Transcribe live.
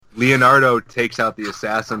Leonardo takes out the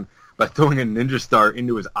assassin by throwing a ninja star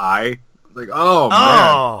into his eye. Like, oh, man.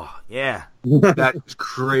 Oh, yeah. That is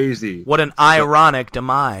crazy. What an ironic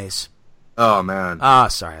demise. Oh, man.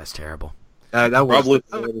 Sorry, that's terrible. That was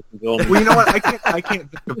Probably. well, you know what? I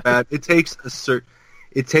can't think of that. It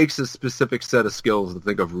takes a specific set of skills to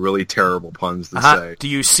think of really terrible puns to say. Do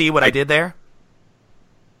you see what I did there?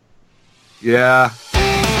 Yeah.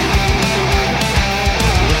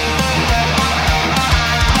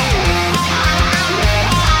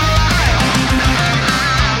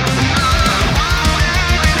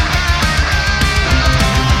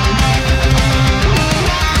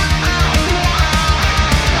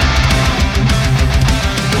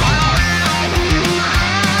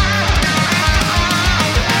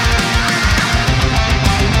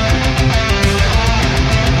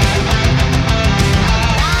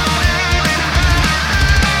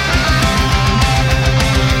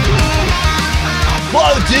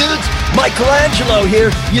 Whoa, dudes! Michelangelo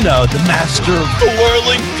here, you know, the master of the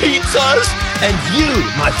whirling pizzas. And you,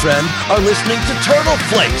 my friend, are listening to Turtle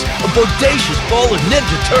Flakes, a bodacious bowl of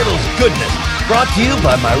Ninja Turtles goodness, brought to you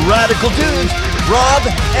by my radical dudes, Rob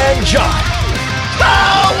and John.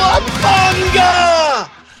 Cowabunga!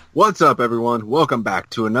 What's up, everyone? Welcome back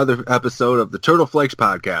to another episode of the Turtle Flakes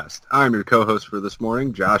podcast. I'm your co-host for this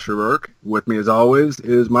morning, Josh O'Rourke. With me, as always,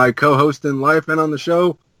 is my co-host in life and on the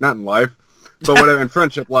show, not in life, but whatever, in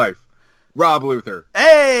friendship life, Rob Luther.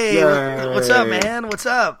 Hey! Yay. What's up, man? What's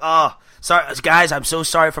up? Oh, sorry, guys, I'm so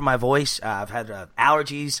sorry for my voice. I've had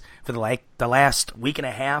allergies for the last week and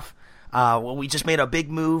a half. We just made a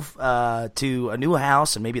big move to a new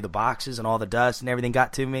house, and maybe the boxes and all the dust and everything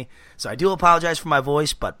got to me. So I do apologize for my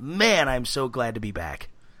voice, but man, I'm so glad to be back.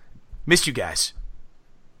 Missed you guys.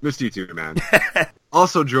 Missed you too, man.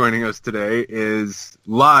 Also joining us today is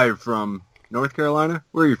live from North Carolina.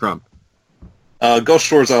 Where are you from? Gulf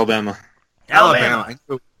Shores, Alabama. Alabama.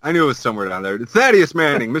 I knew it was somewhere down there. Thaddeus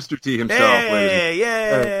Manning, Mr. T himself. Hey,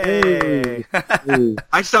 yay! Hey.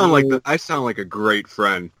 I sound like a great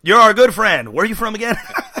friend. You're our good friend. Where are you from again?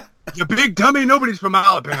 You big dummy. Nobody's from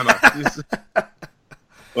Alabama.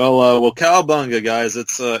 Well, cowabunga, guys.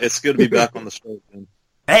 It's good to be back on the show again.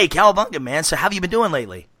 Hey, cowabunga, man. So how have you been doing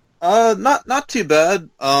lately? Not too bad.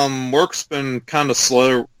 Work's been kind of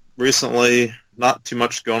slow recently. Not too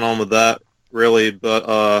much going on with that, really.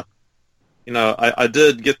 But I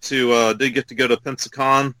did get to go to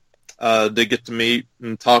Pensacon. Did get to meet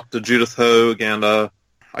and talk to Judith Hogue, and I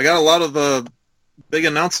got a lot of big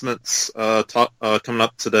announcements coming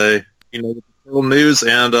up today. You know, the little news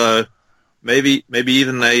and maybe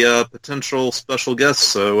even a potential special guest.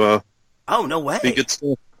 So oh, no way! Be good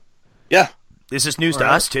stuff. Yeah. Is this news to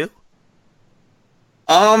us too?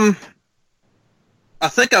 I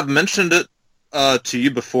think I've mentioned it to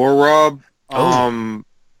you before, Rob. Oh.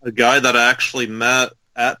 A guy that I actually met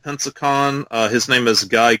at Pensacon. His name is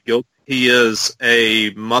Guy Gilk. He is a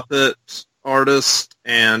Muppet artist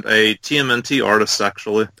and a TMNT artist,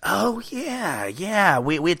 actually. Oh, yeah.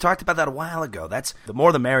 We had talked about that a while ago. That's the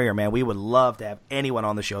more the merrier, man. We would love to have anyone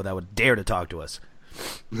on the show that would dare to talk to us.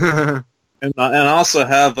 And I also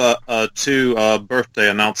have two birthday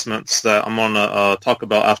announcements that I'm going to talk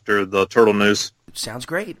about after the Turtle News. Sounds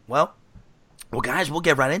great. Well, guys, we'll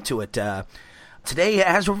get right into it. Today,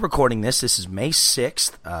 as we're recording this is May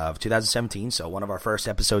 6th of 2017, so one of our first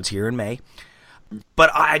episodes here in May. But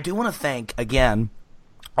I do want to thank, again,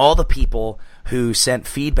 all the people who sent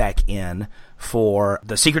feedback in for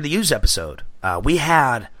the Secret of the Use episode. We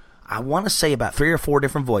had, I want to say, about 3 or 4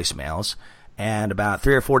 different voicemails and about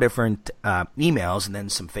 3 or 4 different emails and then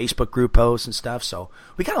some Facebook group posts and stuff. So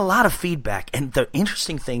we got a lot of feedback. And the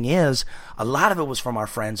interesting thing is, a lot of it was from our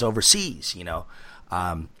friends overseas, you know.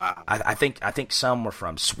 I think some were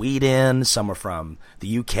from Sweden, some were from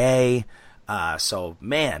the UK. So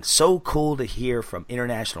man, so cool to hear from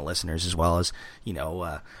international listeners as well as, you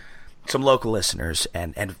know, some local listeners,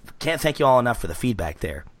 and can't thank you all enough for the feedback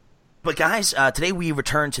there. But guys, today we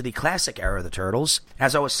return to the classic era of the Turtles.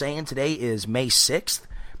 As I was saying, today is May 6th.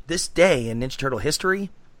 This day in Ninja Turtle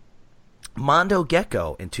history, Mondo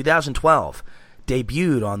Gecko in 2012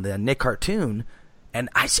 debuted on the Nick cartoon, and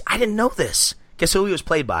I didn't know this. Guess who he was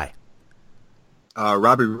played by?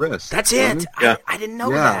 Robbie Rist. That's it. Yeah. I didn't know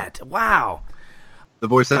that. Wow. The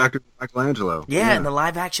voice actor of Michelangelo. Yeah, in the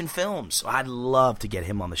live action films. I'd love to get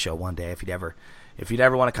him on the show one day if you'd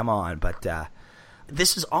ever want to come on. But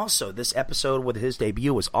this episode with his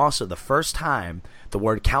debut was also the first time the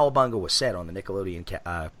word cowabunga was said on the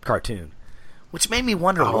Nickelodeon cartoon, which made me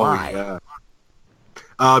wonder why.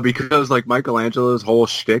 Because like Michelangelo's whole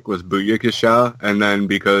shtick was Booyakasha, and then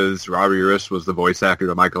because Robbie Rist was the voice actor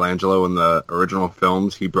to Michelangelo in the original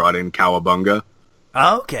films, he brought in Cowabunga.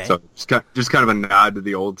 Oh, okay. So just kind of a nod to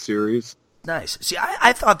the old series. Nice. See,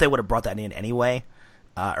 I thought they would have brought that in anyway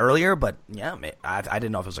earlier, but yeah, I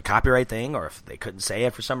didn't know if it was a copyright thing or if they couldn't say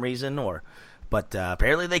it for some reason, but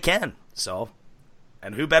apparently they can. So,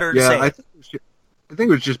 and who better to say it? I think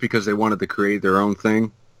it was just because they wanted to create their own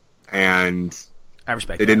thing, and I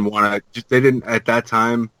respect they that. didn't want to. They didn't at that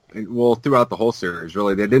time. Well, throughout the whole series,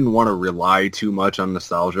 really, they didn't want to rely too much on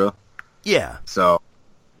nostalgia. Yeah. So,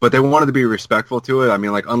 but they wanted to be respectful to it. I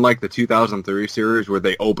mean, like unlike the 2003 series where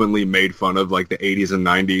they openly made fun of like the 80s and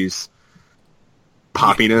 90s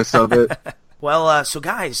poppiness of it. Well, so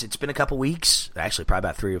guys, it's been a couple weeks. Actually, probably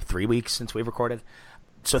about three weeks since we've recorded.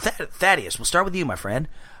 So Thaddeus, we'll start with you, my friend.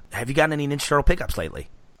 Have you gotten any Ninja Turtle pickups lately?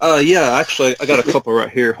 Yeah, actually, I got a couple right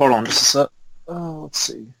here. Hold on just a sec. Let's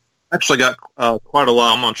see. Actually, got quite a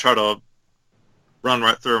lot. I'm going to try to run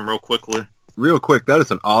right through them real quickly. Real quick, that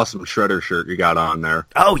is an awesome Shredder shirt you got on there.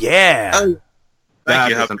 Oh, yeah.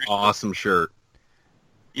 That is an awesome shirt.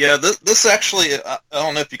 Yeah, this actually, I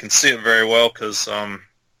don't know if you can see it very well because I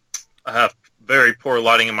have very poor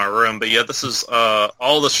lighting in my room. But yeah, this is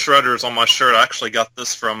all the Shredders on my shirt. I actually got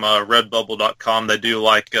this from Redbubble.com. They do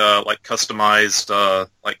like customized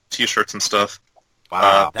like T-shirts and stuff.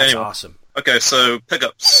 Wow, that's anyway. awesome. Okay, so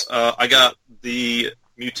pickups. I got the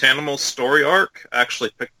Mutanimals story arc. I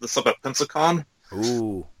actually picked this up at Pensacon.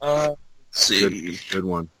 Ooh. Let's see. Good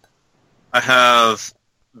one. I have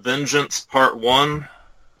Vengeance Part 1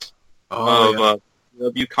 of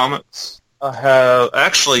CW Comics. I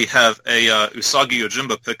actually have a Usagi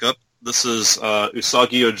Yojimbo pickup. This is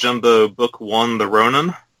Usagi Yojimbo Book 1, The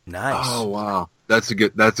Ronin. Nice. Oh, wow. That's a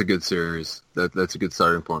good series. That's a good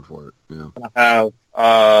starting point for it. Yeah. I have,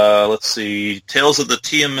 let's see, Tales of the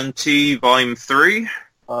TMNT Volume 3.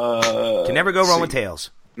 Can never go wrong with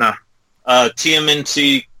Tales. Nah.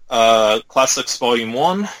 TMNT Classics Volume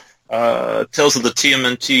 1. Tales of the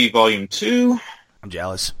TMNT Volume 2. I'm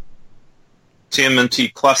jealous.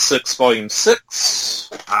 TMNT Classics Volume 6.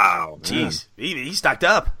 Wow. Jeez. He stocked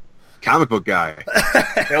up. Comic book guy.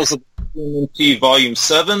 Tales of the TMNT Volume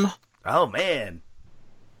 7. Oh, man.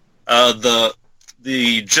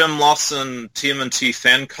 The Jim Lawson TMNT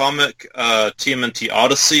fan comic, TMNT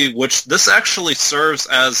Odyssey, which this actually serves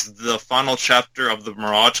as the final chapter of the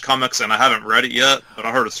Mirage comics, and I haven't read it yet, but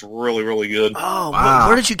I heard it's really, really good. Oh, Wow.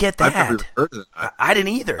 where did you get that? I've never heard of that. I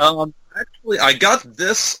didn't either. Actually, I got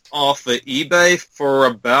this off of eBay for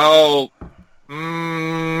about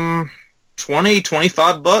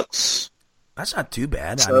 $20-25. That's not too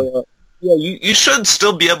bad. So, yeah, you should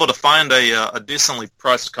still be able to find a decently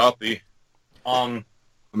priced copy. Man,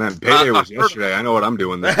 payday was yesterday. I know what I'm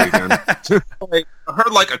doing this weekend. I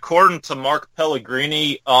heard, like, according to Mark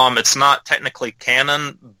Pellegrini, it's not technically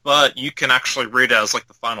canon, but you can actually read it as, like,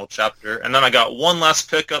 the final chapter. And then I got one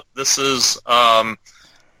last pickup. This is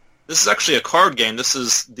actually a card game. This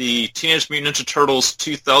is the Teenage Mutant Ninja Turtles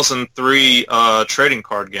 2003 trading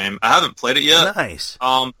card game. I haven't played it yet. Nice.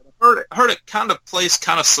 I heard it kind of plays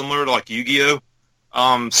kind of similar to, like, Yu-Gi-Oh!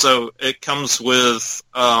 So it comes with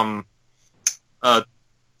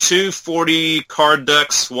 2 40 card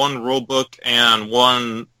decks, 1 rulebook, and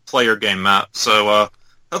 1 player game map. So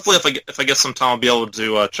hopefully, if I get some time, I'll be able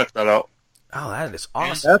to check that out. Oh, that is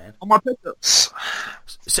awesome, man. All my pickups.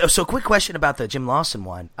 So quick question about the Jim Lawson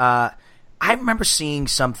one. I remember seeing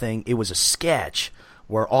something. It was a sketch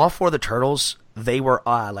where all 4 of the turtles, they were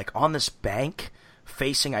like on this bank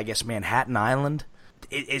facing, I guess, Manhattan Island.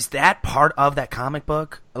 Is that part of that comic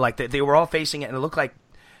book? Like they were all facing it, and it looked like,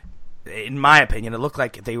 in my opinion, it looked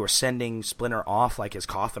like they were sending Splinter off, like his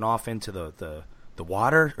coffin off into the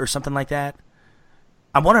water or something like that.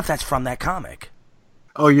 I wonder if that's from that comic.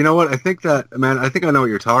 Oh, you know what? I think I know what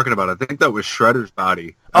you're talking about. I think that was Shredder's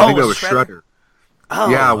body. Oh, I think that was Shredder? Shredder. Oh,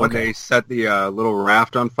 Yeah, when okay. they set the little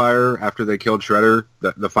raft on fire after they killed Shredder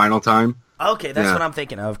the final time. Okay, that's Yeah. what I'm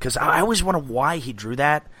thinking of, because I always wonder why he drew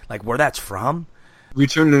that, like where that's from.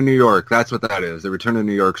 Return to New York. That's what that is. The Return to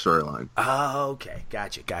New York storyline. Oh, okay.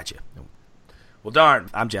 Gotcha. Well, darn,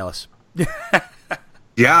 I'm jealous.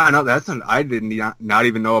 Yeah, no, I did not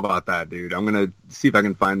even know about that, dude. I'm going to see if I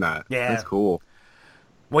can find that. Yeah. That's cool.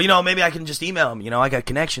 Well, maybe I can just email him. I got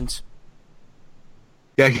connections.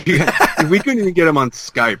 Yeah, we couldn't even get him on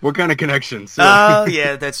Skype. What kind of connections? Oh,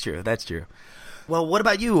 yeah, that's true. Well, what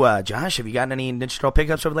about you, Josh? Have you gotten any Ninja Turtle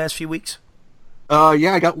pickups over the last few weeks?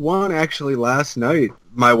 Yeah, I got one actually last night.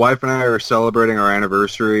 My wife and I are celebrating our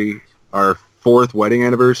anniversary. Our 4th wedding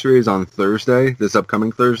anniversary is on Thursday, this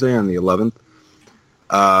upcoming Thursday on the 11th.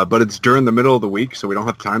 But it's during the middle of the week, so we don't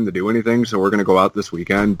have time to do anything, so we're going to go out this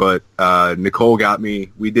weekend. But Nicole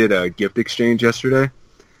we did a gift exchange yesterday,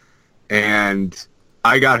 and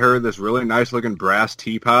I got her this really nice-looking brass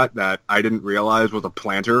teapot that I didn't realize was a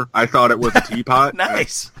planter. I thought it was a teapot.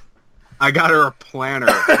 Nice. I got her a planter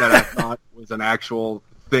that I thought was an actual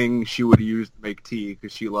thing she would use to make tea,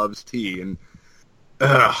 because she loves tea, and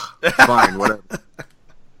fine, whatever.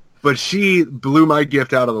 But she blew my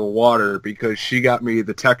gift out of the water because she got me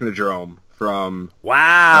the Technodrome from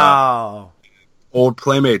old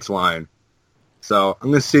Playmates line. So I'm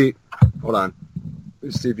going to see. Hold on.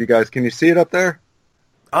 Let's see if you guys, can you see it up there?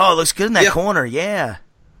 Oh, it looks good in that corner. Yeah.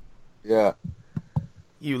 Yeah.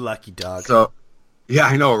 You lucky dog. So, yeah,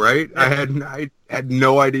 I know, right? I had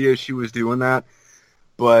no idea she was doing that.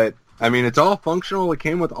 But, I mean, it's all functional. It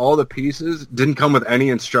came with all the pieces. Didn't come with any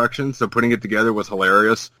instructions, so putting it together was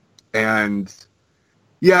hilarious. And,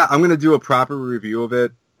 yeah, I'm going to do a proper review of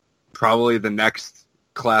it. Probably the next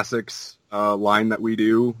Classics line that we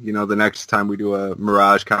do. You know, the next time we do a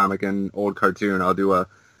Mirage comic and old cartoon, I'll do an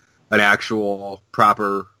actual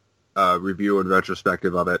proper review and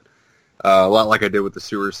retrospective of it. A lot like I did with the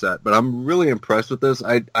sewer set. But I'm really impressed with this.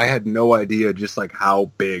 I had no idea just, like, how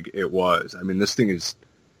big it was. I mean, this thing is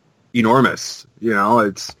enormous. You know,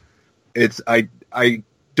 I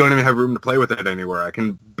don't even have room to play with it anywhere. I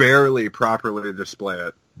can barely properly display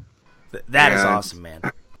it. That is awesome, man.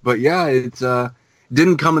 But yeah, it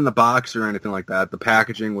didn't come in the box or anything like that. The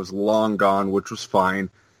packaging was long gone, which was fine.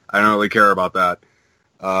 I don't really care about that.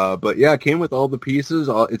 But yeah, it came with all the pieces.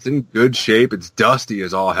 It's in good shape. It's dusty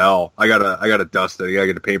as all hell. I gotta dust it. I gotta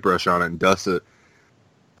get a paintbrush on it and dust it.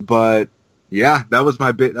 But yeah,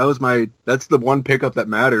 that's the one pickup that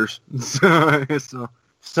matters.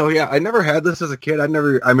 So yeah, I never had this as a kid.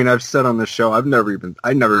 I've said on this show, I never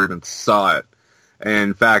even saw it. And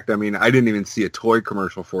in fact, I mean, I didn't even see a toy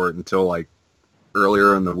commercial for it until like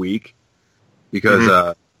earlier in the week,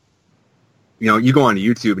 because you know, you go on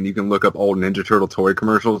YouTube and you can look up old Ninja Turtle toy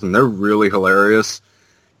commercials, and they're really hilarious.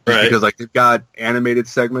 Right. Because like they've got animated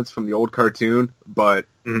segments from the old cartoon, but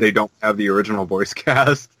they don't have the original voice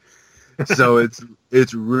cast. So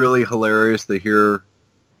it's really hilarious to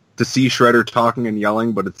see Shredder talking and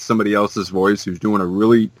yelling, but it's somebody else's voice who's doing a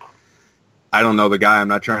really, I don't know the guy, I'm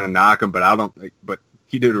not trying to knock him, but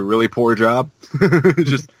he did a really poor job. He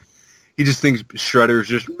just thinks Shredder's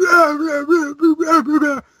just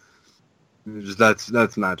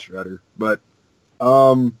that's not Shredder. But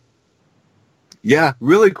yeah,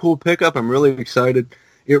 really cool pickup. I'm really excited.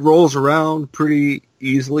 It rolls around pretty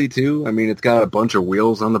easily too. I mean, it's got a bunch of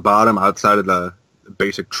wheels on the bottom outside of the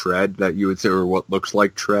basic tread that you would say, or what looks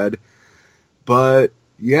like tread. But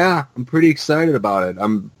yeah, I'm pretty excited about it.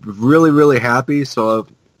 I'm really, really happy. So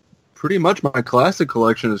pretty much my classic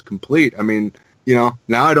collection is complete. I mean, you know,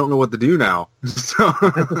 now I don't know what to do now. So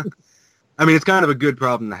I mean, it's kind of a good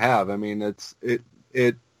problem to have. I mean,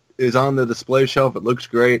 it is on the display shelf. It looks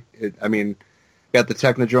great. Got the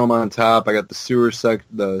Technodrome on top. I got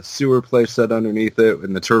the sewer place set underneath it,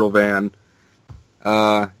 and the turtle van.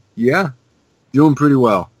 Yeah, doing pretty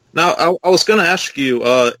well. Now, I was going to ask you,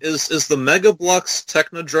 is the Mega Bloks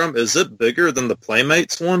Technodrome, is it bigger than the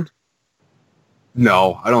Playmates one?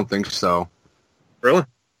 No, I don't think so. Really?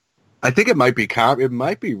 I think it might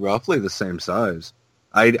be roughly the same size.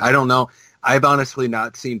 I don't know. I've honestly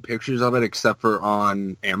not seen pictures of it except for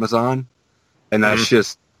on Amazon, and that's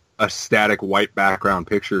just a static white background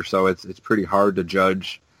picture, so it's pretty hard to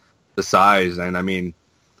judge the size. And I mean,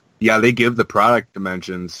 yeah, they give the product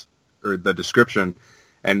dimensions or the description,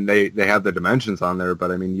 and they have the dimensions on there,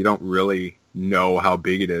 but I mean, you don't really know how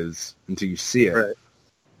big it is until you see it. Right.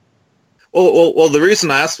 Well, the reason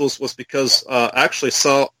I asked was because I actually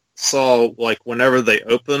saw like whenever they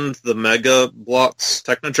opened the Mega Bloks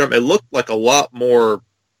Technodrome, it looked like a lot more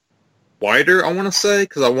wider, I want to say,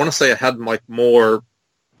 because I want to say it had like more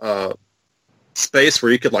space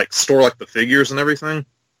where you could like store like the figures and everything.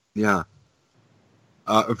 Yeah.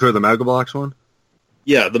 For the Mega Bloks one?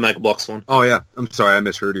 Yeah, the Mega Bloks one. Oh yeah, I'm sorry, I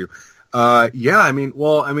misheard you. Yeah, I mean,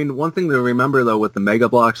 one thing to remember though with the Mega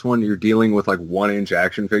Bloks one, you're dealing with like 1-inch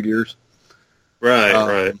action figures.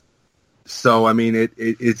 Right. So I mean,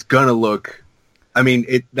 it's gonna look. I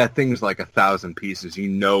mean, that thing's like 1,000 pieces. You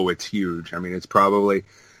know, it's huge. I mean, it's probably,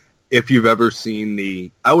 if you've ever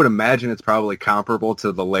seen I would imagine it's probably comparable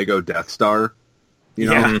to the Lego Death Star. You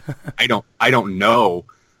know, yeah. I don't know,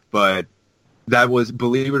 but that was,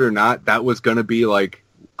 believe it or not, that was going to be like,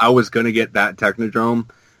 I was going to get that Technodrome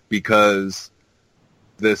because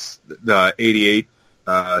the 88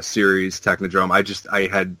 series Technodrome,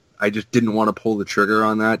 I just didn't want to pull the trigger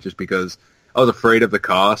on that just because I was afraid of the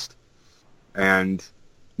cost. And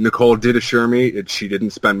Nicole did assure me she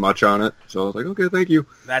didn't spend much on it, so I was like, okay, thank you.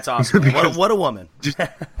 That's awesome. Man. What a woman.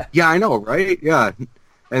 Yeah, I know, right? Yeah.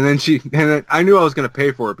 And then I knew I was going to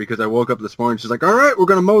pay for it because I woke up this morning. She's like, all right, we're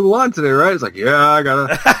going to mow the lawn today, right? It's like, yeah, I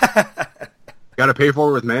gotta pay for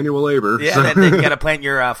it with manual labor. Yeah, so. then you got to plant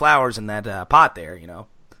your flowers in that pot there, you know.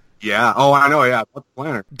 Yeah. Oh, I know. Yeah. What the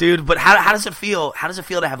planter, dude? But how does it feel? How does it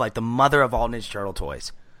feel to have like the mother of all Ninja Turtle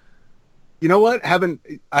toys? You know what? I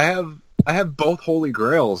have both holy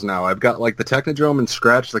grails now. I've got like the Technodrome and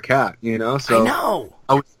Scratch the Cat. You know. So I know.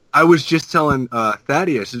 I was just telling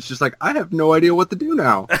Thaddeus. It's just like I have no idea what to do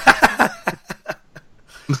now. I'm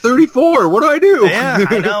 34. What do I do? Yeah,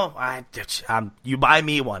 I know. You buy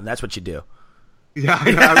me one. That's what you do. Yeah,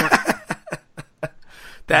 I know.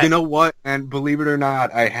 You know what? And believe it or not,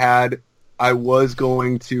 I was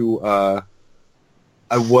going to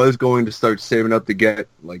start saving up to get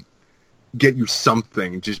you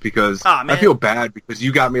something, just because I feel bad because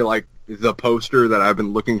you got me like the poster that I've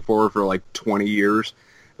been looking for like 20 years.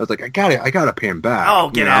 I was like, I gotta pay him back. Oh,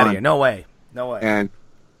 get out of here! No way. And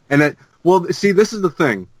then, well, see, this is the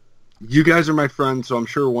thing. You guys are my friends, so I'm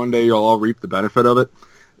sure one day you'll all reap the benefit of it.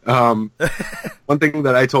 One thing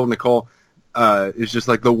that I told Nicole is just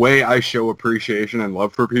like the way I show appreciation and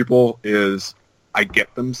love for people is I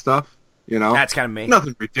get them stuff. You know, that's kind of me.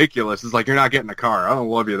 Nothing ridiculous. It's like you're not getting a car. I don't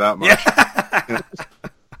love you that much. Yeah.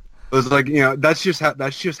 It's like, you know, that's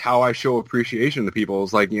just how I show appreciation to people.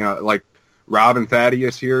 It's like, you know, like Rob and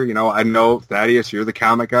Thaddeus here. You know, I know Thaddeus, you're the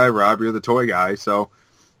comic guy. Rob, you're the toy guy. So,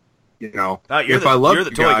 you know, if I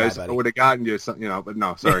loved you guys, I would have gotten you something. You know, but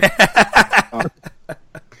no, sorry.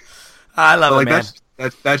 I love it, man.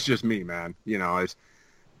 That's just me, man. You know,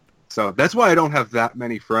 so that's why I don't have that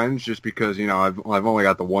many friends, just because, you know, I've only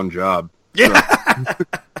got the one job. Yeah. So.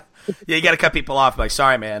 Yeah, you got to cut people off. Like,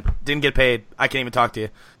 sorry, man, didn't get paid. I can't even talk to you.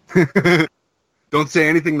 Don't say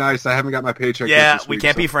anything nice. I haven't got my paycheck. Yeah, this week, we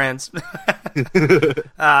can't be friends.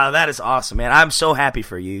 That is awesome, man. I'm so happy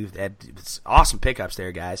for you. It's awesome pickups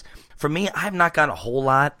there, guys. For me, I've not gotten a whole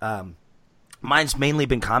lot. Mine's mainly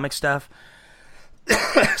been comic stuff.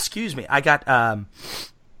 Excuse me. I got.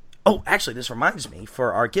 Oh, actually, this reminds me.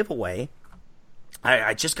 For our giveaway,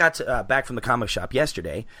 I just got back from the comic shop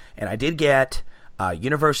yesterday, and I did get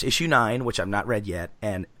Universe issue 9, which I've not read yet,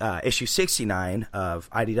 and issue 69 of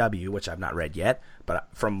IDW, which I've not read yet. But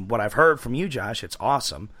from what I've heard from you, Josh, it's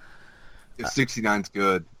awesome. 69's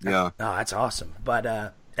good. Yeah. Oh, that's awesome. But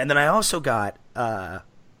and then I also got.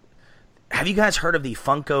 Have you guys heard of the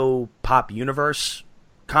Funko Pop Universe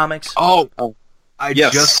comics? Oh, I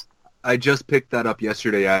just picked that up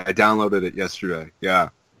yesterday. I downloaded it yesterday. Yeah.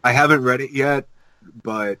 I haven't read it yet,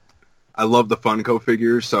 but I love the Funko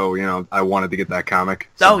figures, so, you know, I wanted to get that comic.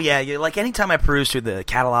 So. Oh, yeah. Like, anytime I peruse through the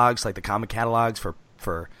catalogs, like the comic catalogs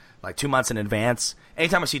for like 2 months in advance,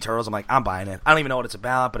 anytime I see Turtles, I'm like, I'm buying it. I don't even know what it's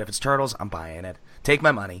about, but if it's Turtles, I'm buying it. Take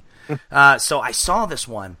my money. So I saw this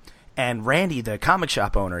one, and Randy, the comic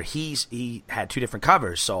shop owner, he had 2 different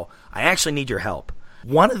covers, so I actually need your help.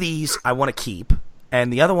 One of these I want to keep,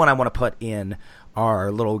 and the other one I want to put in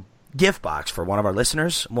our little gift box for one of our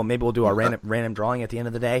listeners. Well, maybe we'll do our random drawing at the end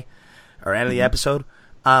of the day, or end of the episode.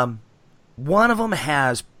 One of them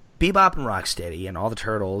has Bebop and Rocksteady and all the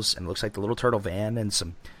Turtles, and it looks like the little turtle van, and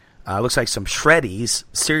some looks like some Shreddies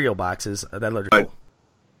cereal boxes that look cool.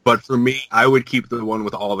 But for me, I would keep the one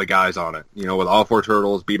with all the guys on it. You know, with all 4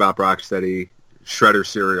 Turtles, Bebop, Rocksteady, Shredder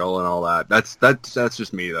cereal, and all that. That's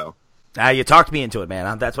just me, though. You talked me into it,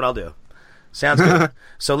 man. That's what I'll do. Sounds good.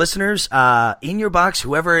 So, listeners, in your box,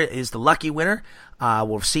 whoever is the lucky winner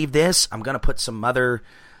will receive this. I'm going to put some other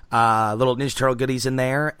little Ninja Turtle goodies in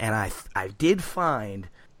there, and I did find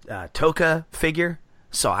Toka figure,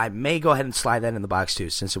 so I may go ahead and slide that in the box, too,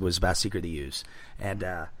 since it was about Secret to Use. And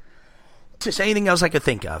just anything else I could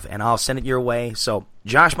think of, and I'll send it your way. So,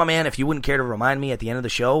 Josh, my man, if you wouldn't care to remind me at the end of the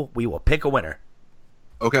show, we will pick a winner.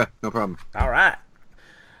 Okay, no problem. All right.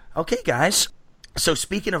 Okay, guys. So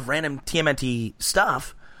speaking of random TMNT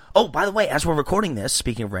stuff, oh, by the way, as we're recording this,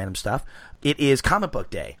 speaking of random stuff, it is Comic Book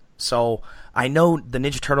Day. So I know the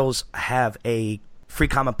Ninja Turtles have a free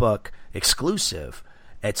comic book exclusive.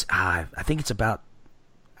 It's I think it's about,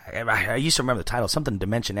 I used to remember the title, something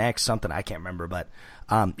Dimension X, something I can't remember, but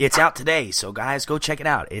it's out today. So guys, go check it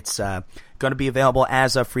out. It's going to be available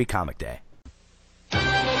as of Free Comic Day.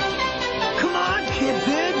 Come on, Kid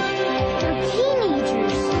Vid!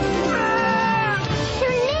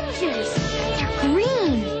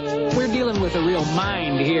 With a real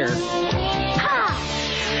mind here. Ha!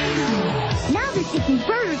 Now they're taking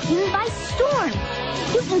Burger King by storm.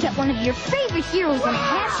 You can get one of your favorite heroes on a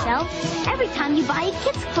half shell every time you buy a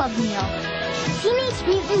Kids Club meal. Teenage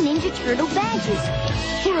Mutant Ninja Turtle badges.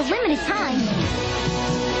 For a limited time.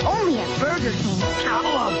 Only at Burger King.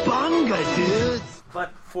 Cowabunga, dude!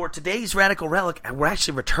 But for today's Radical Relic, we're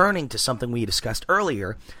actually returning to something we discussed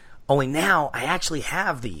earlier, only now I actually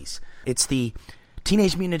have these. It's the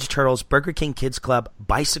Teenage Mutant Ninja Turtles Burger King Kids Club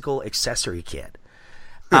Bicycle Accessory Kit.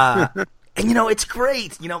 And, it's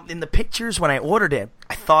great. In the pictures when I ordered it,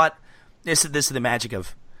 I thought, this is the magic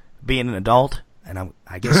of being an adult. And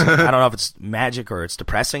I guess, I don't know if it's magic or it's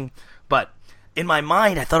depressing, but in my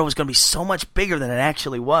mind, I thought it was going to be so much bigger than it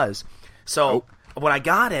actually was. So when I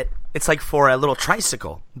got it, it's like for a little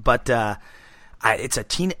tricycle, but it's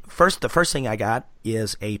the first thing I got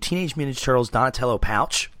is a Teenage Mutant Ninja Turtles Donatello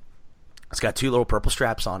pouch. It's got 2 little purple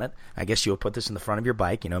straps on it. I guess you would put this in the front of your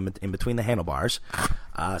bike, in between the handlebars.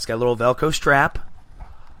 It's got a little Velcro strap.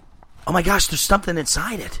 Oh my gosh, there's something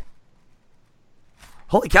inside it.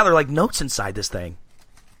 Holy cow, there are like notes inside this thing.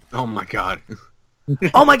 Oh my god.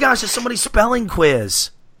 Oh my gosh, there's somebody's spelling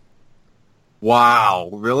quiz. Wow,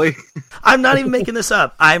 really? I'm not even making this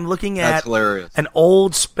up. I'm looking at That's hilarious. An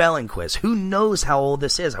old spelling quiz. Who knows how old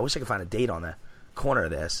this is? I wish I could find a date on the corner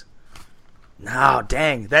of this. No,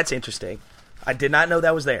 dang, that's interesting. I did not know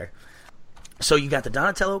that was there. So you got the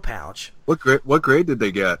Donatello pouch. What grade did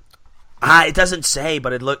they get? It doesn't say,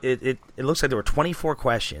 but it looks like there were 24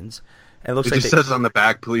 questions. And it just says on the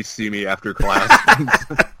back, "Please see me after class."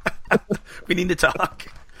 We need to talk.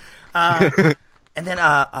 And then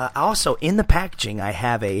also in the packaging, I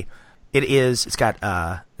have it's got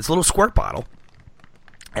a little squirt bottle,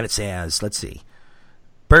 and it says, let's see,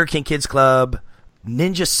 Burger King Kids Club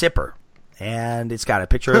Ninja Sipper, and it's got a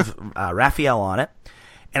picture of Raphael on it.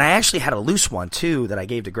 And I actually had a loose one too that I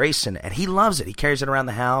gave to Grayson, and he loves it. He carries it around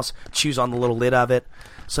the house, chews on the little lid of it.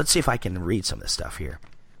 So let's see if I can read some of this stuff here.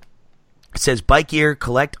 It says, "Bike gear,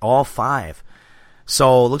 collect all 5."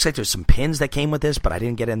 So it looks like there's some pins that came with this, but I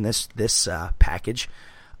didn't get in this package.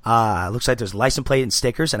 Looks like there's license plate and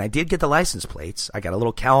stickers, and I did get the license plates. I got a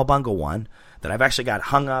little Cowabunga one that I've actually got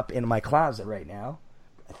hung up in my closet right now.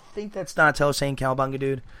 I think that's Donatello saying Cowabunga,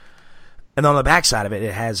 dude. And on the back side of it,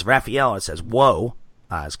 it has Raphael. It says, "Whoa."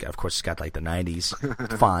 Of course, it's got like the 90s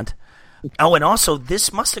font. Oh, and also,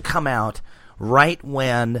 this must have come out right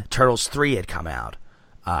when Turtles 3 had come out.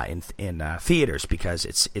 In theaters, because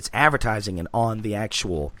it's advertising, and on the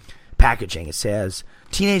actual packaging it says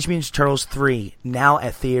Teenage Mutant Ninja Turtles 3 now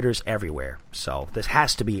at theaters everywhere. So this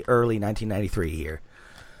has to be early 1993 here.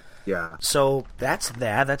 Yeah. So that's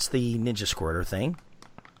the Ninja Squirter thing.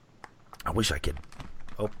 I wish I could.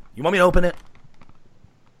 Oh, you want me to open it?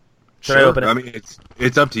 Should I open it? I mean,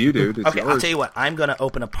 it's up to you, dude. It's okay, yours. I'll tell you what. I'm gonna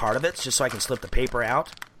open a part of it just so I can slip the paper out.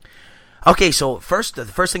 Okay, so the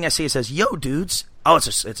first thing I see, it says, "Yo, dudes." Oh, it's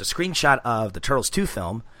a screenshot of the Turtles 2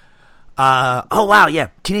 film. Oh, wow, yeah.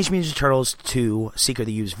 Teenage Mutant Ninja Turtles 2 Seek or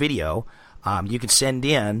the Use video. You can send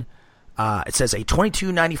in, it says a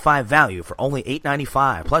 $22.95 value for only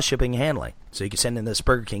 $8.95 plus shipping and handling. So you can send in this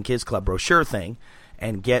Burger King Kids Club brochure thing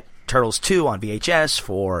and get Turtles 2 on VHS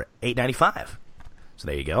for $8.95. So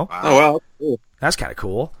there you go. Wow. Oh, wow. Cool. That's kind of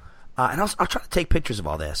cool. And I'll try to take pictures of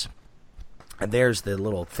all this. And there's the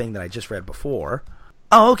little thing that I just read before.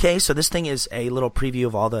 Oh, okay, so this thing is a little preview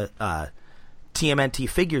of all the TMNT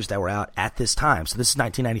figures that were out at this time. So this is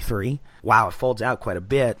 1993. Wow, it folds out quite a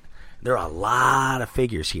bit. There are a lot of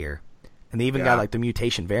figures here. And they even got like the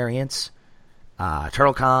mutation variants.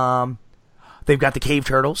 TurtleCom. They've got the Cave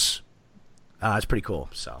Turtles. It's pretty cool.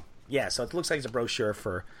 So, yeah, so it looks like it's a brochure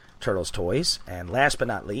for Turtles toys. And last but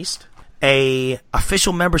not least, a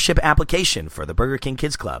official membership application for the Burger King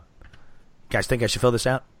Kids Club. You guys think I should fill this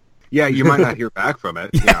out? Yeah, you might not hear back from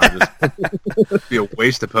it. Just be a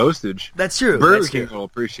waste of postage. That's true. Burger King will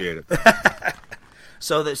appreciate it.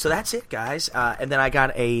 So that's it, guys. And then I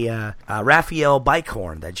got a Raphael bike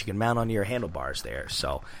horn that you can mount on your handlebars there.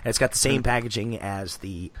 So and it's got the same packaging as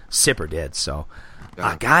the Sipper did. So,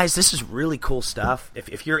 guys, this is really cool stuff.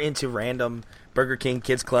 If you're into random Burger King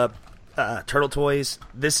Kids Club turtle toys,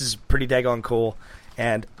 this is pretty daggone cool.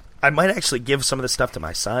 And I might actually give some of this stuff to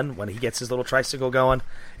my son when he gets his little tricycle going.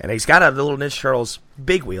 And he's got the little Ninja Turtles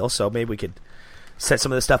big wheel, so maybe we could set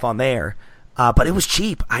some of this stuff on there. But it was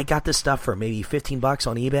cheap. I got this stuff for maybe $15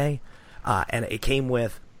 on eBay. And it came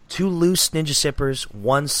with 2 loose Ninja Sippers,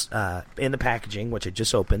 one's in the packaging, which I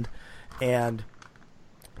just opened, and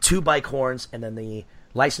 2 bike horns, and then the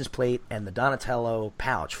license plate and the Donatello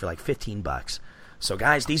pouch for like $15. So,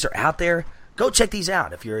 guys, these are out there. Go check these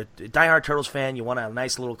out. If you're a diehard Turtles fan, you want a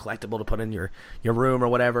nice little collectible to put in your room or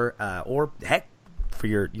whatever, or heck, for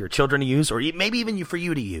your children to use, or maybe even for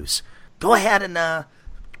you to use. Go ahead and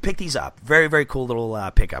pick these up. Very, very cool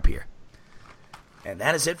little pickup here. And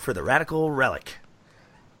that is it for the Radical Relic.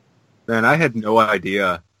 Man, I had no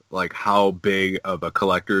idea like how big of a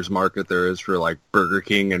collector's market there is for like Burger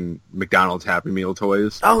King and McDonald's Happy Meal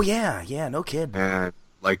toys. Oh yeah, no kid. And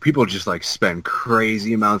like people just like spend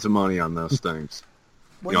crazy amounts of money on those things.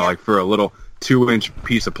 Well, you know, like for a little 2-inch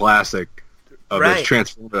piece of plastic of Right. this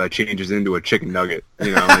transformer that changes into a chicken nugget.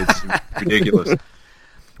 You know, it's ridiculous.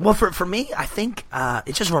 Well, for me, I think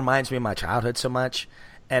it just reminds me of my childhood so much.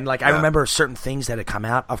 And, like, I Yeah. remember certain things that had come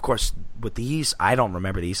out. Of course, with these, I don't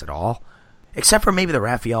remember these at all. Except for maybe the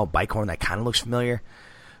Raphael bike horn that kind of looks familiar.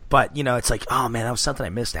 But, you know, it's like, oh, man, that was something I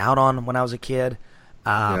missed out on when I was a kid.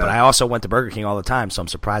 But I also went to Burger King all the time, so I'm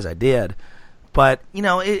surprised I did. But, you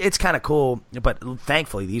know, it's kind of cool. But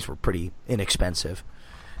thankfully, these were pretty inexpensive.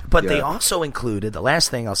 But they also included, the last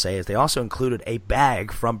thing I'll say is they also included a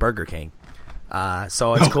bag from Burger King.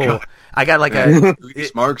 So it's cool. God. I got like a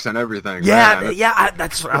Grease marks and everything. yeah, man. yeah.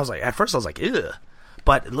 That's what I was like. At first, I was like, ugh.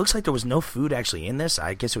 But it looks like there was no food actually in this.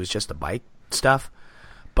 I guess it was just the bike stuff.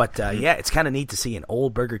 But yeah, it's kind of neat to see an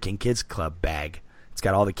old Burger King Kids Club bag. It's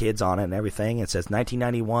got all the kids on it and everything. It says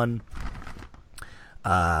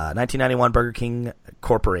 1991 Burger King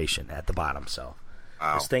Corporation at the bottom. So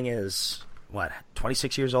this thing is what,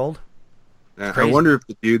 26 years old? Yeah, I Crazy. wonder if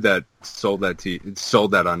the dude that sold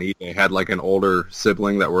that on eBay had like an older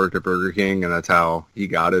sibling that worked at Burger King, and that's how he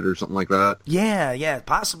got it or something like that. Yeah,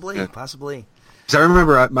 possibly. Because I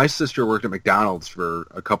remember my sister worked at McDonald's for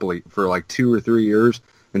like 2 or 3 years,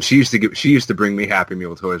 and she used to bring me Happy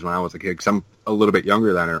Meal toys when I was a kid. Because I'm a little bit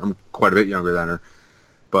younger than her. I'm quite a bit younger than her,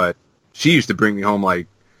 but she used to bring me home like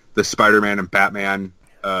the Spider-Man and Batman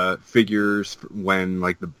figures when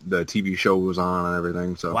like the TV show was on and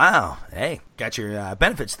everything. So Wow. Hey, got your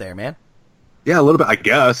benefits there, man. yeah, a little bit, I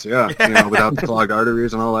guess. Yeah, you know, without the clogged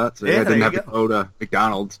arteries and all that. So Yeah, yeah, I there didn't you have to go to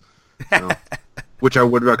McDonald's, so, which I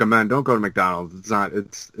would recommend. Don't go to McDonald's.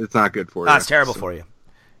 It's not good for you. Oh, it's terrible for you.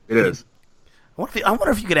 It is. I wonder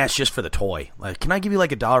if you could ask just for the toy. Like, can I give you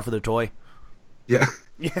like $1 for the toy? Yeah.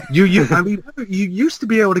 I mean, you used to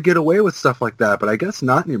be able to get away with stuff like that, but I guess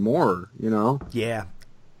not anymore. You know. Yeah.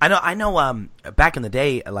 I know. Back in the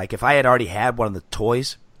day, like if I had already had one of the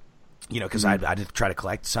toys, you know, because I did try to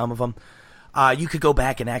collect some of them, you could go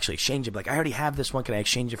back and actually exchange it. Like, I already have this one. Can I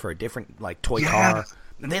exchange it for a different like toy car?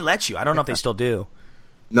 And they let you. I don't know if they still do.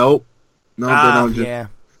 Nope. No, they don't. Yeah.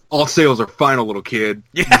 All sales are final, little kid.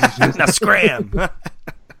 Yeah. Now scram.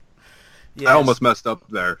 Yes. I almost messed up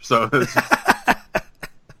there. So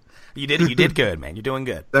You did good, man. You're doing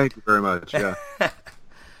good. thank you very much. Yeah.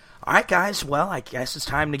 All right, guys. Well, I guess it's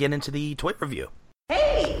time to get into the toy review.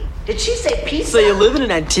 Hey, did she say pizza? So you live in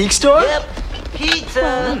an antique store? Yep,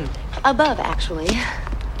 pizza. Above, actually.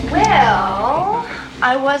 Well,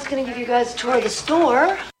 I was gonna give you guys a tour of the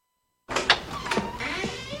store.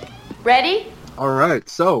 Ready? All right.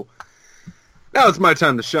 So now it's my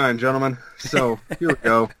time to shine, gentlemen. So here we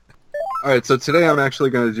go. All right, so today I'm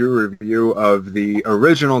actually going to do a review of the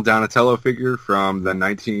original Donatello figure from the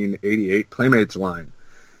 1988 Playmates line.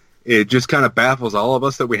 It just kind of baffles all of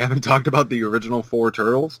us that we haven't talked about the original 4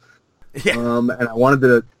 turtles. Yeah. And I wanted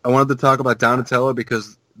to talk about Donatello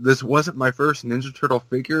because this wasn't my first Ninja Turtle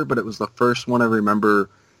figure, but it was the first one I remember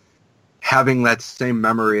having that same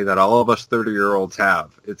memory that all of us 30-year-olds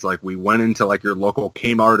have. It's like we went into like your local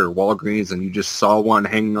Kmart or Walgreens and you just saw one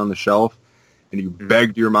hanging on the shelf. And you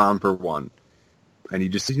begged your mom for one. And you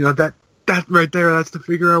just said, you know, that right there, that's the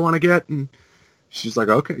figure I want to get. And she's like,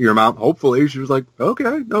 okay. Your mom, hopefully, she was like,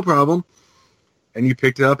 okay, no problem. And you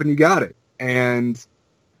picked it up and you got it. And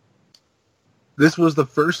this was the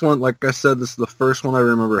first one, like I said, this is the first one I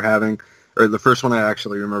remember having, or the first one I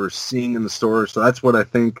actually remember seeing in the store. So that's what I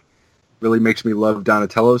think really makes me love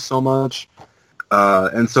Donatello so much.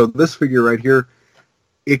 And so this figure right here,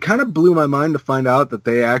 it kind of blew my mind to find out that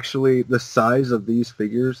the size of these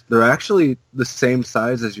figures, they're actually the same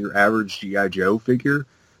size as your average G.I. Joe figure,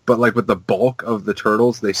 but like with the bulk of the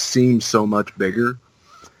turtles, they seem so much bigger.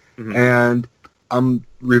 Mm-hmm. And I'm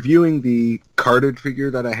reviewing the carded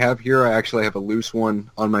figure that I have here. I actually have a loose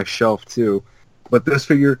one on my shelf too. But this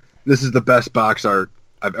figure, this is the best box art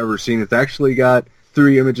I've ever seen. It's actually got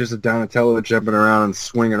 3 images of Donatello jumping around and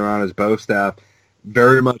swinging around his bow staff.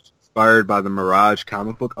 Very much inspired by the Mirage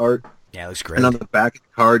comic book art. Yeah, it looks great. And on the back of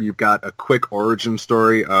the card, you've got a quick origin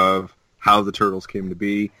story of how the turtles came to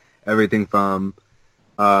be. Everything from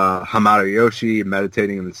Hamato Yoshi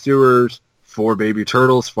meditating in the sewers, 4 baby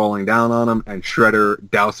turtles falling down on him, and Shredder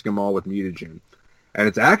dousing them all with mutagen. And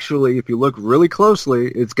it's actually, if you look really closely,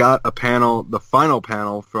 it's got a panel, the final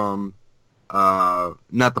panel from,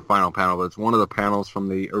 not the final panel, but it's one of the panels from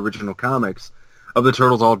the original comics of the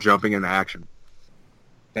turtles all jumping into action.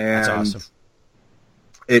 And That's awesome.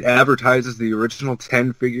 it advertises the original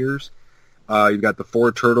 10 figures. You've got the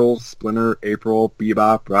 4 turtles, Splinter, April,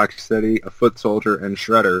 Bebop, Rocksteady, a Foot Soldier, and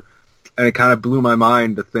Shredder. And it kind of blew my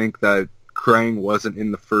mind to think that Krang wasn't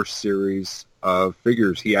in the first series of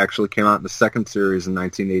figures. He actually came out in the second series in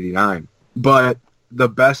 1989. But the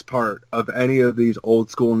best part of any of these old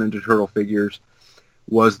school Ninja Turtle figures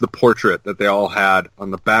was the portrait that they all had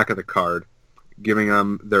on the back of the card, giving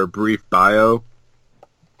them their brief bio.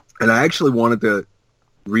 And I actually wanted to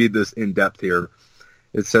read this in depth here.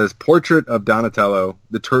 It says, Portrait of Donatello,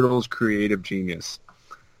 the Turtles' creative genius.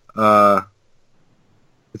 It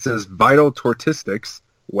says, vital tortistics,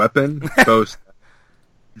 weapon, boast,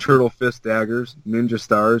 turtle fist daggers, ninja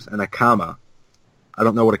stars, and a kama. I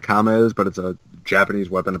don't know what a kama is, but it's a Japanese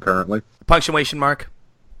weapon, apparently. Punctuation mark.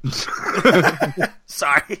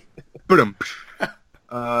 Sorry.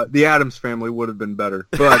 The Addams Family would have been better.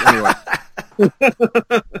 But anyway.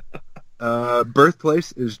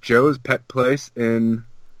 Birthplace is Joe's Pet Place in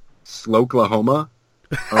Slocklahoma.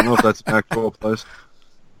 I don't know if that's an actual place.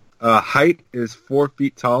 Height is 4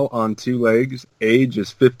 feet tall on 2 legs. Age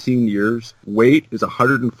is 15 years. Weight is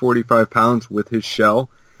 145 pounds with his shell.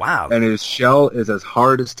 Wow. And his shell is as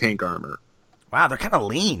hard as tank armor. Wow, they're kind of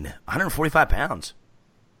lean. 145 pounds.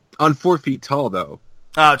 On 4 feet tall, though.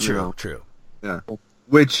 Oh, true, true. Yeah.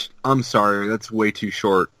 Which, I'm sorry, that's way too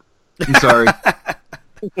short. I'm sorry.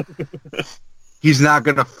 He's not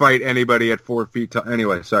going to fight anybody at 4 feet tall.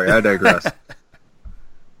 Anyway, sorry, I digress.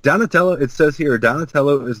 Donatello, it says here,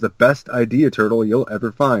 Donatello is the best idea turtle you'll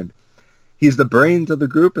ever find. He's the brains of the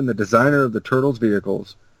group and the designer of the turtles'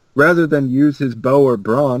 vehicles. Rather than use his bow or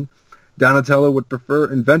brawn, Donatello would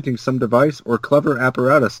prefer inventing some device or clever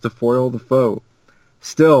apparatus to foil the foe.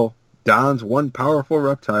 Still, Don's one powerful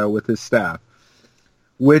reptile with his staff,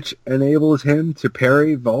 which enables him to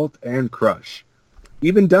parry, vault, and crush.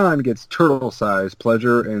 Even Don gets turtle-sized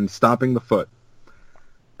pleasure in stomping the foot.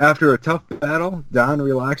 After a tough battle, Don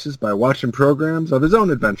relaxes by watching programs of his own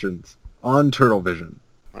adventures on Turtle Vision.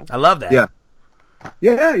 I love that. Yeah.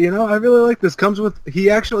 Yeah, you know, I really like this. He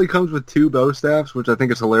actually comes with 2 bow staffs, which I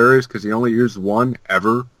think is hilarious because he only used one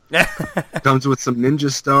ever. Comes with some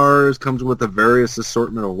ninja stars, comes with a various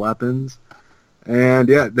assortment of weapons. And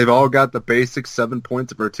yeah, they've all got the basic 7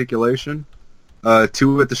 points of articulation.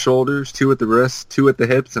 2 at the shoulders, 2 at the wrists, 2 at the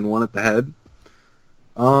hips, and 1 at the head.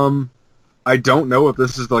 I don't know if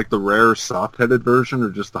this is like the rare soft-headed version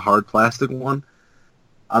or just the hard plastic one.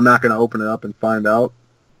 I'm not going to open it up and find out.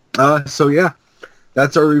 So yeah,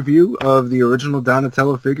 that's our review of the original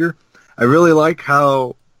Donatello figure. I really like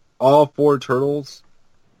how all 4 turtles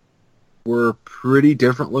were pretty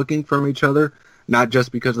different looking from each other. Not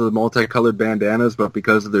just because of the multicolored bandanas, but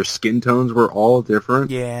because of their skin tones were all different.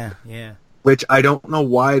 Yeah, yeah. Which I don't know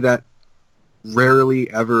why that rarely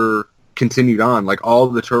ever continued on. Like, all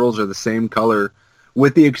of the turtles are the same color,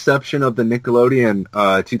 with the exception of the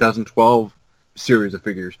Nickelodeon 2012 series of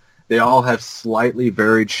figures. They all have slightly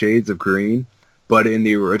varied shades of green, but in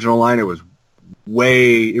the original line, it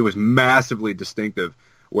was massively distinctive,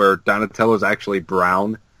 where Donatello's actually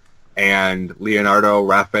brown, and Leonardo,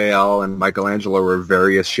 Raphael, and Michelangelo were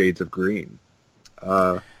various shades of green.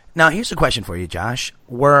 Now, here's a question for you, Josh.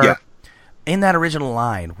 In that original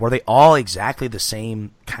line, were they all exactly the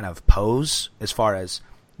same kind of pose as far as,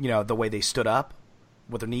 you know, the way they stood up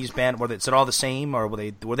with their knees bent? Is it all the same, or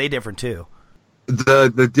were they different too?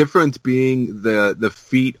 The difference being the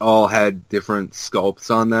feet all had different sculpts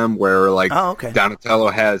on them, where Donatello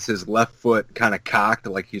has his left foot kind of cocked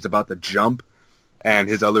like he's about to jump, and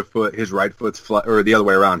his right foot's flat, or the other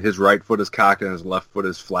way around. His right foot is cocked and his left foot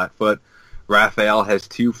is flat foot. Raphael has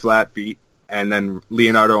 2 flat feet. And then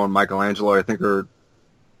Leonardo and Michelangelo, I think, are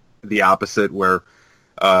the opposite, where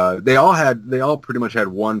they all pretty much had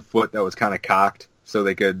 1 foot that was kind of cocked, so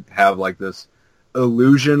they could have like this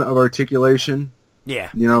illusion of articulation. Yeah,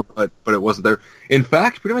 you know, but it wasn't there. In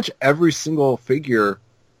fact, pretty much every single figure,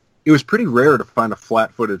 it was pretty rare to find a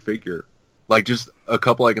flat-footed figure. Like, just a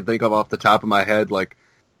couple I can think of off the top of my head. Like,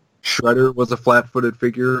 Shredder was a flat-footed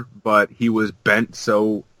figure, but he was bent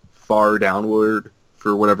so far downward.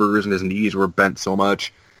 For whatever reason, his knees were bent so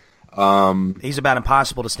much. He's about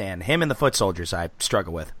impossible to stand. Him and the Foot Soldiers I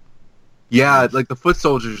struggle with. Yeah, like the Foot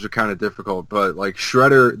Soldiers are kind of difficult, but like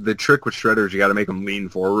Shredder, the trick with Shredder is you got to make him lean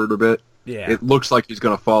forward a bit. Yeah. It looks like he's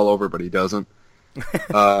going to fall over, but he doesn't.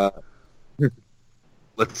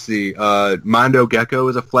 Let's see. Mondo Gecko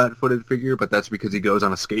is a flat-footed figure, but that's because he goes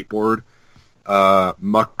on a skateboard.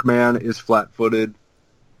 Muckman is flat-footed.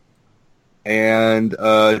 And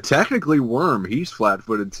technically Worm, he's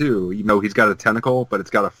flat-footed too. You know, he's got a tentacle, but it's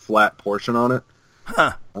got a flat portion on it.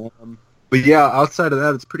 Huh. But yeah, outside of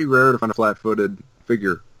that, it's pretty rare to find a flat-footed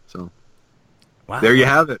figure. So Wow. there you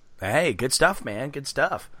have it. Hey, good stuff, man. Good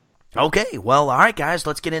stuff. Okay, well, all right, guys.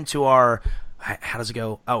 Let's get into our... How does it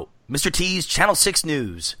go? Oh, Mr. T's Channel 6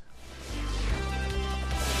 News.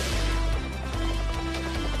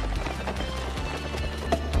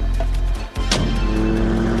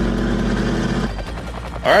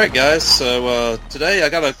 All right, guys. So today I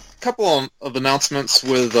got a couple of announcements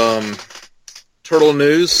with Turtle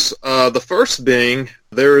news. The first being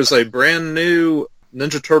there is a brand new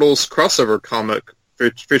Ninja Turtles crossover comic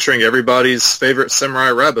featuring everybody's favorite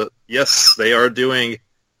Samurai Rabbit. Yes, they are doing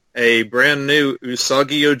a brand new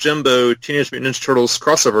Usagi Yojimbo Teenage Mutant Ninja Turtles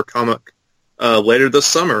crossover comic later this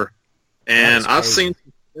summer. And I've seen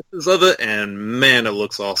pictures of it, and man, it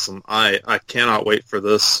looks awesome. I cannot wait for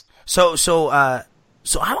this. So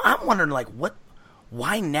I'm wondering, like,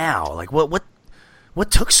 why now? Like, what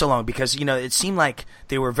took so long? Because, you know, it seemed like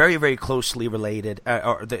they were very, very closely related,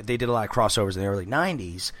 or they did a lot of crossovers in the early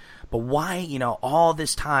 90s. But why, you know, all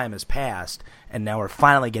this time has passed, and now we're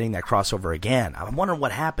finally getting that crossover again? I'm wondering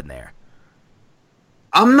what happened there.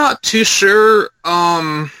 I'm not too sure.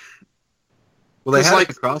 Well, they had like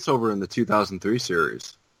a crossover in the 2003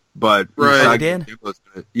 series, but right. They did?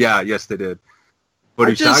 Yes, they did. But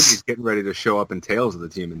Usagi's getting ready to show up in Tales of the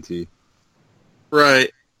TMNT. Right.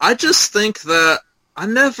 I just think that I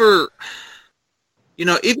never, you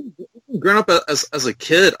know, even growing up as a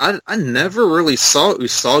kid, I never really saw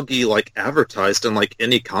Usagi like advertised in like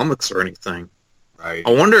any comics or anything. Right.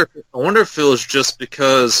 I wonder if it was just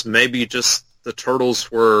because maybe just the Turtles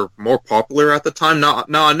were more popular at the time. Now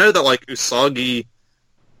I know that like Usagi,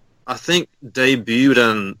 I think debuted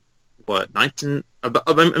in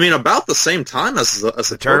about the same time as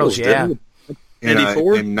the Turtles, yeah. In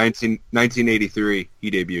 1983,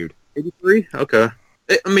 he debuted. 83? Okay.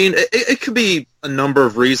 It could be a number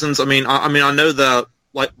of reasons. I know that,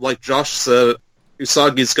 like Josh said,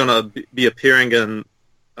 Usagi's going to be appearing in,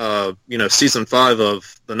 season 5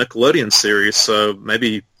 of the Nickelodeon series. So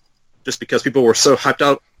maybe just because people were so hyped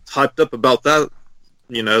up about that,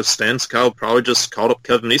 you know, Stan Sakai probably just called up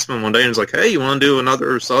Kevin Eastman one day and was like, "Hey, you want to do another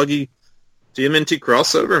Usagi TMNT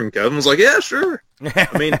crossover?" And Kevin was like, "Yeah, sure." They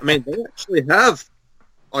actually have,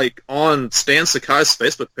 like, on Stan Sakai's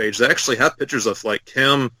Facebook page, they actually have pictures of, like,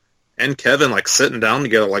 him and Kevin, like, sitting down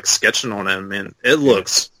together, like, sketching on him, and it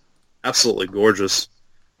looks absolutely gorgeous.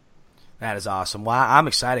 That is awesome. Well, I'm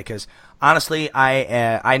excited because, honestly,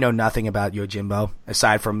 I know nothing about Yojimbo,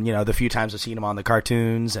 aside from, you know, the few times I've seen him on the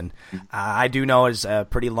cartoons, and I do know it's a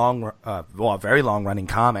pretty a very long-running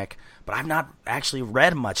comic, but I've not actually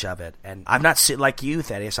read much of it, and I've not seen, like you,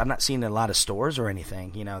 Thaddeus, I've not seen it in a lot of stores or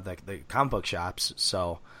anything, you know, the comic book shops,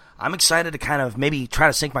 so I'm excited to kind of maybe try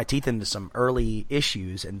to sink my teeth into some early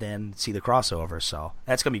issues and then see the crossover, so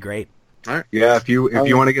that's going to be great. All right. Yeah, if you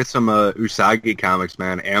want to get some Usagi comics,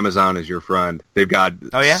 man, Amazon is your friend. They've got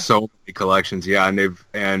so many collections,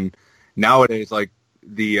 and nowadays, like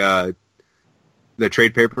the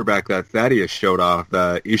trade paperback that Thaddeus showed off,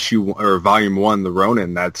 the issue or volume 1, the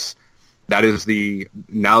Ronin, now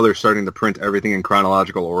they're starting to print everything in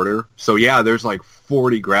chronological order. So yeah, there's like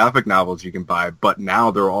 40 graphic novels you can buy, but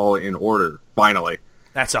now they're all in order, finally.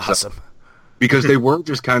 That's awesome. Because they weren't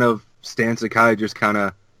just kind of, Stan Sakai just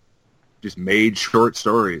made short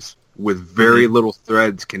stories with very little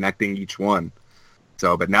threads connecting each one.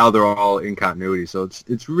 So, but now they're all in continuity. So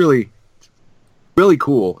it's really, really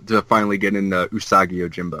cool to finally get into Usagi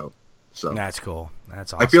Yojimbo. So that's cool.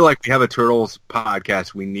 That's awesome. I feel like we have a Turtles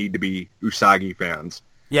podcast. We need to be Usagi fans.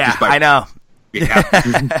 Yeah, I know.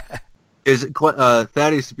 Is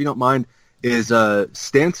Thaddeus, if you don't mind, is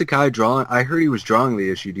Stan Sakai drawing? I heard he was drawing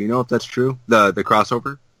the issue. Do you know if that's true? The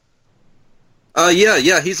crossover?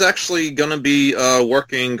 Yeah, he's actually going to be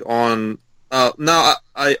working on... no,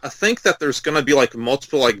 I think that there's going to be like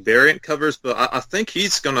multiple like variant covers, but I think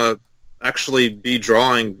he's going to actually be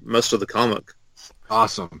drawing most of the comic.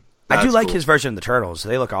 Awesome. I do like his version of the Turtles.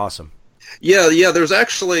 They look awesome. Yeah. There's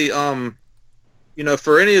actually, for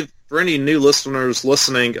any new listeners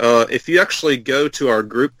listening, if you actually go to our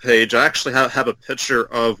group page, I actually have a picture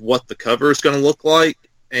of what the cover is going to look like,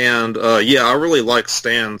 and I really like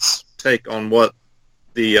Stan's take on what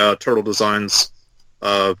the turtle designs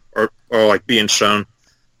are like being shown.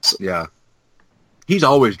 So, yeah, he's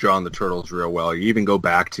always drawn the Turtles real well. You even go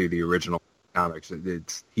back to the original comics;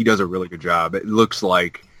 he does a really good job. It looks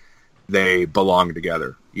like they belong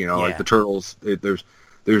together. You know, like the Turtles. There's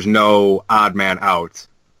no odd man out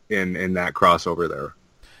in that crossover there.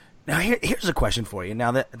 Now here's a question for you.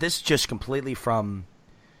 Now that this is just completely from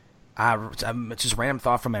just random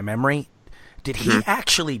thought from my memory. Did he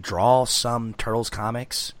actually draw some Turtles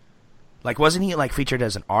comics? Like, wasn't he like featured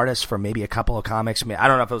as an artist for maybe a couple of comics? I mean, I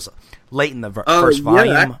don't know if it was late in the first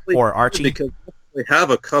volume actually, or Archie. Because we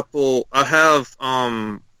have a couple. I have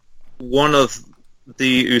one of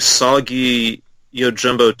the Usagi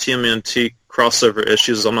Yojimbo TMNT crossover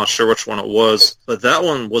issues. I'm not sure which one it was, but that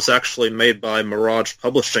one was actually made by Mirage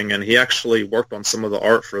Publishing, and he actually worked on some of the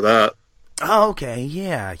art for that. Oh, okay,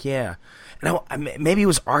 yeah. And maybe it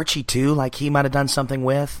was Archie too. Like he might have done something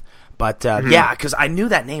with. But yeah, because I knew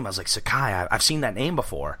that name. I was like, Sakai. I've seen that name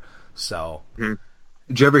before. So.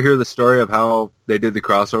 Did you ever hear the story of how they did the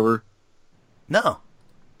crossover? No.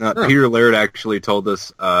 Peter Laird actually told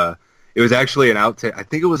us it was actually an outtake. I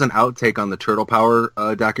think it was an outtake on the Turtle Power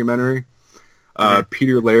documentary.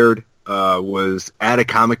 Peter Laird was at a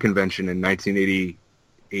comic convention in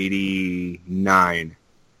 1989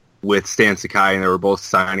 with Stan Sakai, and they were both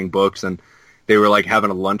signing books, and they were like having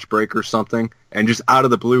a lunch break or something. And just out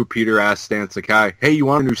of the blue, Peter asked Stan Sakai, "Hey, you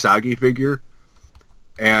want an Usagi figure?"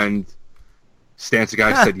 And Stan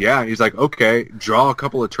Sakai said, "Yeah." And he's like, "Okay, draw a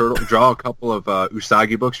couple of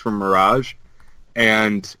Usagi books from Mirage,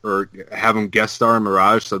 or have them guest star in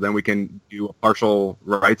Mirage, so then we can do a partial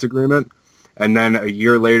rights agreement." And then a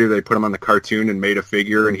year later, they put him on the cartoon and made a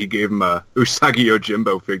figure, and he gave him a Usagi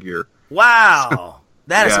Yojimbo figure. Wow,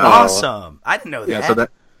 that is awesome! I didn't know that. Yeah, so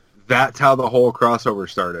that's how the whole crossover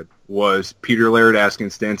started. Was Peter Laird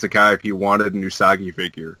asking Stan Sakai if he wanted an Usagi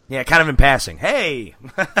figure? Yeah, kind of in passing. Hey.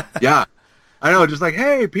 Yeah. I know, just like,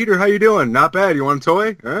 "Hey, Peter, how you doing? Not bad. You want a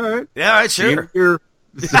toy? All right. Yeah, all right, sure." Here.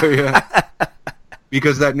 So, yeah.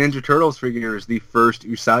 Because that Ninja Turtles figure is the first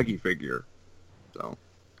Usagi figure. So.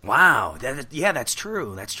 Wow. That's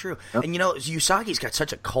true. That's true. Yep. And, Usagi's got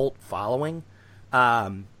such a cult following.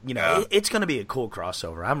 It's going to be a cool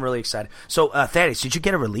crossover. I'm really excited. So, Thaddeus, did you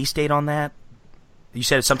get a release date on that? You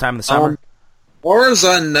said it's sometime in the summer? As far as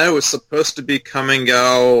I know, it's supposed to be coming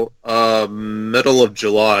out middle of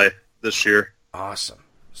July this year. Awesome.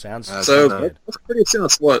 Sounds so good. That's pretty soon.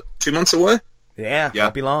 It's what, 2 months away? Yeah,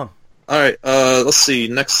 won't be long. All right, let's see.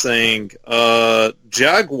 Next thing,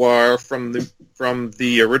 Jaguar from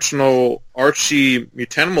the original Archie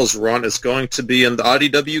Mutanimals run is going to be in the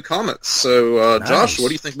IDW comics. So, nice. Josh, what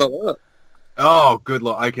do you think about that? Oh, good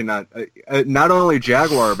Lord. I cannot. Not only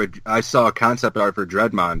Jaguar, but I saw a concept art for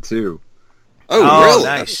Dreadmon, too. Oh, really?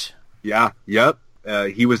 Nice. Yeah, yep.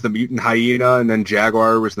 He was the mutant hyena, and then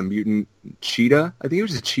Jaguar was the mutant cheetah. I think it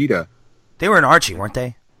was a cheetah. They were in Archie, weren't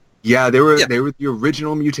they? Yeah, they were the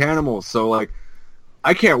original Mutanimals. So, like,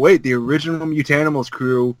 I can't wait. The original Mutanimals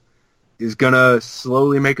crew is going to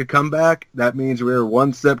slowly make a comeback. That means we're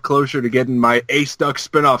one step closer to getting my Ace Duck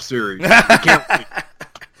spinoff series. I can't wait.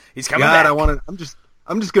 He's coming back. I'm just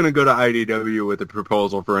going to go to IDW with a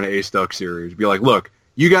proposal for an Ace Duck series. Be like, "Look,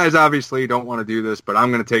 you guys obviously don't want to do this, but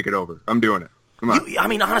I'm going to take it over. I'm doing it. Come on." I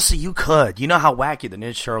mean, honestly, you could. You know how wacky the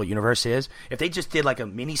Ninja Turtle universe is? If they just did like a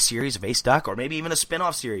mini series of Ace Duck, or maybe even a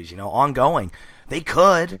spin-off series, ongoing, they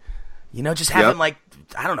could, just have him, like,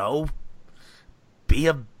 I don't know, be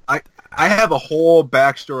a... I have a whole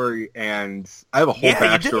backstory,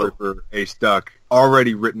 for Ace Duck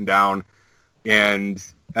already written down, and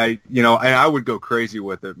I would go crazy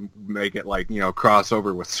with it, make it like,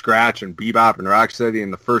 crossover with Scratch and Bebop and Rocksteady,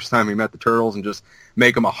 and the first time he met the Turtles, and just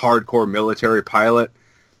make him a hardcore military pilot.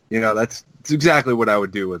 That's exactly what I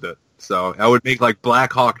would do with it. So I would make like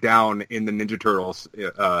Black Hawk Down in the Ninja Turtles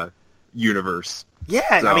universe.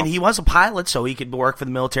 Yeah, so. I mean, he was a pilot, so he could work for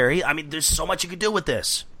the military. I mean, there's so much you could do with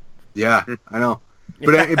this. Yeah, I know.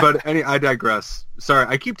 But I digress. Sorry,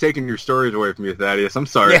 I keep taking your stories away from you, Thaddeus. I'm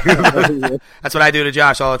sorry. Yeah. That's what I do to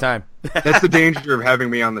Josh all the time. That's the danger of having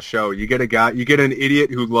me on the show. You get an idiot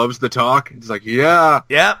who loves to talk. It's like, yeah,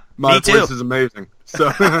 my voice is amazing.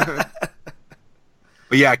 So, but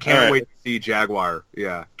yeah, I can't wait to see Jaguar.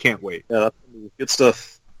 Yeah, can't wait. Yeah, that's good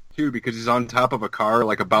stuff. Too, because he's on top of a car,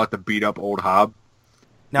 like about to beat up old Hob.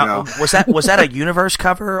 Now, was that a Universe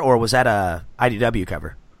cover or was that a IDW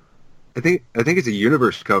cover? I think it's a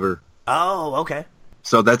Universe cover. Oh, okay.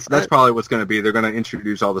 So that's probably what's going to be. They're going to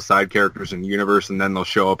introduce all the side characters in Universe, and then they'll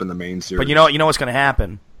show up in the main series. But you know what's going to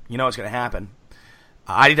happen.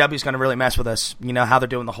 IDW is going to really mess with us. You know how they're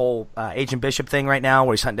doing the whole Agent Bishop thing right now,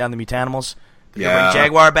 where he's hunting down the Mutanimals. They're going to bring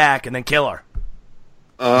Jaguar back and then kill her.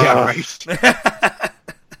 Yeah, right.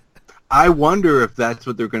 I wonder if that's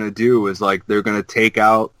what they're going to do. Is like they're going to take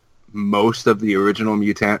out most of the original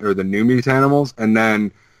mutant or the new Mutanimals, and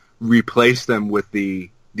then replace them with the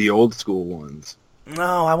old school ones.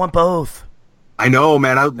 No, I want both. I know,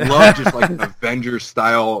 man. I would love just like an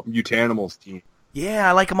Avengers-style Mutanimals team. Yeah,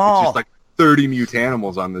 I like them all. It's just like 30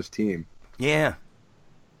 Mutanimals on this team. Yeah.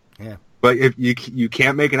 But if you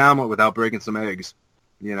can't make an omelet without breaking some eggs,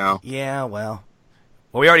 you know. Yeah, well,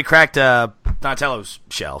 we already cracked Donatello's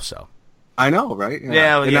shell, so. I know, right?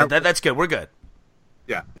 Yeah, that's good. We're good.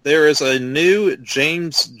 Yeah. There is a new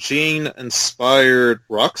James Jean-inspired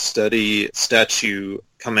Rocksteady statue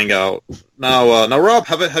coming out. Now, Rob,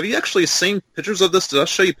 have you actually seen pictures of this? Did I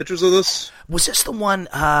show you pictures of this? Was this the one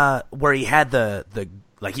where he had the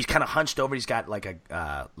like he's kind of hunched over? He's got like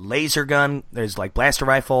a laser gun. There's like blaster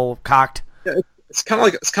rifle cocked. Yeah, it's kind of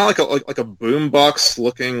like a boombox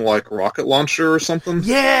looking like rocket launcher or something.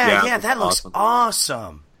 Yeah, that looks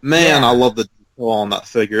awesome. Man, I love the detail on that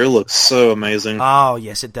figure. It looks so amazing. Oh,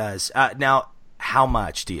 yes, it does. Now, how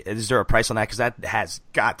much is there a price on that? Because that has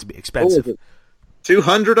got to be expensive.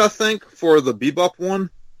 $200, I think, for the Bebop one.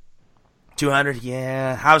 $200,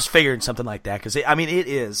 yeah. I was figuring something like that because it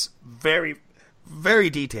is very, very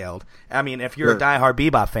detailed. I mean, if you're a diehard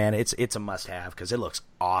Bebop fan, it's a must-have because it looks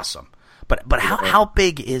awesome. But how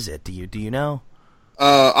big is it? Do you know?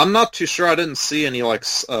 I'm not too sure. I didn't see any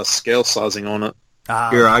scale sizing on it.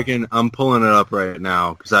 Here, I'm pulling it up right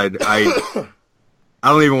now because I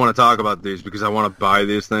don't even want to talk about these because I want to buy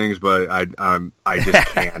these things, but I just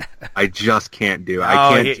can't. I just can't do it.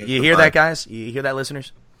 I can't. You hear that, guys? You hear that,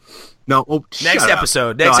 listeners? No. Next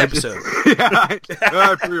episode. Yeah,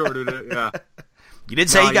 I pre-ordered it. Yeah. You did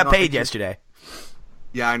say you got paid yesterday.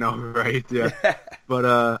 Yeah, I know, right? Yeah,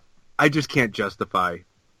 but I just can't justify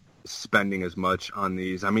spending as much on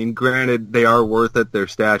these. I mean, granted, they are worth it. They're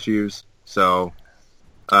statues, so.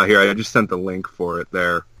 Here, I just sent the link for it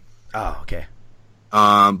there. Oh, okay.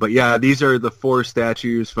 But yeah, these are the 4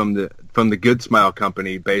 statues from the Good Smile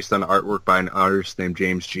Company, based on artwork by an artist named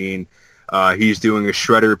James Jean. He's doing a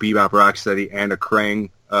Shredder, Bebop, Rocksteady, and a Krang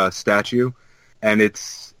statue, and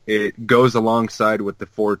it goes alongside with the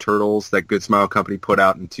 4 turtles that Good Smile Company put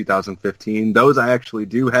out in 2015. Those I actually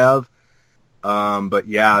do have, but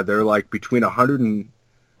yeah, they're like between 100 and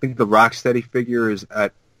I think the Rocksteady figure is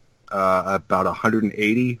at about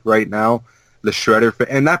 180 right now. The Shredder,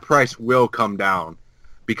 and that price will come down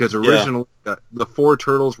because originally the 4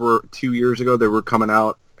 turtles were 2 years ago. They were coming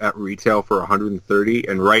out at retail for 130,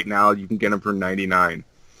 and right now you can get them for 99,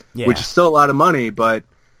 which is still a lot of money. But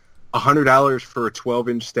 $100 for a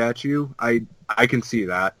 12-inch statue, I can see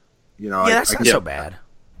that. You know, that's not so bad.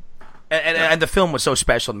 And the film was so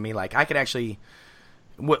special to me. Like I could actually,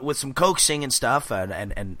 with some coaxing and stuff,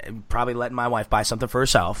 and probably letting my wife buy something for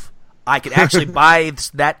herself, I could actually buy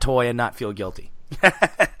that toy and not feel guilty.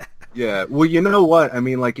 Yeah, well, you know what? I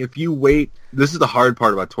mean, like, if you wait... This is the hard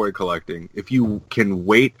part about toy collecting. If you can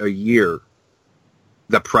wait a year,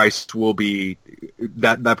 the price will be...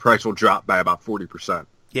 That price will drop by about 40%.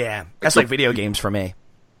 Yeah, that's like video games for me.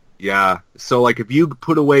 Yeah, so, like, if you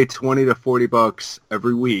put away $20 to $40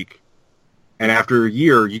 every week, and after a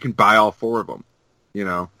year, you can buy all 4 of them, you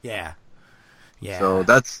know? Yeah. So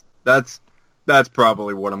that's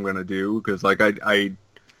probably what I'm gonna do because like I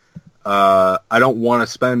don't want to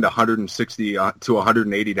spend $160 to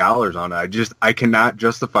 $180 on it. I cannot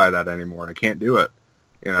justify that anymore. I can't do it.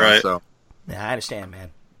 You know. Right. So yeah, I understand,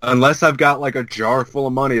 man. Unless I've got like a jar full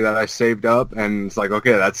of money that I saved up and it's like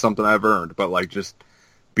okay, that's something I've earned. But like just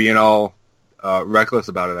being all reckless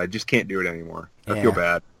about it, I just can't do it anymore. I feel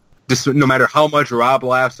bad. Just no matter how much Rob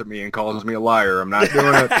laughs at me and calls me a liar, I'm not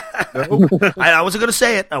doing it. Nope. I wasn't going to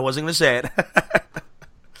say it.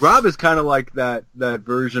 Rob is kind of like that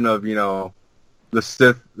version of, you know, the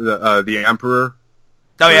Sith, the Emperor.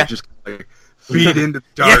 Oh, yeah. Just like, feed into the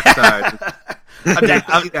dark side.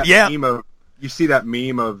 You see that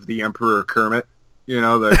meme of the Emperor Kermit? You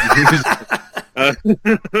know, that's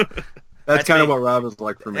kind of what Rob is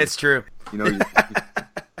like for me. It's true. You know,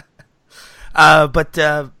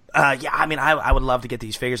 yeah, I mean, I would love to get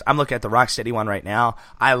these figures. I'm looking at the Rocksteady one right now.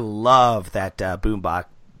 I love that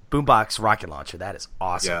Boombox rocket launcher. That is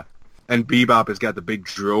awesome. Yeah, and Bebop has got the big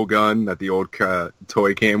drill gun that the old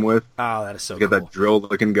toy came with. Oh, that is so cool. Got that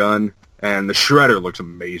drill-looking gun, and the Shredder looks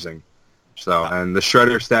amazing. So, and the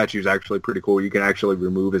Shredder statue is actually pretty cool. You can actually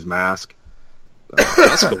remove his mask. So,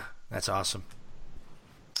 that's cool. That's awesome.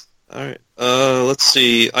 All right, let's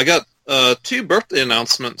see. I got 2 birthday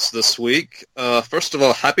announcements this week. First of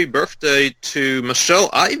all, happy birthday to Michelle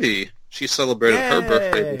Ivy. She celebrated her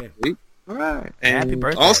birthday this week. All right. And happy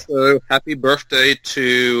birthday. Also, happy birthday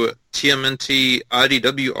to TMNT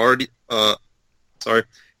IDW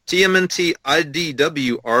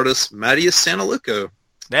artist Mattias Santaluco.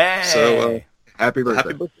 Hey! So, happy birthday.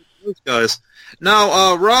 Happy birthday to those guys.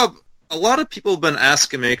 Now, Rob, a lot of people have been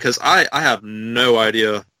asking me, because I have no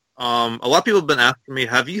idea a lot of people have been asking me,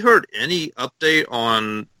 have you heard any update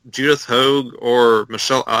on Judith Hogue or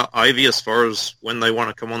Michelle Ivy as far as when they want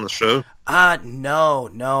to come on the show?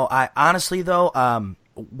 No. I honestly though,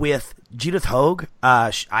 with Judith Hogue,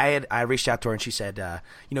 I reached out to her and she said,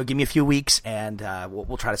 give me a few weeks and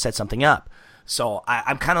we'll try to set something up. So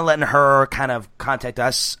I'm kind of letting her kind of contact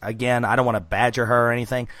us again. I don't want to badger her or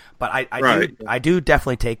anything, but I do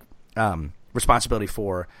definitely take responsibility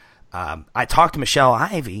for. I talked to Michelle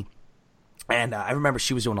Ivy, and I remember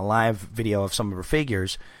she was doing a live video of some of her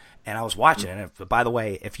figures, and I was watching it. And by the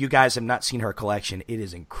way, if you guys have not seen her collection, it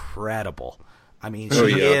is incredible. I mean,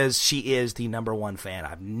 she is the number one fan.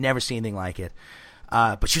 I've never seen anything like it.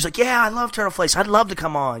 But she was like, yeah, I love Turtle Flakes. I'd love to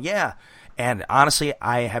come on. Yeah. And honestly,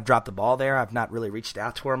 I have dropped the ball there. I've not really reached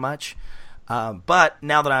out to her much. But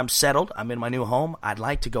now that I'm settled, I'm in my new home, I'd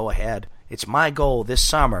like to go ahead. It's my goal this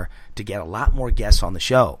summer to get a lot more guests on the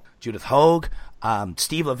show. Judith Hogue,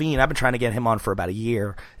 Steve Levine, I've been trying to get him on for about a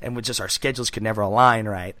year, and with just our schedules could never align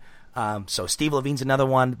right. So Steve Levine's another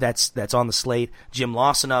one that's on the slate. Jim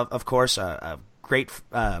Lawson, of course, a great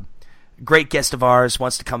guest of ours,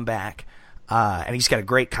 wants to come back. And he's got a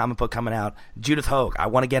great comic book coming out. Judith Hogue, I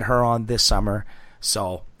want to get her on this summer.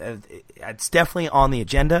 So it's definitely on the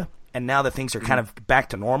agenda. And now that things are kind of back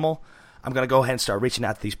to normal, I'm going to go ahead and start reaching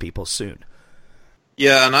out to these people soon.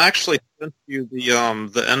 Yeah, and I actually sent you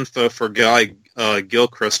the info for Guy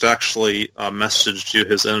Gilchrist. Actually messaged you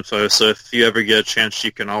his info. So if you ever get a chance,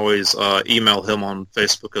 you can always email him on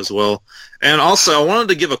Facebook as well. And also, I wanted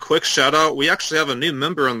to give a quick shout out. We actually have a new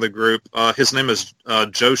member in the group. His name is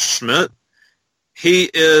Joe Schmidt.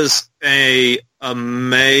 He is a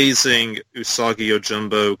amazing Usagi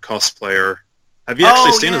Yojimbo cosplayer. Have you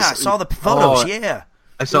actually seen his? I saw the photos. Yeah,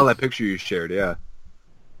 I saw that picture you shared. Yeah,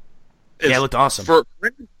 it looked awesome. For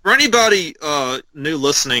anybody new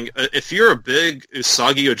listening, if you're a big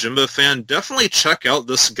Usagi Yojimbo fan, definitely check out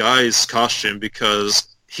this guy's costume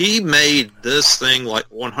because he made this thing like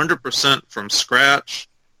 100% from scratch,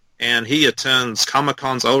 and he attends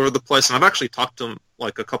Comic-Cons all over the place. And I've actually talked to him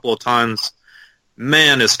like a couple of times.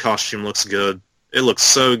 Man, his costume looks good. It looks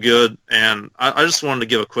so good, and I just wanted to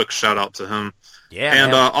give a quick shout-out to him. Yeah,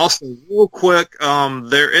 and also, real quick,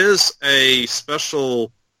 there is a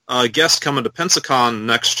special guest coming to Pensacon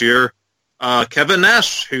next year, Kevin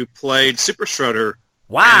Nash, who played Super Shredder.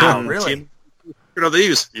 Wow, really? Of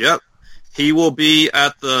these, yep. He will be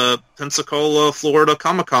at the Pensacola, Florida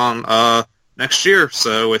Comic-Con next year,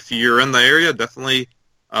 so if you're in the area, definitely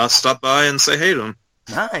stop by and say hey to him.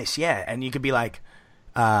 Nice, yeah, and you could be like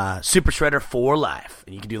Super Shredder for life,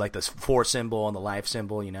 and you can do like this 4 symbol and the life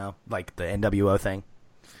symbol, like the NWO thing.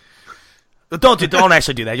 But don't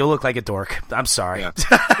actually do that. You'll look like a dork. I'm sorry. Yeah.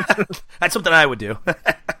 That's something I would do.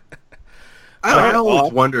 I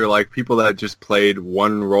always wonder, like, people that just played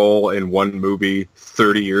one role in one movie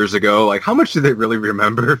 30 years ago, like, how much do they really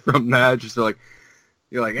remember from that? Just like,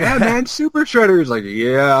 you're like, yeah, man, Super Shredder's like,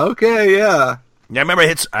 yeah, okay, yeah. Yeah,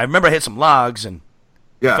 I remember I hit some logs and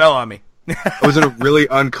it fell on me. I was in a really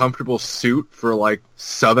uncomfortable suit for like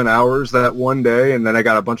 7 hours that one day, and then I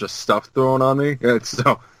got a bunch of stuff thrown on me.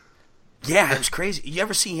 Yeah, it was crazy. You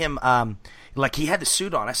ever see him, like he had the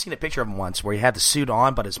suit on. I seen a picture of him once where he had the suit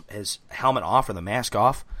on, but his helmet off or the mask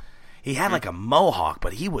off. He had like a mohawk,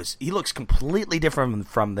 but he looks completely different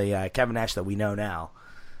from the Kevin Nash that we know now.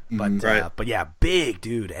 But but yeah, big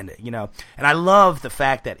dude, and and I love the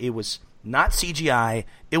fact that it was not CGI.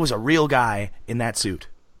 It was a real guy in that suit.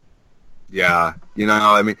 Yeah,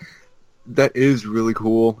 I mean, that is really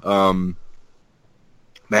cool.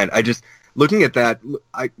 Man, I just looking at that.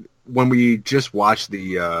 When we just watched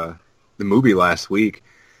the movie last week,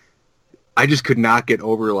 I just could not get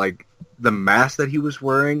over like the mask that he was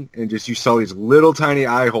wearing, and just you saw these little tiny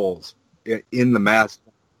eye holes in the mask.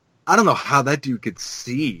 I don't know how that dude could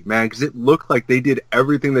see, man, because it looked like they did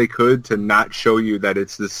everything they could to not show you that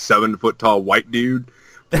it's this 7-foot-tall white dude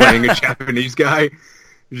playing a Japanese guy.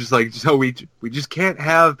 It's just like, so we just can't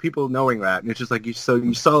have people knowing that. And it's just like, you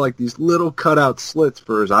saw like these little cutout slits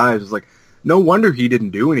for his eyes. It's like, no wonder he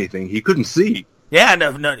didn't do anything. He couldn't see. Yeah,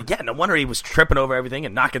 no wonder he was tripping over everything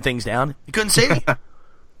and knocking things down. He couldn't see.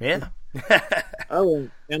 Yeah. Oh,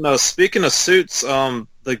 and speaking of suits,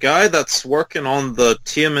 the guy that's working on the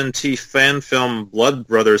TMNT fan film Blood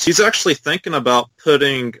Brothers, he's actually thinking about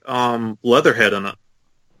putting Leatherhead in it.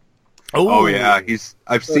 Oh yeah,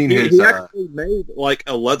 I've seen his. He actually made like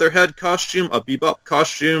a Leatherhead costume, a Bebop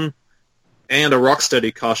costume, and a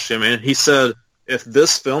Rocksteady costume. And he said if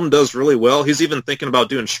this film does really well, he's even thinking about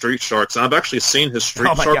doing Street Sharks. And I've actually seen his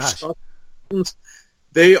Street Sharks costumes.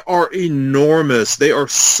 They are enormous. They are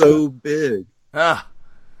so big. Ah,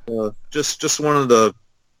 just one of the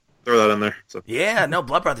throw that in there. So. Yeah, no,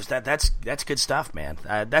 Blood Brothers. That's good stuff, man.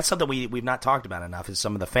 That's something we've not talked about enough. Is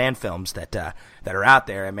some of the fan films that are out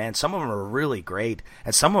there, and man, some of them are really great,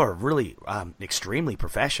 and some of them are really extremely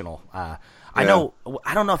professional. I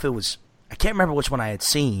don't know if it was. I can't remember which one I had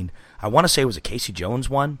seen. I want to say it was a Casey Jones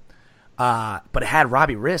one, but it had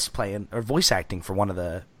Robbie Risk playing or voice acting for one of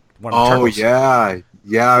the turtles. Yeah.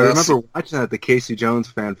 I remember watching that, the Casey Jones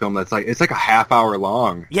fan film. It's like a half hour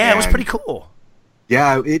long. Yeah, it was pretty cool.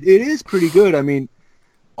 Yeah, it is pretty good. I mean,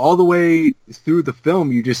 all the way through the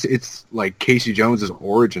film, it's like Casey Jones'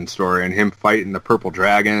 origin story and him fighting the Purple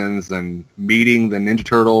Dragons and meeting the Ninja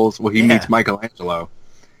Turtles. Well, he meets Michelangelo,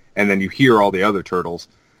 and then you hear all the other turtles.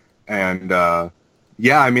 And, I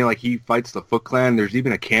mean, like, he fights the Foot Clan. There's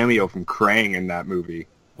even a cameo from Krang in that movie.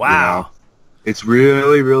 Wow. You know? It's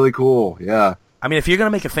really, really cool, yeah. I mean, if you're going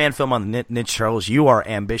to make a fan film on the Ninja Turtles, you are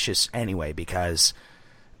ambitious anyway because,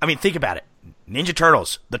 I mean, think about it. Ninja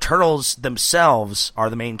Turtles. The Turtles themselves are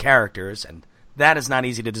the main characters, and that is not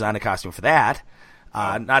easy to design a costume for that.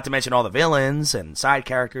 Not to mention all the villains and side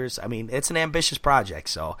characters. I mean, it's an ambitious project,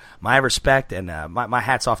 so my respect and my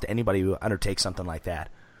hat's off to anybody who undertakes something like that.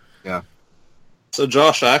 Yeah. So,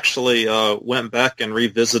 Josh, I actually went back and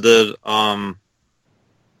revisited TMNT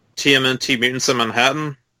Mutants in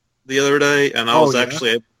Manhattan the other day, and I was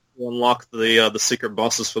actually able to unlock the secret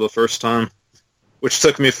bosses for the first time, which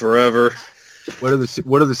took me forever. What are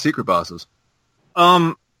the secret bosses?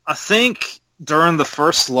 I think during the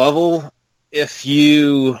first level, if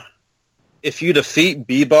you defeat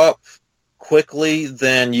Bebop quickly,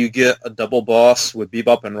 then you get a double boss with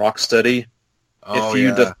Bebop and Rocksteady. If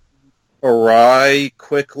you defeat Karai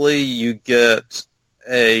quickly, you get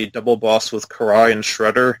a double boss with Karai and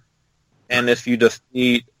Shredder. And if you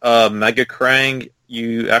defeat Mega Krang,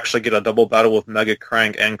 you actually get a double battle with Mega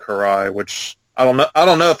Krang and Karai, which I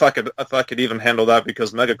don't know if I could even handle that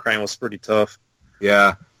because Mega Krang was pretty tough.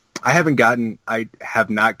 Yeah, I have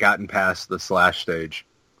not gotten past the Slash stage.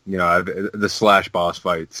 You know, the Slash boss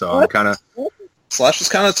fight. So I'm kind of Slash is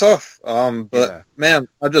kind of tough. Man,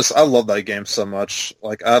 I love that game so much.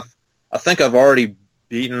 Like I think I've already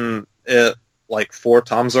beaten it like 4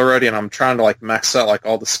 times already, and I'm trying to like max out like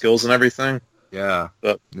all the skills and everything. Yeah.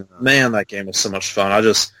 But man, that game was so much fun. I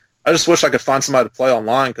just wish I could find somebody to play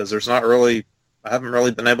online because I haven't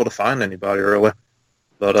really been able to find anybody really.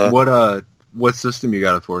 But what system you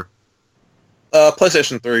got it for?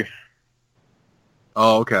 PlayStation 3.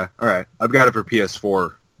 Oh, okay. All right. I've got it for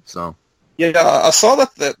PS4. So. Yeah, I saw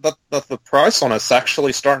that the price on it's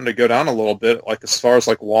actually starting to go down a little bit. Like as far as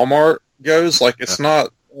like Walmart goes, like it's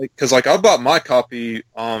not because like I bought my copy.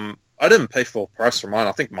 I didn't pay full price for mine.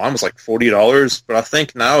 I think mine was like $40, but I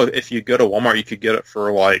think now if you go to Walmart, you could get it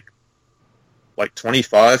for like $25,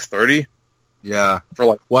 $30. Yeah. For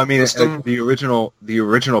like, well, I mean, the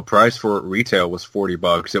original price for it retail was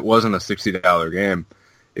 $40. It wasn't a $60 game.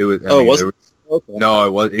 It was. Okay.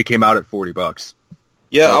 No, it came out at $40.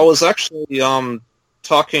 Yeah, I was actually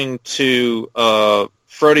talking to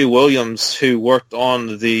Freddie Williams, who worked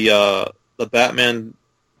on the Batman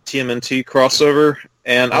TMNT crossover,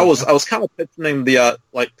 and I was kind of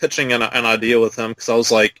pitching an idea with him because I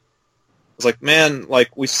was like, man,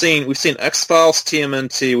 like we've seen X-Files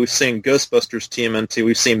TMNT, we've seen Ghostbusters TMNT,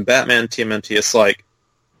 we've seen Batman TMNT. It's like,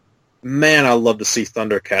 man, I'd love to see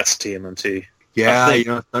Thundercats TMNT. Yeah,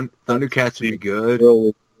 Thundercats would be good.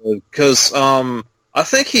 Really good because I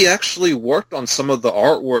think he actually worked on some of the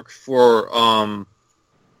artwork for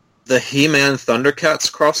the He-Man Thundercats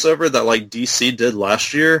crossover that like DC did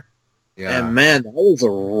last year. Yeah. And man, that was a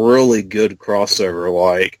really good crossover.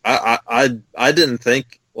 Like I didn't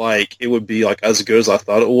think like it would be like as good as I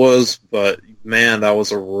thought it was, but man, that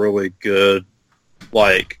was a really good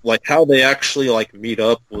like how they actually like meet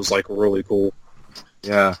up was like really cool.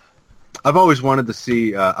 Yeah. I've always wanted to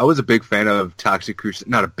see, I was a big fan of Toxic Crusaders,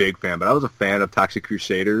 not a big fan, but I was a fan of Toxic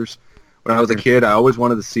Crusaders. When I was a kid, I always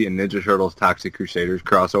wanted to see a Ninja Turtles Toxic Crusaders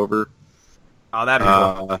crossover. Oh, that'd be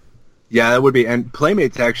cool. Yeah, that would be, and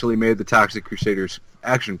Playmates actually made the Toxic Crusaders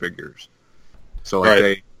action figures. So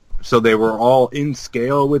like they were all in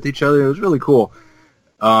scale with each other. It was really cool.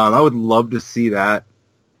 I would love to see that,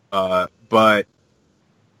 but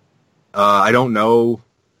I don't know.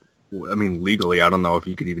 I mean, legally, I don't know if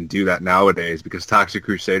you could even do that nowadays because Toxic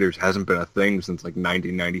Crusaders hasn't been a thing since like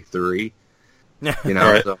 1993. You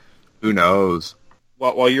know, so who knows?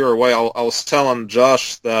 While you were away, I was telling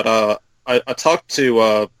Josh that I talked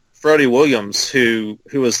to Freddie Williams, who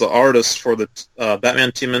is the artist for the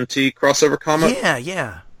Batman TMNT crossover comic.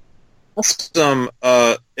 Yeah. Asked him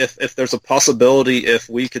if there's a possibility if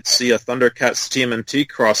we could see a Thundercats TMNT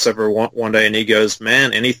crossover one day, and he goes,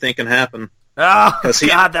 "Man, anything can happen." Oh,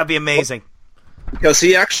 God, that'd be amazing. Because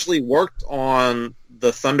he actually worked on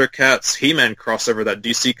the Thundercats He-Man crossover that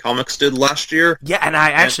DC Comics did last year. Yeah, and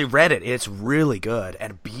I actually read it. It's really good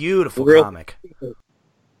and a beautiful comic.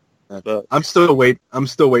 I'm still waiting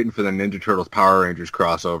for the Ninja Turtles Power Rangers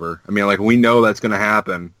crossover. I mean, like, we know that's going to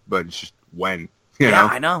happen, but it's just when. You know?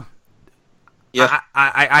 I know. Yeah,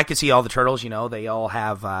 I can see all the turtles. You know, they all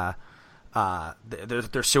have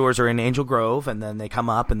their sewers are in Angel Grove, and then they come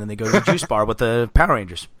up, and then they go to the juice bar with the Power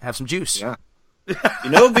Rangers, have some juice. Yeah. You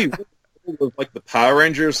know, it'd be really cool with, like, the Power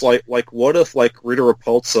Rangers. Like what if, like, Rita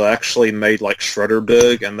Repulsa actually made, like, Shredder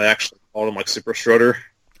big, and they actually called him, like, Super Shredder?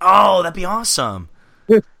 Oh, that'd be awesome.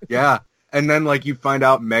 Yeah, and then, like, you find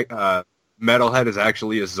out Metalhead is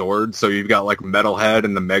actually a Zord, so you've got, like, Metalhead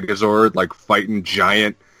and the Megazord, like, fighting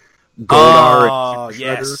giant Goldar. Oh, and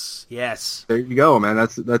yes. There you go, man.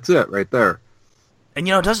 That's it right there. And,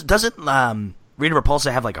 you know, doesn't Rita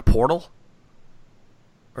Repulsa have, like, a portal?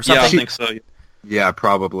 Or something? Yeah, I think so. Yeah,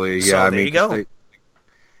 probably. So, yeah, I there mean, you go.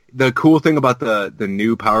 The cool thing about the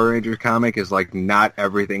new Power Rangers comic is, like, not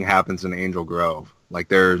everything happens in Angel Grove. Like,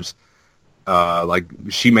 there's like,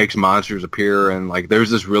 she makes monsters appear, and, like, there's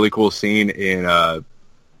this really cool scene in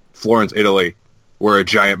Florence, Italy, where a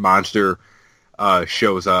giant monster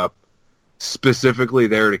shows up specifically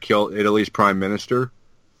there to kill Italy's prime minister.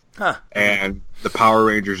 Huh. And the Power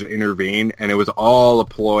Rangers intervene, and it was all a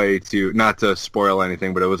ploy to, not to spoil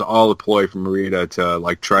anything, but it was all a ploy from Rita to,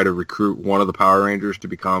 like, try to recruit one of the Power Rangers to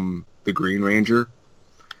become the Green Ranger.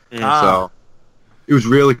 So it was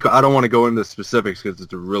really cool. I don't want to go into specifics because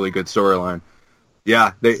it's a really good storyline.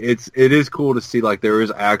 Yeah, it is cool to see, like, there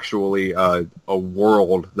is actually a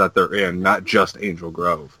world that they're in, not just Angel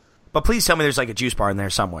Grove. But please tell me there's, like, a juice bar in there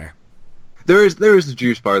somewhere. There is a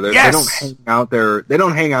juice bar there. Yes! They don't hang out there. They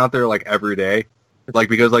don't hang out there, like, every day, like,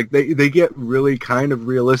 because, like, they get really kind of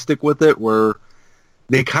realistic with it, where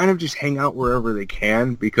they kind of just hang out wherever they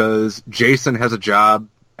can, because Jason has a job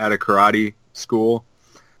at a karate school.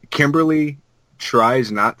 Kimberly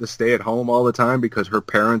tries not to stay at home all the time because her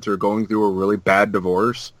parents are going through a really bad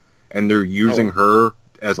divorce, and they're using her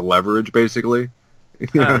as leverage, basically. You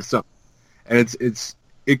know, so, and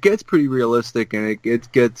it gets pretty realistic, and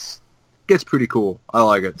it gets pretty cool. I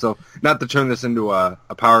like it. So, not to turn this into a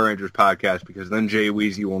Power Rangers podcast, because then Jay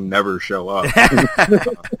Weezy will never show up.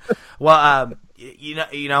 Well,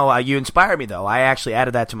 you inspired me, though. I actually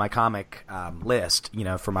added that to my comic list, you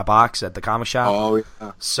know, for my box at the comic shop. Oh,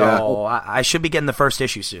 yeah. So I should be getting the first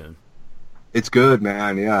issue soon. It's good,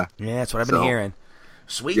 man. Yeah. Yeah, that's what I've been hearing.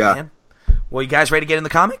 Sweet, yeah. man. Well, you guys ready to get in the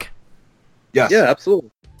comic? Yes. Yeah, absolutely.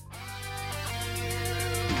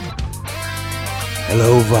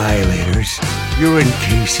 Hello, Violators. You're in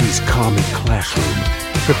Casey's comic classroom.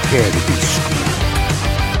 Prepare to be schooled.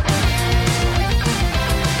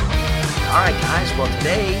 All right, guys. Well,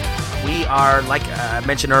 today we are, like I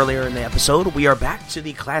mentioned earlier in the episode, we are back to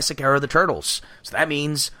the classic era of the Turtles. So that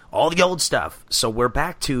means all the old stuff. So we're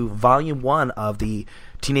back to Volume 1 of the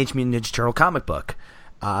Teenage Mutant Ninja Turtle comic book.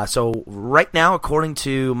 So right now, according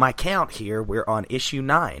to my count here, we're on issue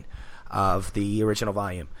 9 of the original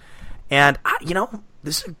volume. And,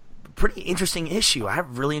 this is a pretty interesting issue. I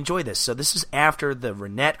really enjoyed this. So this is after the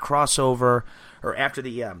Renette crossover, or after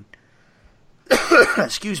the,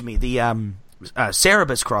 excuse me, the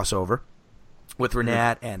Cerebus crossover with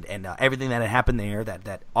Renette and everything that had happened there,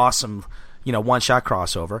 that awesome, one-shot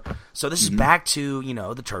crossover. So this is back to,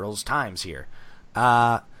 the Turtles' times here.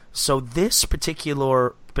 So this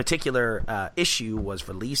particular issue was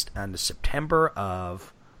released on September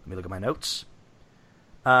of, let me look at my notes.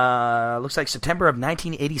 Looks like September of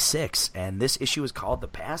 1986, and this issue is called The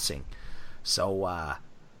Passing. So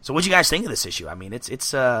what'd you guys think of this issue? I mean,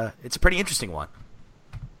 it's a pretty interesting one.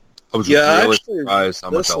 I was really surprised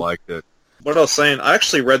how much I liked it. What I was saying, I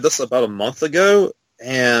actually read this about a month ago,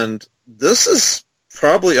 and this is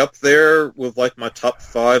probably up there with, like, my top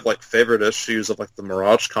 5, like, favorite issues of, like, the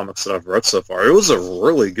Mirage comics that I've read so far. It was a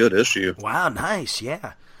really good issue. Wow, nice,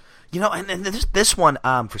 yeah. And this one,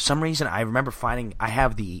 for some reason, I remember finding, I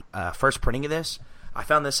have the first printing of this. I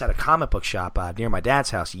found this at a comic book shop near my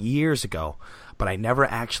dad's house years ago, but I never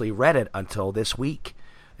actually read it until this week.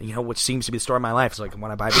 Which seems to be the story of my life. It's like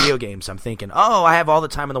when I buy video games, I'm thinking, oh, I have all the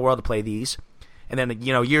time in the world to play these. And then,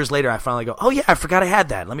 years later, I finally go, oh, yeah, I forgot I had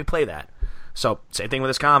that. Let me play that. So, same thing with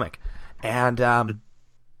this comic. And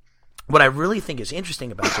what I really think is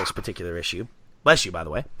interesting about this particular issue, bless you, by the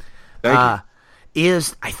way, Thank you.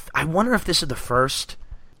 is I wonder if this is the first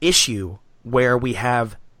issue where we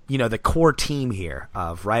have, the core team here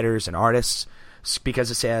of writers and artists, because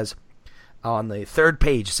it says, on the third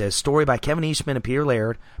page, it says, story by Kevin Eastman and Peter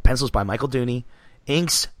Laird, pencils by Michael Dooney,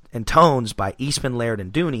 inks and tones by Eastman, Laird,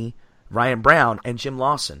 and Dooney, Ryan Brown, and Jim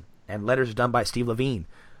Lawson. And letters are done by Steve Levine.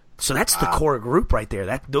 So that's the core group right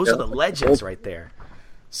there. Those are the legends right there.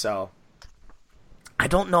 So I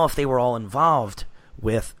don't know if they were all involved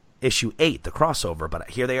with issue 8, the crossover,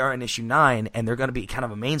 but here they are in issue 9, and they're going to be kind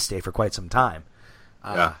of a mainstay for quite some time.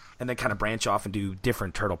 And then kind of branch off and do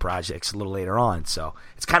different Turtle projects a little later on. So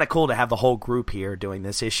it's kind of cool to have the whole group here doing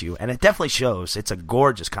this issue, and it definitely shows. It's a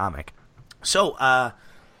gorgeous comic. So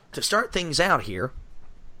to start things out here,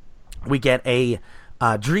 we get a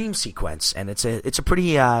dream sequence, and it's a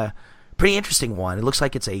pretty interesting one. It looks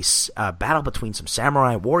like it's a battle between some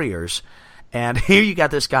samurai warriors, and here you got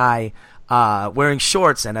this guy wearing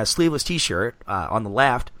shorts and a sleeveless T-shirt on the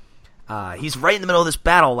left. He's right in the middle of this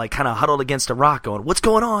battle, like kind of huddled against a rock, going, "What's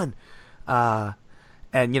going on?"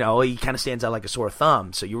 And he kind of stands out like a sore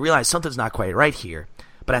thumb. So you realize something's not quite right here.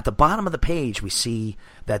 But at the bottom of the page, we see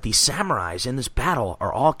that these samurais in this battle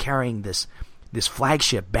are all carrying this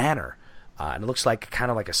flagship banner. And it looks like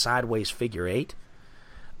kind of like a sideways figure 8.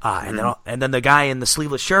 And then the guy in the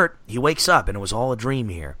sleeveless shirt, he wakes up, and it was all a dream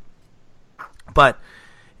here. But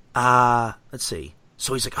let's see.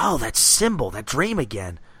 So he's like, "Oh, that symbol, that dream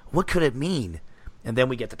again. What could it mean?" And then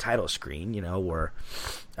we get the title screen, where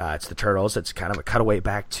it's the Turtles. It's kind of a cutaway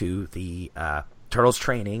back to the Turtles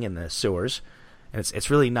training in the sewers. And it's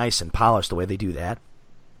really nice and polished the way they do that.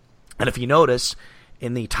 And if you notice,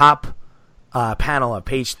 in the top panel of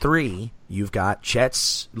page 3, you've got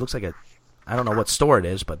Chet's. It looks like I don't know what store it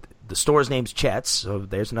is, but the store's name's Chet's, so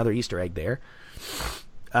there's another Easter egg there.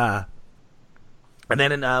 And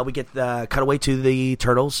then we get cut away to the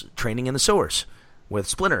Turtles training in the sewers with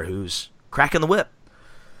Splinter, who's cracking the whip.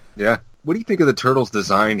 Yeah. What do you think of the Turtles'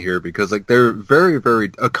 design here? Because they're very,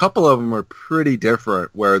 very... A couple of them are pretty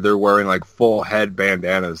different, where they're wearing full head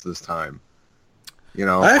bandanas this time.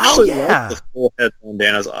 I actually like the full head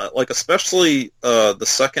bandanas. Especially the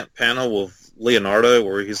second panel with Leonardo,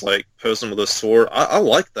 where he's posing with his sword. I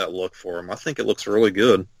like that look for him. I think it looks really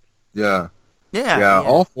good. Yeah. Yeah,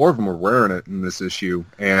 all 4 of them were wearing it in this issue,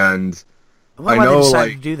 and I wonder why they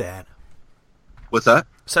decided to do that. What's that?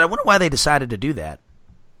 So I wonder why they decided to do that.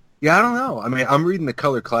 Yeah, I don't know. I mean, I'm reading the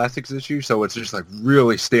Color Classics issue, so it's just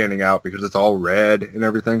really standing out because it's all red and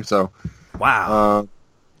everything. So, wow.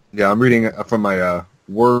 Yeah, I'm reading it from my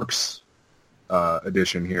Works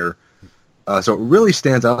edition here, so it really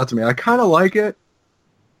stands out to me. I kind of like it,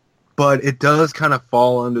 but it does kind of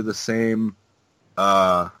fall under the same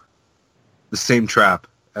trap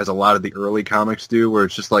as a lot of the early comics do, where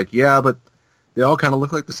it's just but they all kind of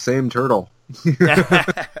look like the same turtle.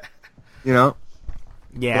 Yeah,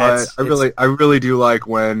 but I really do like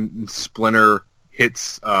when Splinter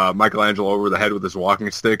hits Michelangelo over the head with his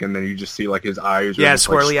walking stick, and then you just see his eyes.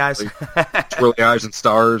 Swirly eyes, swirly eyes and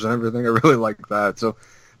stars and everything. I really like that. So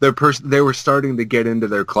they were starting to get into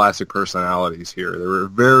their classic personalities here. They were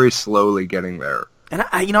very slowly getting there. And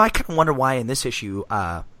I kind of wonder why in this issue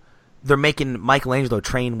they're making Michelangelo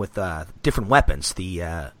train with different weapons.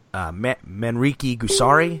 The Manriki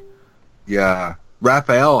Gusari. Yeah,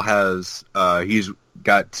 Raphael has he's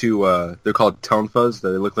got 2 they're called tonfas. They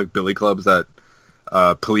look like billy clubs, that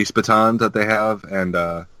police batons that they have, and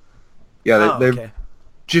they're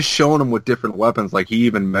just showing them with different weapons. He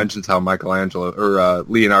even mentions how Michelangelo or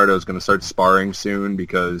Leonardo is going to start sparring soon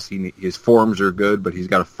because his forms are good, but he's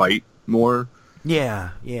got to fight more.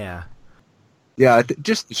 Yeah.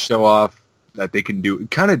 Just to show off that they can do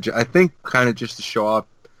just to show off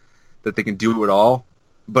that they can do it all,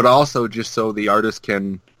 but also just so the artist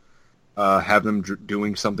can have them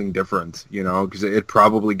doing something different, because it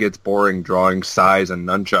probably gets boring drawing size and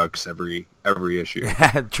nunchucks every issue.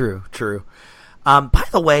 True. By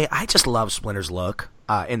the way, I just love Splinter's look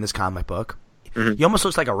in this comic book. Mm-hmm. He almost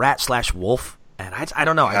looks like a rat/wolf, and I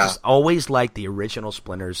don't know. Yeah. I just always liked the original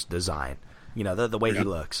Splinter's design. The way he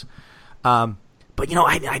looks. But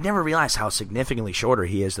I never realized how significantly shorter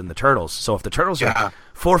he is than the Turtles. So if the Turtles are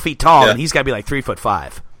 4 feet tall, then he's got to be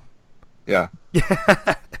 3'5". Yeah.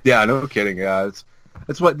 Yeah, no kidding. Yeah,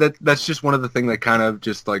 that's just one of the things that kind of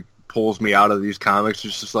just pulls me out of these comics.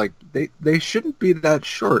 It's just they shouldn't be that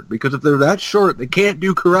short, because if they're that short, they can't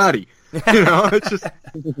do karate. It's just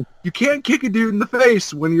you can't kick a dude in the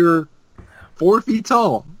face when you're 4 feet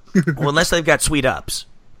tall. Well, unless they've got sweet ups.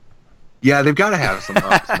 Yeah, they've got to have some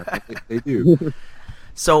ups. Man. They do.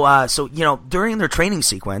 So during their training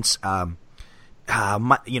sequence,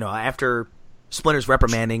 after Splinter's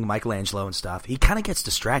reprimanding Michelangelo and stuff, he kind of gets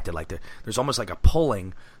distracted. There's almost a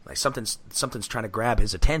pulling, something's trying to grab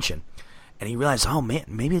his attention, and he realizes, oh man,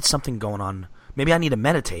 maybe it's something going on. Maybe I need to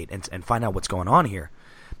meditate and find out what's going on here.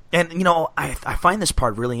 And I find this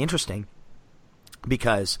part really interesting.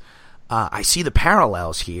 because I see the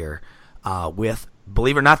parallels here with,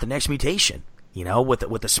 believe it or not, the Next Mutation. With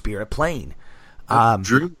the spirit plane.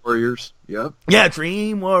 Dream Warriors. Yep. Yeah,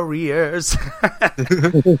 Dream Warriors.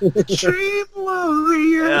 Dream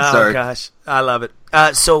Warriors. Oh, Sorry. Gosh. I love it.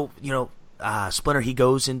 So, Splinter, he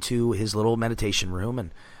goes into his little meditation room,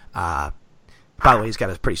 and by the way, he's got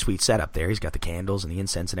a pretty sweet setup there. He's got the candles and the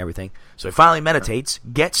incense and everything. So he finally meditates,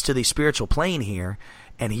 gets to the spiritual plane here,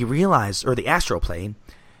 and he realized, or the astral plane,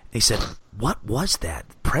 and he said, what was that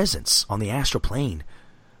presence on the astral plane?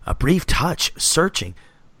 A brief touch, searching.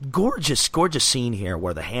 Gorgeous, gorgeous scene here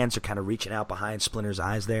where the hands are kind of reaching out behind Splinter's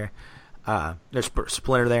eyes there. There's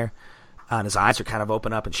Splinter there, and his eyes are kind of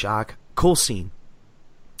open up in shock. Cool scene.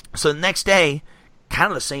 So the next day, kind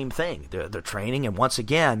of the same thing. They're training, and once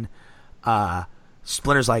again,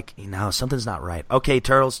 Splinter's like, something's not right. Okay,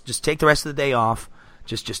 Turtles, just take the rest of the day off.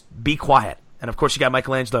 Just be quiet. And of course, you got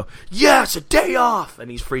Michelangelo. Yes, a day off, and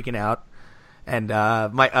he's freaking out. And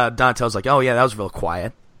Donatello's like, oh yeah, that was real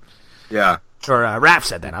quiet. Yeah. Or Raph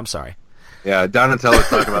said that. I'm sorry. Yeah, Donatello's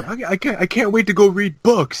talking about, I can't wait to go read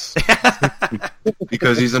books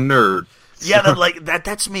because he's a nerd. Yeah,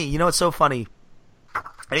 that's me. It's so funny.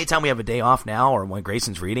 Anytime we have a day off now, or when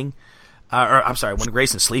Grayson's reading, when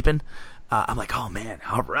Grayson's sleeping, I'm like, oh man,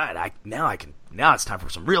 all right, now it's time for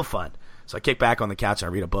some real fun. So I kick back on the couch and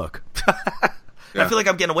I read a book. I feel like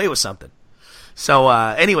I'm getting away with something. So,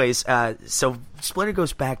 so Splinter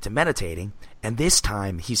goes back to meditating, and this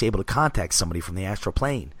time he's able to contact somebody from the astral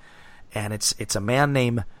plane, and it's a man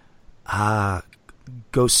named Gosai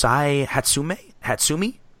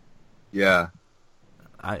Hatsumi. Yeah.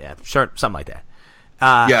 Yeah, sure, something like that.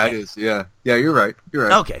 Yeah, it is. Yeah, you're right.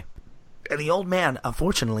 Okay, and the old man,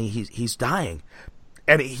 unfortunately, he's dying,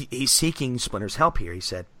 and he's seeking Splinter's help here. He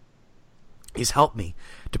said, "He's helped me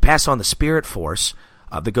to pass on the spirit force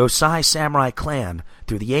of the Gosai samurai clan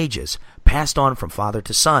through the ages, passed on from father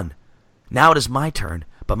to son. Now it is my turn,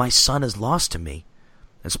 but my son is lost to me."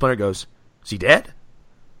 And Splinter goes, "Is he dead?"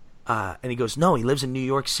 And he goes, "No, he lives in New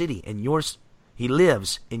York City. He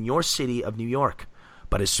lives in your city of New York,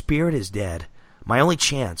 but his spirit is dead. My only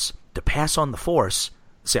chance to pass on the Force."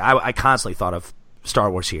 See, I constantly thought of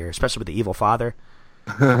Star Wars here, especially with the evil father.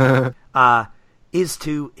 Is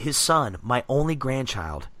to his son, my only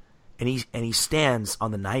grandchild, and he stands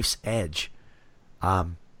on the knife's edge.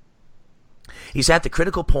 He's at the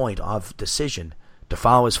critical point of decision to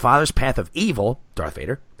follow his father's path of evil, Darth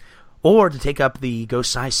Vader, or to take up the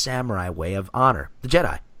Gosai samurai way of honor, the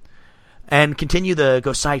Jedi, and continue the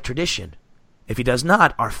Gosai tradition. If he does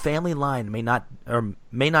not, our family line may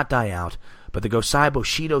not die out, but the Gosai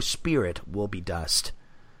Bushido spirit will be dust.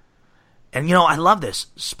 And I love this.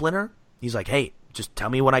 Splinter, he's like, hey, just tell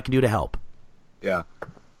me what I can do to help. Yeah.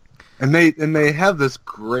 And they have this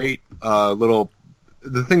great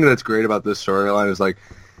the thing that's great about this storyline is like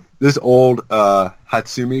this old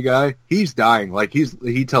Hatsumi guy, he's dying. Like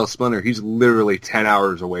he tells Splinter he's literally 10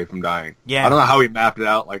 hours away from dying. Yeah. I don't know how he mapped it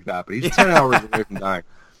out like that, but he's 10 hours away from dying.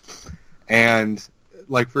 And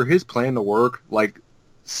like for his plan to work, like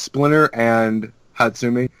Splinter and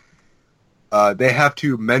Hatsumi, they have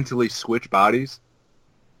to mentally switch bodies.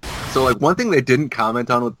 So like one thing they didn't comment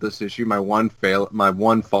on with this issue, my one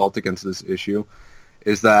fault against this issue,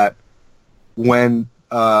 is that when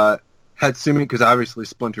Hatsumi, because obviously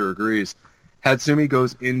Splinter agrees, Hatsumi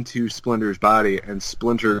goes into Splinter's body and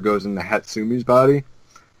Splinter goes into Hatsumi's body.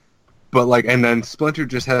 But and then Splinter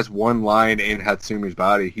just has one line in Hatsumi's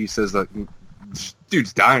body. He says that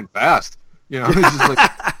dude's dying fast. It's just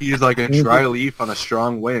like he's like a dry leaf on a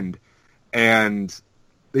strong wind, and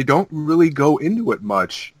they don't really go into it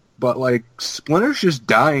much. But Splinter's just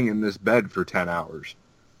dying in this bed for 10 hours,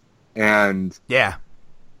 and yeah,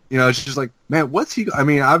 it's just like, man, what's he? I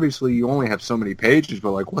mean, obviously you only have so many pages,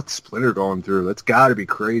 but what's Splinter going through? That's got to be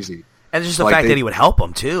crazy. And just the fact that he would help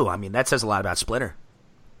him too. I mean, that says a lot about Splinter.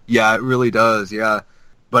 Yeah, it really does. Yeah,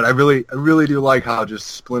 but I really do like how just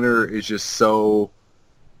Splinter is just so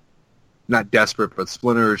not desperate, but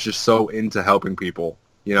Splinter is just so into helping people.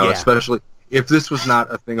 Especially if this was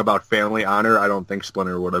not a thing about family honor, I don't think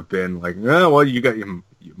Splinter would have been like, well, you got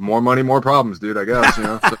more money, more problems, dude. I guess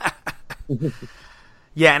So.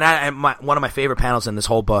 Yeah, and one of my favorite panels in this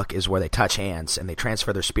whole book is where they touch hands and they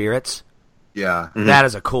transfer their spirits. Yeah, That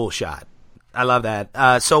is a cool shot. I love that.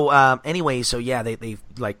 Anyway, they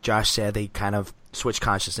like Josh said, they kind of switch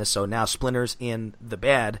consciousness. So now Splinter's in the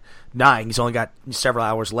bed, dying. He's only got several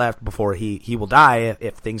hours left before he will die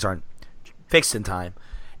if things aren't fixed in time.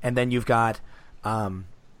 And then you've got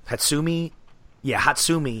Hatsumi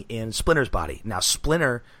in Splinter's body. Now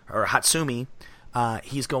Splinter, or Hatsumi,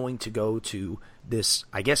 he's going to go to this,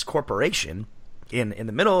 I guess, corporation, in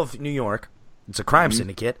the middle of New York. It's a crime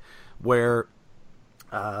syndicate where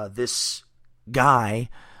this guy,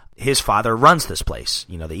 his father runs this place,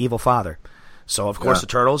 the evil father. So, of course, the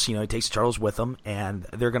turtles, he takes the turtles with him, and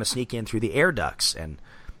they're going to sneak in through the air ducts. And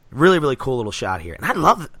really, really cool little shot here. And I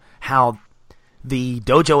love how the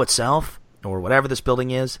dojo itself, or whatever this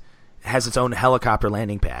building is, has its own helicopter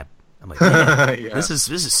landing pad. I'm like, man, this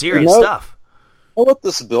is serious stuff. You know what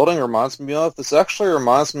this building reminds me of? This actually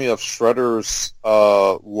reminds me of Shredder's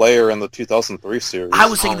lair in the 2003 series. I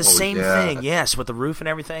was thinking the same thing, yes, with the roof and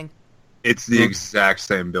everything. It's the exact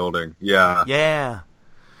same building. Yeah. Yeah.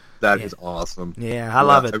 That is awesome. Yeah, I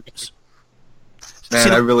love it.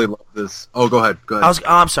 Man, I really love this. Oh, go ahead.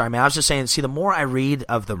 I'm sorry, man. I was just saying, the more I read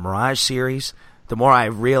of the Mirage series, the more I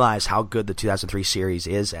realize how good the 2003 series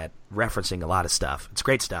is at referencing a lot of stuff. It's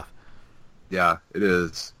great stuff. Yeah, it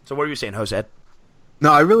is. So what are you saying, Jose?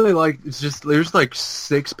 No, I really there's like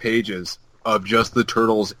 6 pages of just the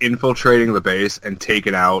turtles infiltrating the base and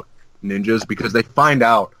taking out ninjas because they find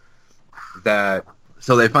out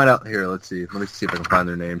here, let's see. Let me see if I can find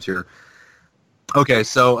their names here. Okay,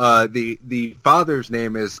 so the father's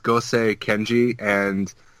name is Gosei Kenji,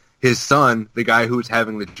 and his son, the guy who was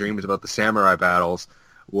having the dreams about the samurai battles,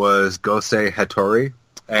 was Gosei Hattori.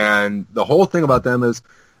 And the whole thing about them is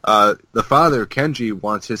the father, Kenji,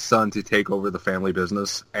 wants his son to take over the family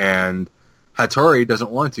business, and Hattori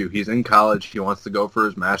doesn't want to. He's in college. He wants to go for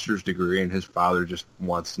his master's degree, and his father just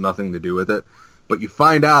wants nothing to do with it. But you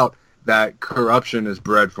find out that corruption is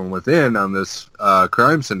bred from within on this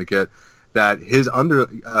crime syndicate, that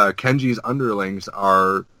Kenji's underlings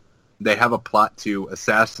they have a plot to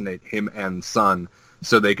assassinate him and son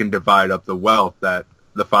so they can divide up the wealth that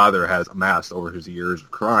the father has amassed over his years of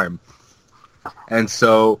crime. And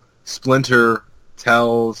so Splinter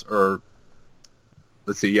tells the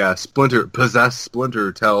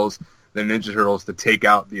Ninja Turtles to take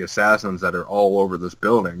out the assassins that are all over this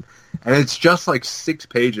building. And it's just like 6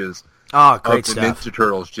 pages of the Ninja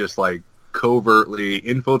Turtles just like covertly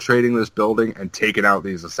infiltrating this building and taking out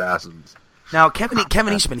these assassins. Now, Kevin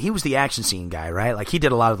Eastman, he was the action scene guy, right? Like, he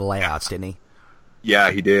did a lot of the layouts, didn't he?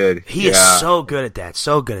 Yeah, he did. He is so good at that,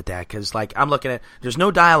 because, like, I'm looking at, there's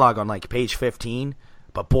no dialogue on, like, page 15,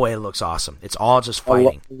 but boy, it looks awesome. It's all just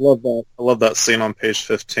fighting. I love that. I love that scene on page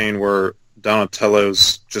 15 where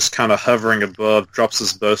Donatello's just kind of hovering above, drops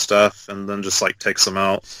his bow staff, and then just, like, takes him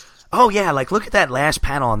out. Oh, yeah, like, look at that last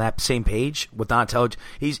panel on that same page with Donatello.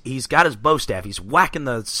 He's got his bow staff. He's whacking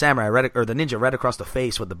the the ninja right across the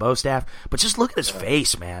face with the bow staff. But just look at his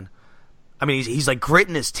face, man. I mean, he's like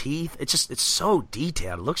gritting his teeth. It's so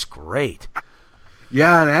detailed. It looks great.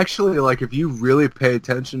 Yeah, and actually, like, if you really pay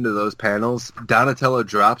attention to those panels, Donatello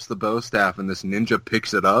drops the bow staff and this ninja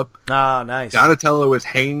picks it up. Oh, nice. Donatello is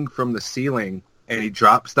hanging from the ceiling, and he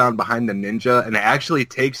drops down behind the ninja and actually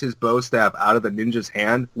takes his bow staff out of the ninja's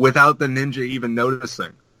hand without the ninja even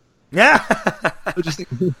noticing. Yeah.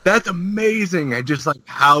 That's amazing. And just like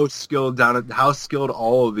how skilled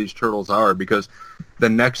all of these turtles are, because the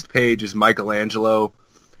next page is Michelangelo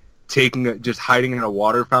just hiding in a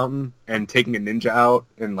water fountain and taking a ninja out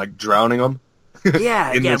and like drowning him.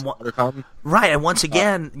 Yeah, in this water fountain. Right, and once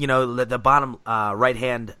again, the bottom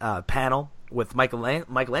right-hand panel with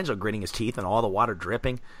Michelangelo gritting his teeth and all the water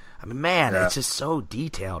dripping. I mean, man, It's just so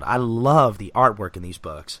detailed. I love the artwork in these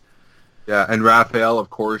books. Yeah, and Raphael, of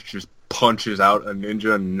course, just punches out a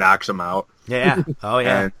ninja and knocks him out. Yeah. Oh,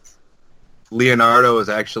 yeah. And Leonardo is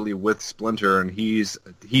actually with Splinter, and he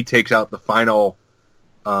takes out the final.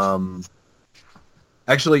 He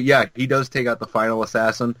does take out the final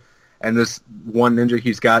assassin, and this one ninja,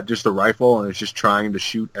 he's got just a rifle and is just trying to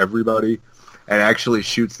shoot everybody, and actually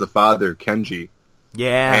shoots the father, Kenji.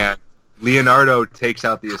 Yeah. And Leonardo takes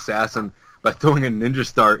out the assassin by throwing a ninja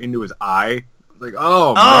star into his eye. Like,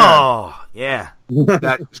 oh, man. Oh, yeah.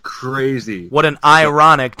 That is crazy. What an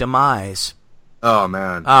ironic demise. Oh,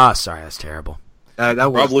 man. Sorry, that's terrible.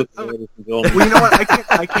 That was Probably. Well, you know what?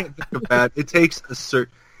 I can't think of that. It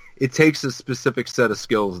takes a specific set of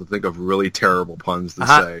skills to think of really terrible puns to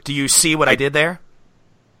say. Do you see what I did there?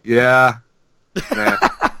 Yeah.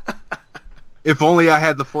 If only I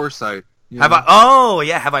had the foresight. Have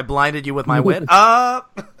I blinded you with my wit?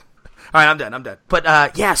 All right, I'm done.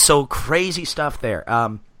 But so crazy stuff there.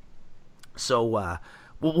 What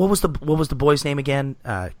was the boy's name again?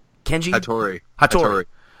 Kenji? Hattori.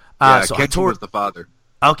 Yeah, Kenji was the father.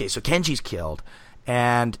 Okay, so Kenji's killed,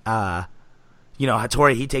 and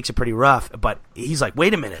Hattori, he takes it pretty rough, but he's like,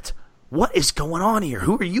 wait a minute, what is going on here?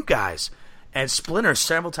 Who are you guys? And Splinter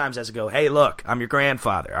several times has to go, hey, look, I'm your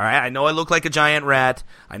grandfather, all right? I know I look like a giant rat.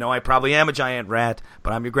 I know I probably am a giant rat,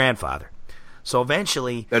 but I'm your grandfather. So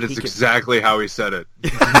eventually... That is exactly how he said it.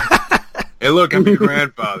 Hey, look, I'm your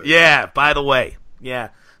grandfather. Yeah, by the way. Yeah.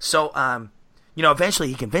 So, eventually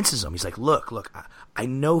he convinces him. He's like, look, I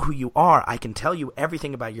know who you are. I can tell you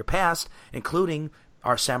everything about your past, including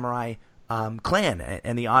our samurai clan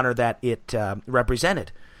and the honor that it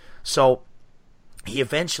represented. So he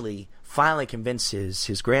eventually finally convinces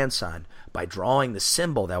his grandson by drawing the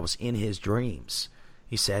symbol that was in his dreams.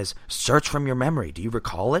 He says, search from your memory. Do you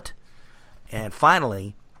recall it? And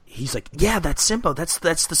finally, he's like, yeah, that symbol, that's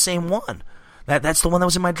the same one. That's the one that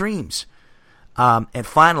was in my dreams. And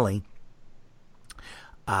finally,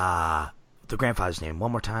 the grandfather's name,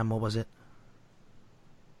 one more time, what was it?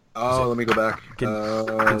 Let me go back.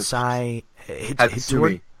 Kansai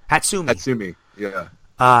Hatsumi. Hatsumi, yeah.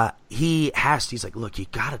 He's like, look, you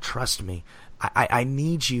gotta trust me. I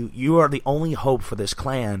need you. You are the only hope for this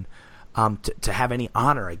clan to have any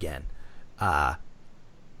honor again.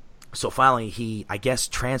 So finally, he, I guess,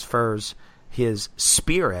 transfers his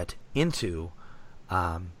spirit into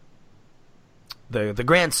the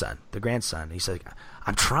grandson. The grandson. He says,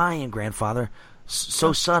 I'm trying, grandfather.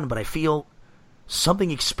 Son, but I feel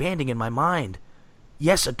something expanding in my mind.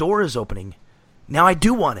 Yes, a door is opening. Now I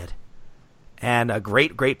do want it. And a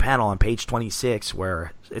great panel on page 26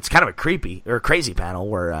 where it's kind of a crazy panel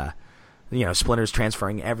where, Splinter's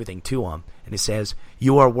transferring everything to him. And he says,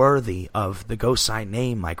 you are worthy of the Gosei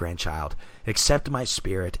name, my grandchild. Accept my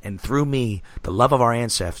spirit, and through me, the love of our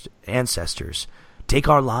ancestors. Take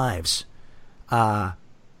our lives. And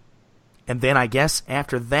then I guess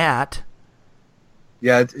after that...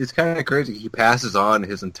 Yeah, it's kind of crazy. He passes on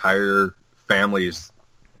his entire family's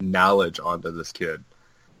knowledge onto this kid.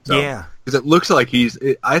 So, yeah. Because it looks like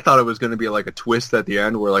I thought it was going to be like a twist at the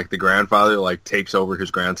end where like the grandfather like takes over his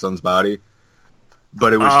grandson's body.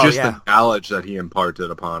 But it was the knowledge that he imparted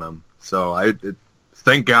upon him. So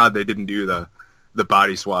thank God they didn't do the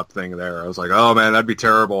body swap thing there. I was like, oh man, that'd be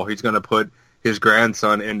terrible. He's going to put his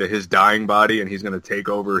grandson into his dying body and he's going to take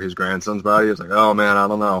over his grandson's body. I was like, oh man, I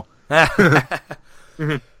don't know.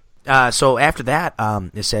 So after that,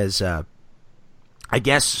 it says... I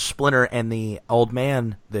guess Splinter and the old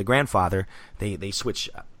man, the grandfather, they switch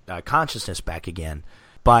consciousness back again.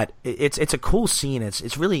 But it's a cool scene.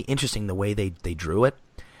 It's really interesting the way they drew it.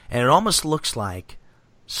 And it almost looks like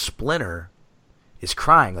Splinter is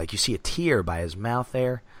crying. Like you see a tear by his mouth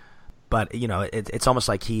there. But, it's almost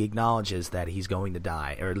like he acknowledges that he's going to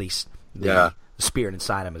die. Or at least the spirit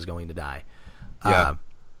inside him is going to die. Yeah.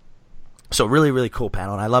 So really, really cool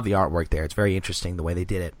panel. And I love the artwork there. It's very interesting the way they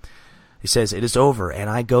did it. He says, it is over,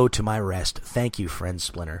 and I go to my rest. Thank you, friend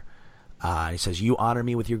Splinter. And he says, you honor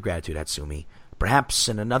me with your gratitude, Hatsumi. Perhaps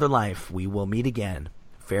in another life we will meet again.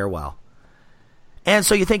 Farewell. And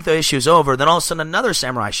so you think the issue's over, then all of a sudden another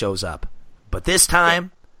samurai shows up. But this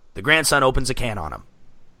time, the grandson opens a can on him.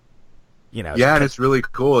 And it's really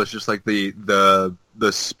cool. It's just like the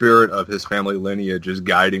spirit of his family lineage is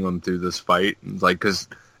guiding him through this fight. It's like, because...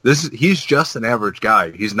 he's just an average guy.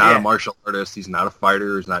 He's not a martial artist. He's not a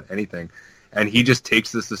fighter. He's not anything. And he just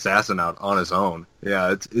takes this assassin out on his own.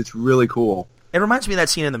 Yeah, it's really cool. It reminds me of that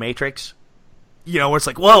scene in The Matrix, where it's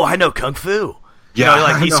like, whoa, I know Kung Fu.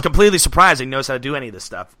 He's completely surprised he knows how to do any of this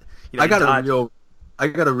stuff. I got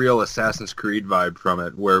a real Assassin's Creed vibe from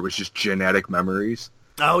it, where it was just genetic memories.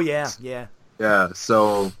 Oh, yeah. Yeah,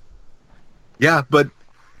 so... Yeah, but...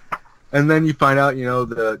 And then you find out,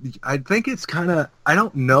 I think it's kind of... I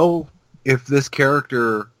don't know if this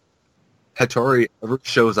character, Hattori, ever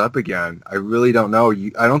shows up again. I really don't know.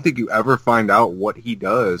 I don't think you ever find out what he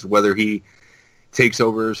does, whether he takes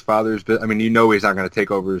over his father's business. I mean, he's not going to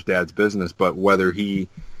take over his dad's business, but what he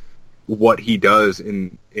does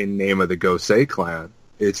in name of the Gosei clan.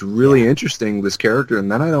 It's really interesting, this character,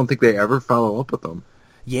 and then I don't think they ever follow up with him.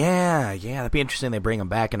 Yeah, that'd be interesting. They bring him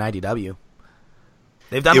back in IDW.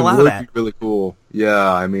 They've done a lot of that. It would be really cool.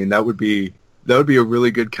 Yeah, I mean, that would be a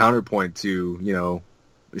really good counterpoint to,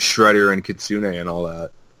 Shredder and Kitsune and all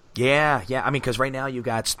that. Yeah. I mean, because right now you've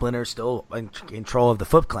got Splinter still in control of the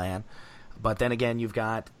Foot Clan, but then again you've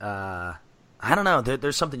got, I don't know,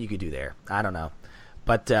 there's something you could do there. I don't know.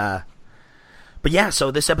 But yeah,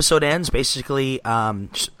 so this episode ends. Basically,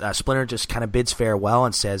 Splinter just kind of bids farewell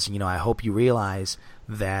and says, I hope you realize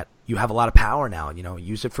that you have a lot of power now,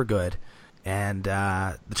 use it for good. And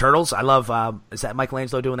the Turtles, I love, is that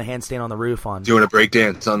Michelangelo doing the handstand on the roof? Doing a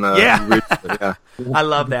breakdance on the roof. Yeah. I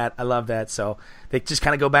love that. So they just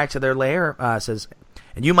kind of go back to their lair, says,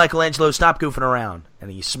 and you, Michelangelo, stop goofing around. And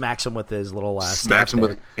he smacks him with his little smacks him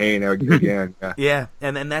with a cane again. Yeah. Yeah,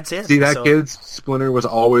 and then that's it. See that, kids? Splinter was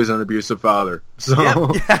always an abusive father. So.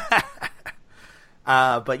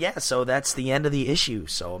 But yeah, so that's the end of the issue.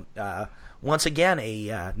 So once again,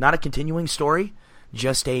 not a continuing story,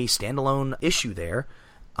 just a standalone issue there.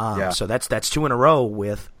 So that's 2 in a row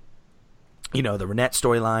with, the Renette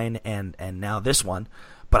storyline and now this one.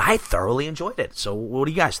 But I thoroughly enjoyed it. So what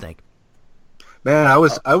do you guys think? Man, I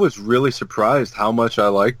was really surprised how much I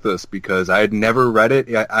liked this because I had never read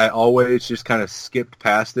it. I always just kind of skipped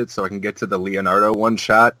past it so I can get to the Leonardo one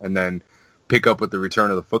shot and then pick up with the Return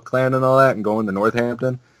of the Foot Clan and all that and go into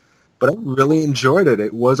Northampton. But I really enjoyed it.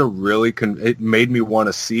 It was a really it made me want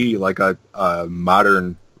to see like a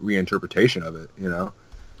modern reinterpretation of it.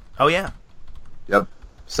 Oh yeah. Yep.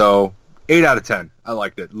 So 8 out of 10. I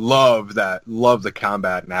liked it. Love that. Love the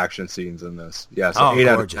combat and action scenes in this. Yeah. So 8 gorgeous.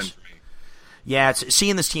 out of 10. Yeah,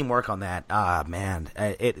 seeing this team work on that, man,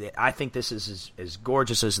 I think this is as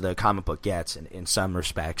gorgeous as the comic book gets in some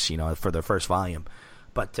respects, for the first volume.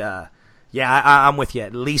 But, I'm with you.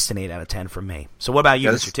 At least an 8 out of 10 from me. So what about you,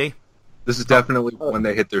 Mr. T? This is definitely when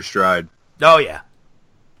they hit their stride. Oh, yeah.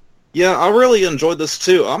 Yeah, I really enjoyed this,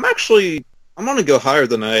 too. I'm going to go higher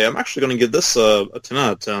than A. I'm actually going to give this a 10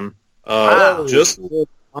 out of 10. Wow. Just for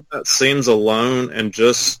combat scenes alone and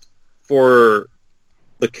just for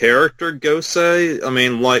the character Gosei, I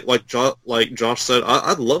mean, like Josh said,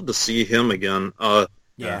 I'd love to see him again.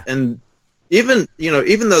 Yeah. And even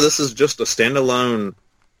though this is just a standalone,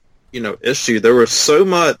 issue, there was so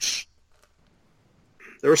much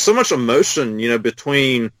emotion,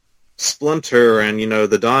 between Splinter and,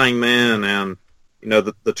 the Dying Man and,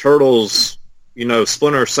 the Turtles,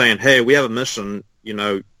 Splinter saying, hey, we have a mission,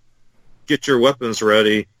 get your weapons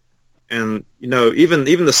ready. And, even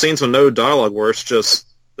the scenes with no dialogue where it's just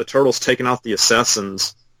the Turtles taking out the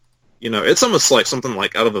assassins, it's almost like something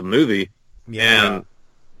like out of a movie. Yeah. And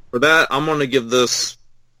for that, I'm going to give this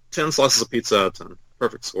 10 slices of pizza out of 10.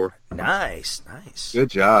 Perfect score. Nice. Good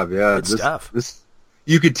job, yeah. Good stuff.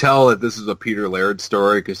 You could tell that this is a Peter Laird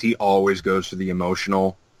story because he always goes for the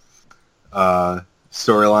emotional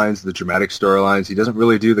storylines, the dramatic storylines. He doesn't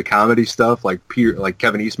really do the comedy stuff like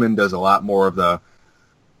Kevin Eastman does a lot more of the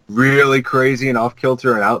really crazy and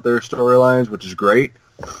off-kilter and out there storylines, which is great.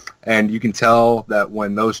 And you can tell that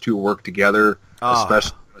when those two work together,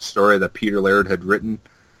 especially a story that Peter Laird had written,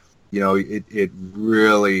 it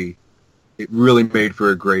really made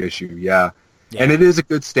for a great issue. Yeah. And it is a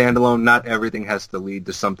good standalone. Not everything has to lead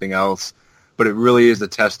to something else, but it really is a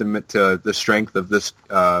testament to the strength of this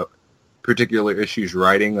particular issue's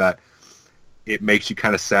writing that it makes you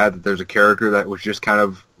kind of sad that there's a character that was just kind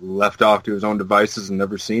of left off to his own devices and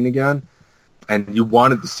never seen again. And you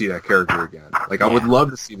wanted to see that character again. Like, I would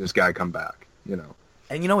love to see this guy come back,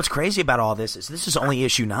 And what's crazy about all this is only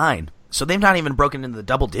issue 9. So they've not even broken into the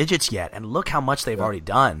double digits yet. And look how much they've already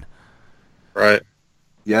done. Right.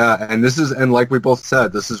 Yeah, and like we both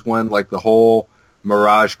said, this is when, like, the whole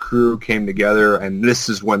Mirage crew came together, and this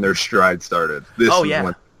is when their stride started. This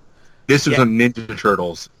is when Ninja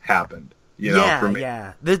Turtles happened, for me.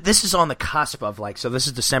 Yeah. This is on the cusp of, so this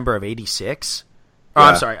is December of 86. Oh,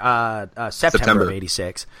 I'm sorry, September of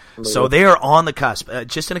 86. So they are on the cusp.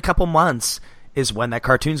 Just in a couple months is when that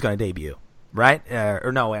cartoon's going to debut, right?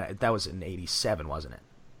 Or no, that was in 87, wasn't it?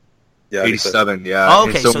 Yeah, 87, yeah. Oh,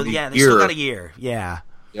 okay, so they still got a year. Yeah.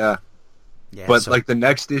 Yeah. But, the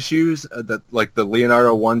next issues, the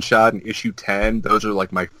Leonardo one-shot and issue 10, those are,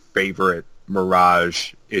 my favorite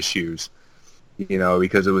Mirage issues,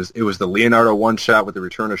 because it was the Leonardo one-shot with the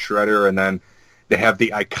return of Shredder, and then they have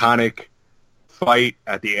the iconic fight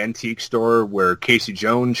at the antique store where Casey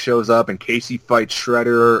Jones shows up and Casey fights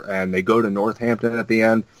Shredder and they go to Northampton at the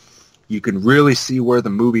end. You can really see where the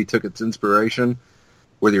movie took its inspiration,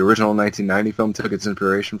 where the original 1990 film took its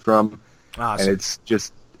inspiration from. Awesome.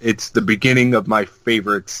 And it's the beginning of my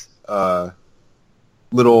favorite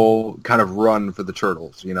little kind of run for the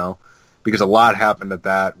Turtles, because a lot happened at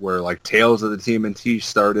that where Tales of the TMNT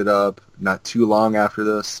started up not too long after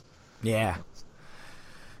this. Yeah.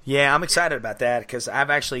 Yeah, I'm excited about that because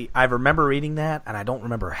I remember reading that, and I don't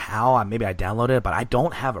remember how. Maybe I downloaded it, but I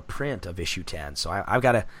don't have a print of issue 10, so I've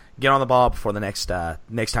got to get on the ball before the next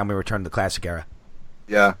time we return to the classic era.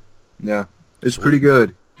 Yeah, it's pretty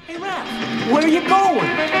good. Hey, Raph, where are you going?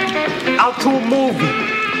 Out to a movie.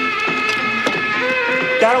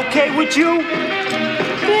 That okay with you?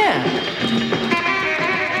 Yeah.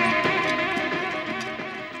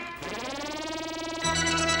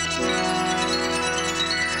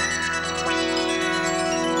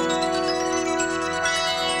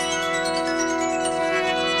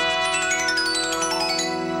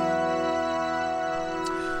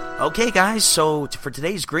 Okay, guys, so for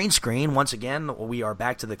today's green screen, once again, we are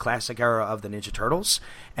back to the classic era of the Ninja Turtles,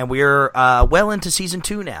 and we're well into Season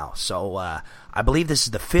 2 now. So I believe this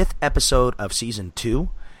is the 5th episode of Season 2,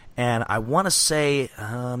 And I want to say,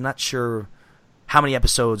 I'm not sure how many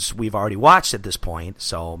episodes we've already watched at this point,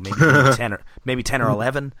 so maybe 10 or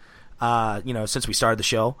 11, since we started the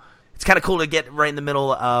show. It's kind of cool to get right in the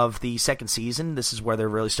middle of the second season. This is where they're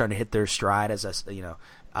really starting to hit their stride as a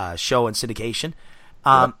show and syndication.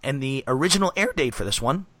 And the original air date for this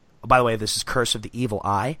one, by the way, this is Curse of the Evil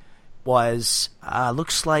Eye, was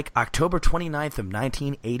looks like October 29th of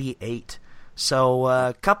 1988.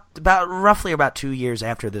 So roughly about 2 years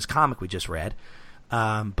after this comic we just read.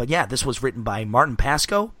 But yeah, this was written by Martin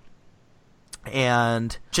Pasco.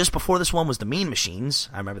 And just before this one was The Mean Machines.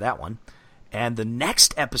 I remember that one. And the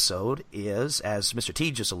next episode is, as Mr.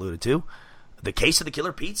 T just alluded to, The Case of the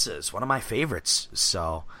Killer Pizzas, one of my favorites.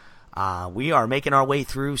 So we are making our way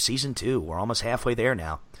through Season 2. We're almost halfway there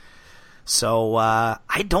now. So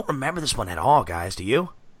I don't remember this one at all, guys. Do you?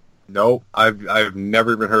 No, I've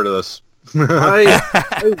never even heard of this.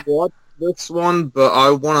 I watched this one, but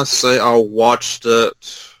I want to say I watched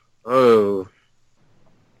it,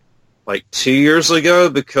 like 2 years ago,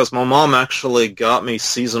 because my mom actually got me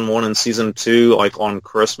Season 1 and Season 2, like, on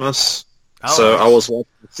Christmas. Oh, so nice. I was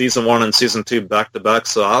watching Season 1 and Season 2 back-to-back,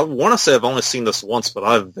 so I want to say I've only seen this once, but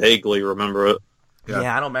I vaguely remember it.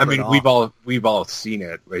 Yeah, I don't remember. I mean, we've all seen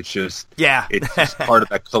it. It's just it's just part of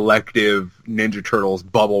that collective Ninja Turtles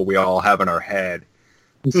bubble we all have in our head.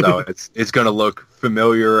 So it's going to look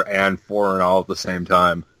familiar and foreign all at the same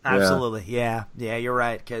time. Absolutely, yeah, you're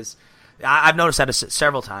right. Because I've noticed that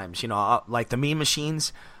several times. Like the Mean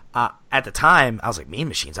Machines. At the time, I was like, Mean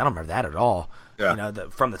Machines? I don't remember that at all. Yeah.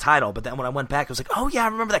 From the title. But then when I went back, I was like, oh yeah, I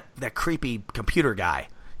remember that creepy computer guy.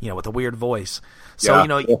 With the weird voice. So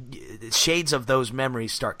shades of those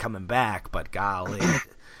memories start coming back. But golly,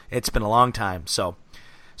 it's been a long time. So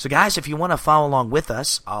guys, if you want to follow along with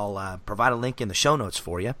us, I'll provide a link in the show notes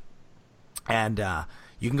for you. And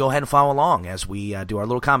you can go ahead and follow along as we do our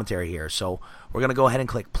little commentary here. So we're going to go ahead and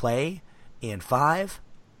click play in 5,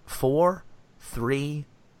 4, 3,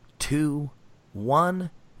 2, 1,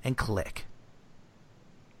 and click.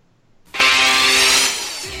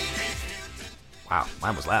 Wow,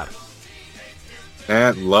 mine was loud.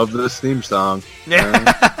 Man, love this theme song.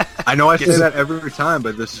 Yeah. I know I say that every time,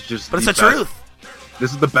 but this is just But it's the truth.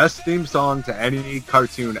 This is the best theme song to any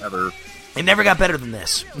cartoon ever. It never got better than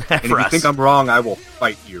this. And if you think I'm wrong, I will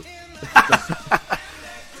fight you.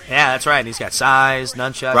 Yeah, that's right. And he's got size,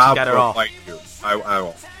 nunchucks, Rob he's got it all. will fight you. I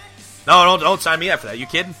will. No, don't sign me up for that. You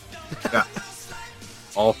kidding? Yeah.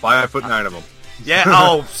 All 5'9" of them. Yeah,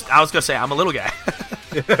 I was going to say, I'm a little guy.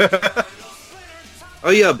 Oh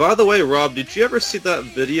yeah, by the way, Rob, did you ever see that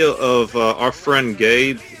video of our friend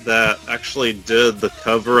Gabe that actually did the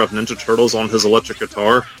cover of Ninja Turtles on his electric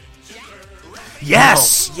guitar?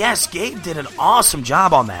 Yes, Gabe did an awesome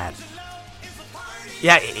job on that.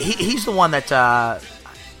 Yeah, he's the one that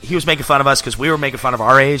he was making fun of us because we were making fun of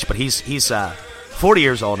our age, but he's 40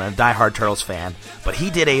 years old and a diehard Turtles fan. But he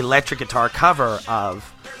did a electric guitar cover of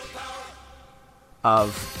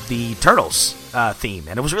the Turtles theme,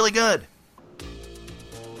 and it was really good.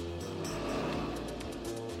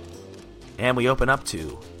 And we open up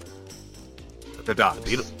to The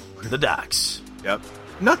docks. The docks. Yep.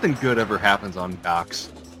 Nothing good ever happens on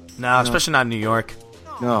docks. No, especially not in New York.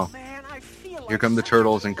 No. Here come the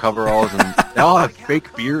turtles in coveralls, and they all have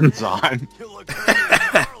fake beards on.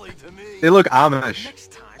 They look Amish.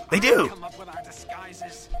 They do.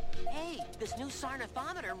 Hey, this new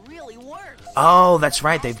Sarnathometer really works. Oh, that's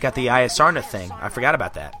right. They've got the Eye of Sarnath thing. I forgot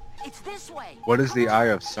about that. It's this way. What is the Eye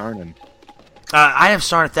of Sarnath? Eye of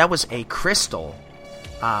Sarnath, that was a crystal.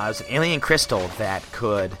 It was an alien crystal that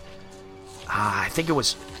could, I think it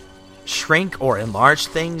was shrink or enlarge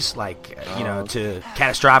things, like, to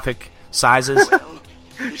catastrophic sizes.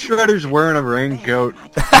 Shredder's wearing a raincoat.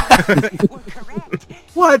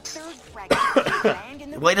 What?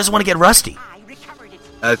 Well, he doesn't want to get rusty.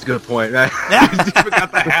 That's a good point. He's even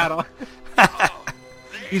got the hat on.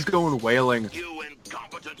 He's going whaling. You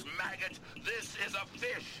incompetent maggot! This is a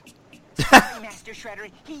fish! Sorry, Master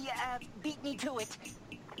Shredder. He beat me to it.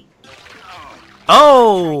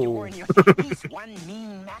 Oh! He's one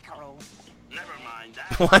mean mackerel. Never mind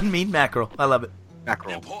that. One mean mackerel. I love it.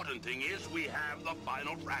 The important thing is we have the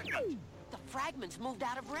final fragment. The fragment's moved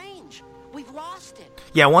out of range. We've lost it.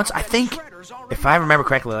 Yeah, once, I think, if I remember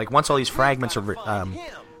correctly, like once all these fragments are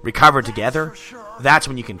recovered together, that's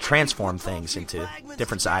when you can transform things into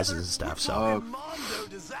different sizes and stuff. So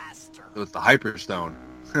it's the Hyperstone.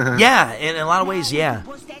 Yeah, in a lot of ways, yeah.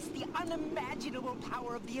 Possess the unimaginable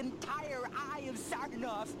power of the entire Eye of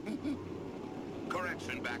Sarnath.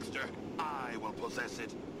 Correction, Baxter. I will possess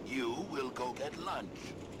it. You will go get lunch.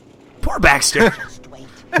 Poor Baxter. Just wait.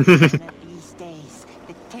 These days,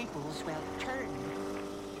 the tables will turn.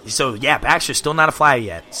 So, yeah, Baxter's still not a Flyer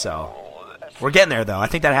yet, so... We're getting there, though. I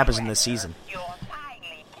think that happens in this season.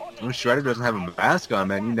 Well, Shredder doesn't have a mask on,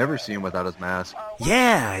 man. You never see him without his mask.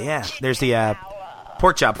 Yeah. There's the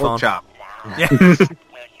pork chop phone. Pork chop. Yeah.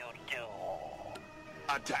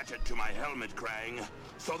 Attach it to my helmet, Krang,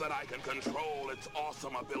 so that I can control its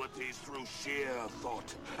awesome abilities through sheer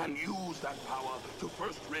thought, and use that power to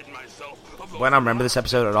first rid myself of Well, I don't remember this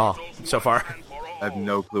episode at all so far. I have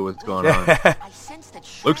no clue what's going on.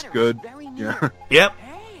 Looks good. Yeah. Yep.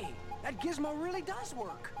 Hey, that gizmo really does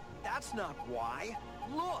work. That's not why.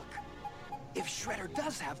 Look. If Shredder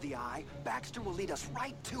does have the eye, Baxter will lead us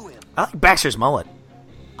right to him. I like Baxter's mullet.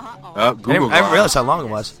 Google I didn't realize how long it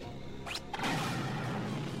was.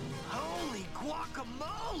 Holy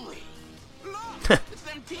guacamole! It's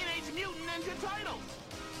them Teenage Mutant Ninja Turtles!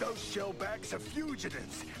 Those shellbacks are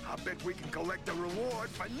fugitives. I bet we can collect a reward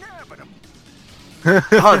for nabbing them.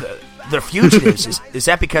 Oh, they're fugitives. Is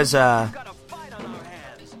that because the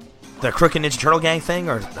Crooked Ninja Turtle Gang thing?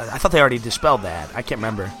 Or I thought they already dispelled that. I can't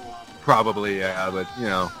remember. Probably, yeah, but, you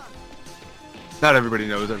know, not everybody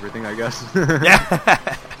knows everything, I guess. Yeah.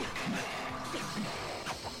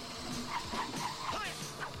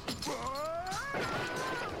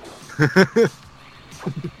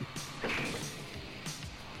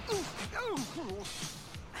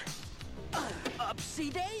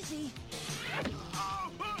 Upsy daisy.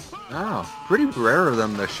 Oh, pretty rare of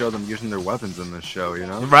them to show them using their weapons in this show, you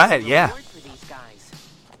know? Right, yeah.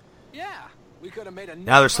 Yeah, we could have made a.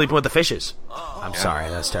 Now they're sleeping with the fishes. I'm sorry,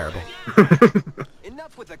 that's terrible.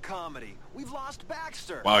 Enough with the comedy. We've lost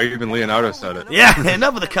Baxter. Wow, even Leonardo said it. Yeah,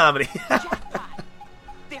 enough of the comedy.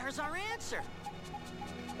 There's our answer.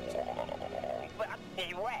 But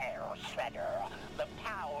beware, Shredder. The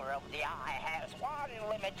power of the eye has one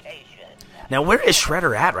limitation. Now, where is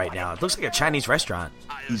Shredder at right now? It looks like a Chinese restaurant.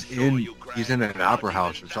 He's in an opera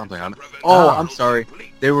house or something. I'm sorry.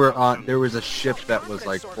 There was a ship that was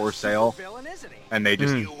like for sale, and they're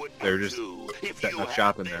just setting up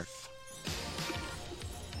shop in there.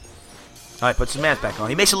 All right, puts his mask back on.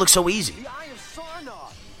 He makes it look so easy.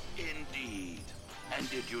 Indeed. And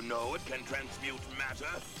did you know it can transmute matter?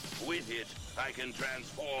 With it, I can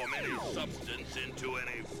transform any substance into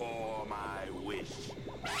any form I wish.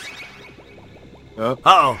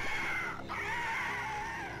 Uh-oh.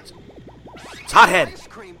 It's Hothead.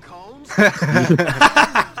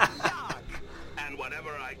 And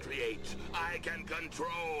whatever I create, I can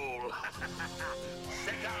control.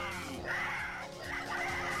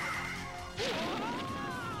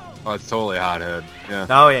 Oh, it's totally Hothead. Yeah.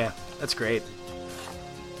 Oh, yeah. That's great.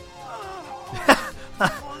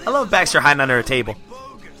 I love Baxter hiding under a table.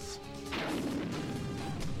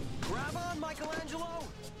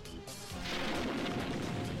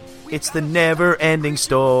 It's the never-ending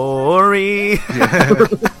story. I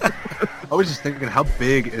was just thinking, how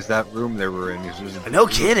big is that room they were in? No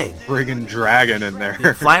kidding. Friggin' dragon in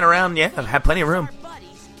there. Flying around, yeah, had plenty of room.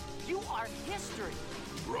 You are history.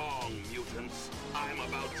 Wrong, mutants. I'm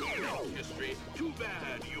about to make history. Too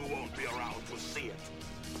bad you won't be around to see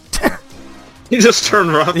it. He just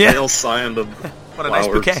turned around Yeah. and all signed him. What a nice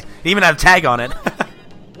bouquet. He even had a tag on it.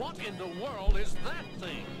 What in the world is that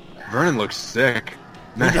thing? Vernon looks sick.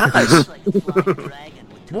 He does.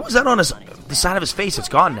 What was that on the side of his face? It's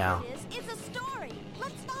gone now. It's a story.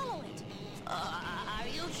 Let's follow it. Are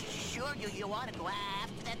you sure you want to go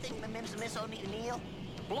after that thing, Miss O'Neill?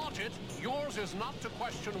 Blodgett, yours is not to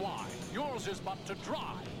question why. Yours is but to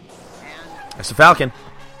drive. That's the Falcon.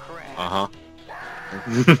 Uh-huh.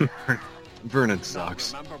 Vernon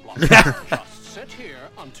sucks. Sit here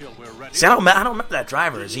until we're ready. See, I don't remember that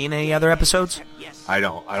driver. Is he in any other episodes? I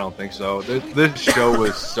don't think so. This show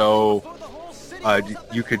was so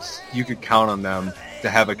you could count on them to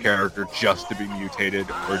have a character just to be mutated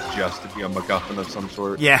or just to be a MacGuffin of some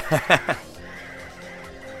sort. Yeah. That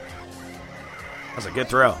was a good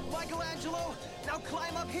throw. Michelangelo, now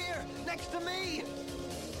climb up here, next to me.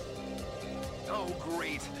 Oh,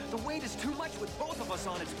 great. The weight is too much with both of us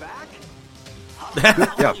on its back.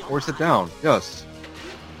 Yeah, force it down. Yes.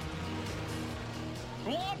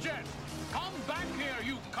 Blodgett, come back here,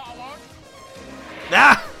 you coward.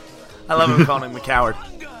 Ah! I love him calling him a coward.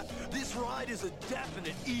 This ride is a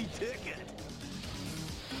definite E-ticket.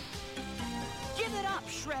 Give it up,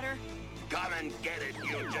 Shredder. Come and get it,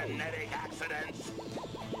 you genetic accidents.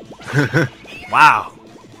 Wow.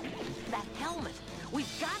 That helmet. We've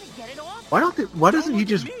got to get it off. Why doesn't he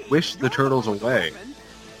just wish the turtles away?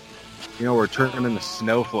 You know, or turn them into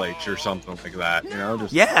snowflakes or something like that. You know,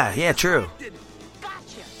 just Yeah, true.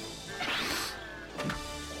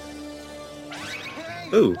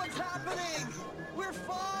 Ooh. What's happening? We're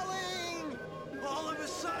falling! All of a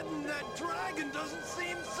sudden, that dragon doesn't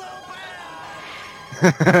seem so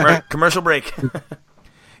bad! Right, commercial break. And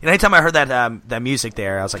anytime I heard that music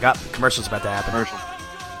there, I was like, commercial's about to happen. Commercial.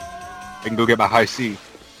 I can go get my high C.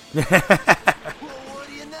 Well, what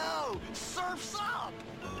do you know? Surf's up!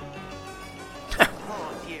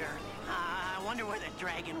 Oh, dear. I wonder where the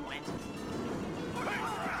dragon went.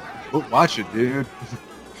 Oh, watch it, dude.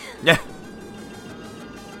 Yeah.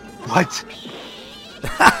 What?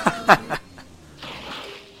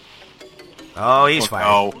 Oh, he's fired.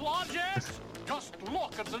 No. Logic! Just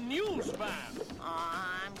look at the newsman.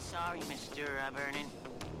 I'm sorry, Mr. Vernon.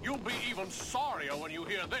 You'll be even sorrier when you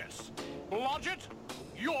hear this. Blodgett,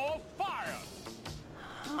 you're fired.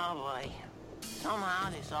 Oh, boy. Somehow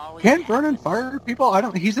this always Can't happens. Vernon fire people? I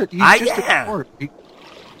don't. He's just yeah. a court.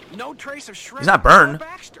 No trace of Shredder. He's not Byrne.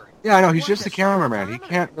 Baxter. Yeah, I know. He's just a cameraman. He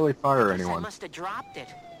can't really fire I anyone. must have dropped it.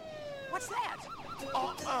 What's that?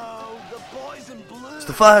 Uh-oh, the boys in blue. It's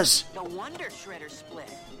the fuzz. No wonder Shredder split.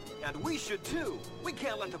 And we should too. We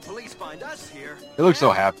can't let the police find us here. They look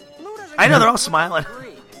so happy. Lou doesn't I know, they're all smiling.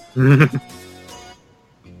 That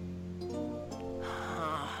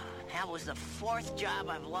was the 4th job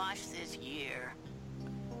I've lost this year.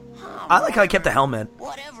 Oh, I like how he kept the helmet.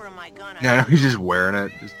 whatever am I gonna Yeah, he's just wearing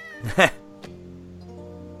it. Just...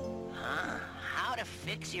 How to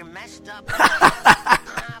fix your messed up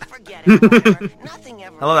forget it. Whatever. Nothing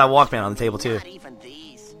ever. I love that Walkman on the table, too. Not even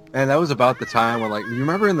these. And that was about the time when, like, you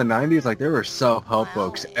remember in the 90s, like, there were self-help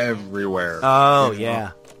books everywhere. Oh,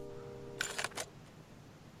 yeah.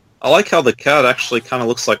 I like how the cat actually kind of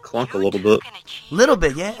looks like Clunk a little bit. Little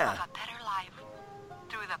bit, yeah.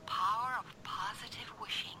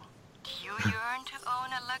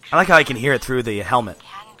 I like how I can hear it through the helmet.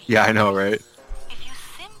 Yeah, I know, right?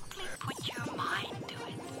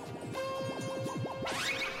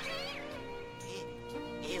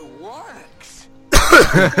 It works.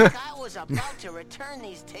 I was about to return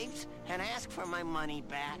these tapes and ask for my money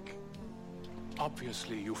back.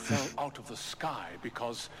 Obviously, you fell out of the sky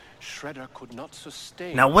because Shredder could not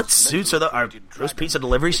sustain. Now, what his suits are those dragon pizza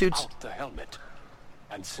delivery suits? without the helmet.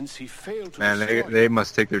 And since he failed to Man, destroy they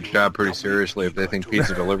must take their job pretty seriously if they think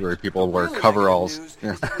pizza delivery people wear coveralls.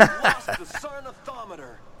 Yeah.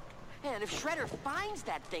 And if Shredder finds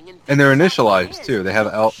that thing And they're initialized, too. They have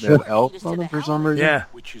L on them for some reason. Yeah.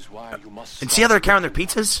 which is why you must And see how they're carrying their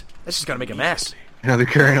pizzas? That's just gonna make a mess. You know, they're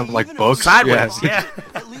carrying them like books. Sideways, yeah.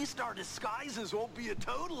 At least our disguises won't be a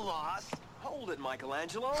total loss. Hold it,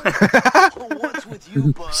 Michelangelo. What's with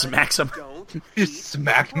you, bud? Smacks him. Just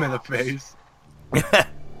smack him in the face. Those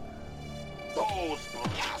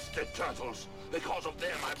blasted turtles. Because of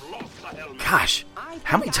them, I've lost the helmet. Gosh,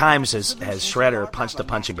 how many times has Shredder punched a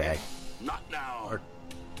punching bag? Not now.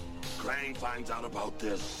 Krang finds out about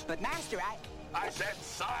this. But Master, I said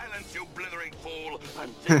silence, you blithering fool. I'm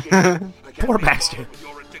thinking. I can't Poor be bastard. bothered with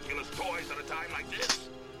your ridiculous toys at a time like this.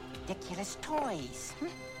 ridiculous toys.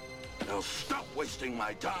 Now stop wasting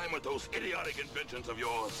my time with those idiotic inventions of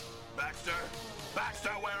yours. Baxter,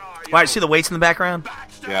 where are you? Right, see the weights in the background?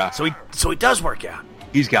 Yeah. So he does work out.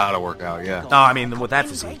 He's got to work out, yeah. Oh, I mean, with that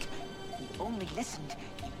physique. Only listened,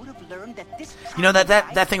 he would have learned that this. You know,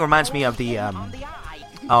 that thing reminds me of the,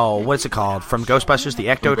 oh, what's it called? From Ghostbusters, the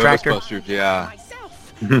Ecto Tractor? Ghostbusters, yeah.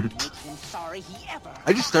 Sorry he ever.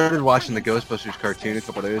 I just started watching the Ghostbusters cartoon a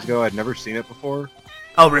couple days ago. I'd never seen it before.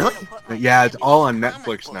 Oh, really? Yeah, it's all on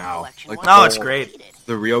Netflix now. Like, Oh, it's great.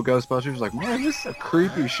 The real Ghostbusters, like, man, this is a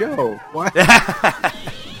creepy show. What?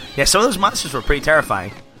 Yeah, some of those monsters were pretty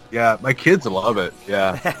terrifying. Yeah, my kids love it.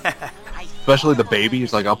 Yeah. Especially the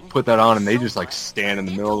babies. Like, I'll put that on and they just, like, stand in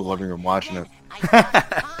the middle of the living room watching it.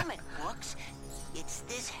 Comic books. It's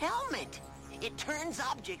this helmet. It turns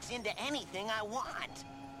objects into anything I want.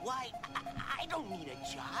 Why, I don't need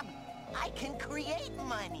a job. I can create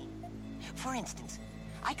money. For instance,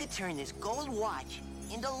 I could turn this gold watch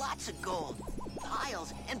into lots of gold.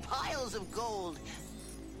 Piles and piles of gold.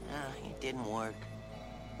 It didn't work.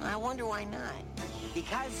 I wonder why not.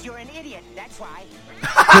 Because you're an idiot, that's why.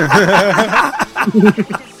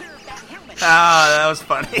 Ah, that was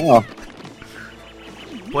funny. Oh.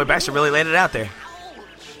 Boy, Baxter really laid it out there.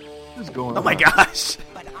 What's going on? Oh my gosh.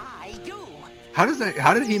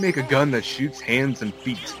 How did he make a gun that shoots hands and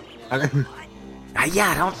feet? Yeah,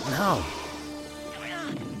 I don't know.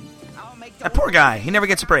 That poor guy. He never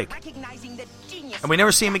gets a break. And we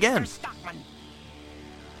never see him again.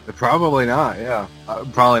 Probably not, yeah.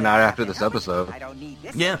 Probably not after this episode. I don't need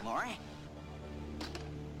this Yeah. anymore.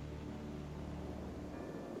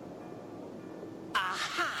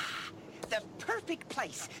 Aha! The perfect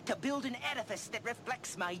place to build an edifice that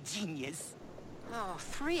reflects my genius. Oh,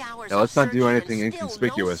 3 hours. Yeah, let's of not do searching anything and still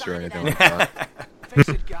inconspicuous no or sign of anything that. like that. Face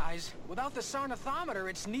it, guys. Without the sarnathometer,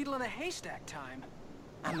 it's needle in a haystack time.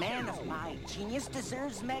 A man of my genius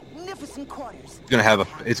deserves magnificent quarters.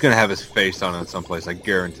 It's gonna have his face on it someplace. I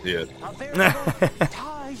guarantee it. A veritable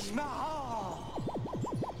Taj Mahal.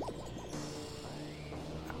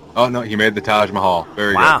 Oh no, he made the Taj Mahal.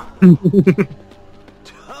 Very Wow. good.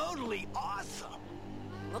 Totally awesome.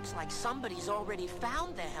 Looks like somebody's already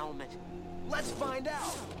found the helmet. Let's find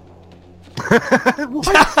out.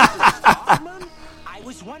 I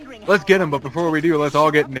was wondering. Let's get him, but before we do, let's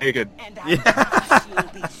all get naked. You'll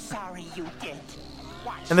be sorry you did.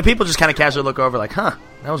 And the people just kind of casually look over like, huh,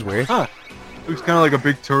 that was weird. Huh. Looks kind of like a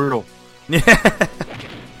big turtle.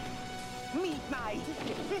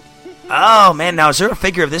 Oh, man, now is there a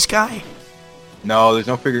figure of this guy? No, there's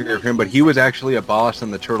no figure of him, but he was actually a boss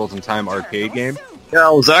in the Turtles in Time arcade game. Yeah, I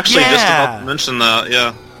was actually just about to mention that,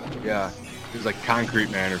 yeah. Yeah. He was like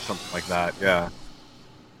Concrete Man or something like that, yeah.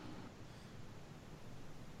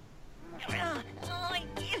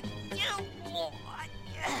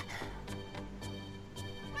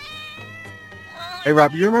 Hey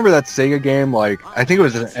Rob, you remember that Sega game? Like, I think it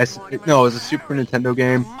was it was a Super Nintendo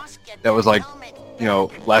game that was like, you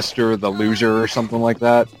know, Lester the Loser or something like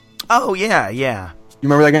that. Oh yeah, yeah. You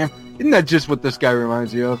remember that game? Isn't that just what this guy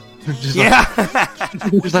reminds you of? Just yeah.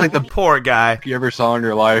 Like, just like the poor guy you ever saw in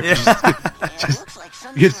your life. Yeah.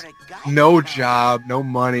 Just no job, no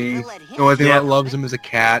money. The only thing that loves him is a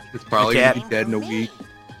cat. It's probably going to be dead in a week.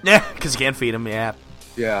 Yeah, because you can't feed him, yeah.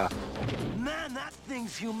 Yeah. Man, that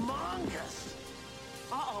thing's humongous.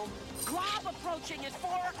 Uh-oh. Glob approaching at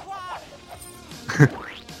 4 o'clock.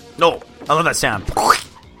 No, I love that sound.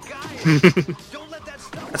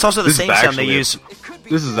 That's also the This is same sound they actually- use.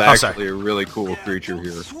 This is actually a really cool creature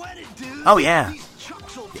here. Oh, yeah.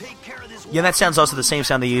 Yeah, that sound's also the same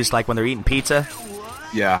sound they use like when they're eating pizza.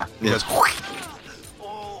 Yeah. It goes,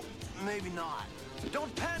 Oh, maybe not.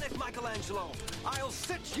 Don't panic, Michelangelo. I'll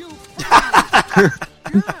set you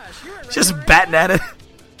just batting at it.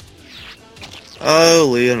 Oh,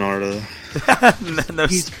 Leonardo.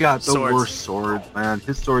 He's got the worst swords, man.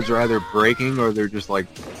 His swords are either breaking or they're just like,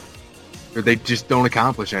 or they just don't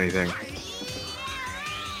accomplish anything.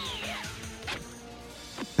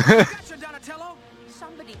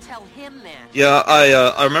 Somebody tell him then. Yeah,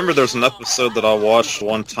 I remember there's an episode that I watched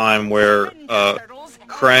one time where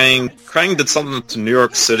Krang did something to New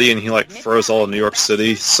York City and he like froze all of New York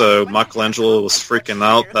City. So Michelangelo was freaking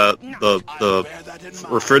out that the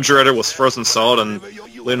refrigerator was frozen solid and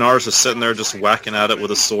Leonardo's just sitting there just whacking at it with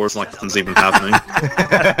his swords like nothing's even happening.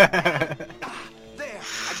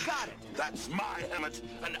 That's my helmet,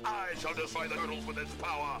 and I shall destroy the turtles with its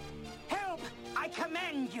power. Help! I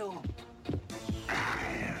command you.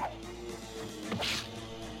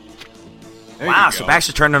 Wow, so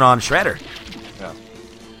Baxter turning on Shredder. Yeah.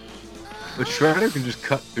 But Shredder can just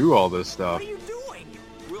cut through all this stuff.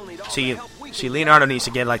 See, Leonardo needs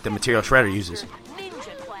to get like the material Shredder uses.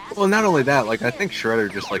 Well, not only that, like I think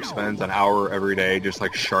Shredder just like spends an hour every day just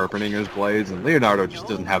like sharpening his blades, and Leonardo just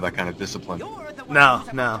doesn't have that kind of discipline. No.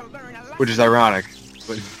 Which is ironic.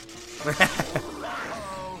 But...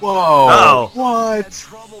 Whoa! Uh-oh. What?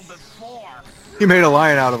 He made a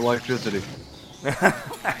lion out of electricity.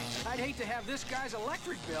 I'd hate to have this guy's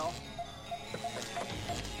electric bill.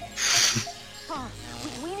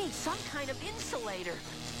 We need some kind of insulator.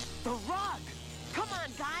 The rug. Come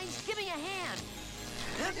on, guys, give me a hand.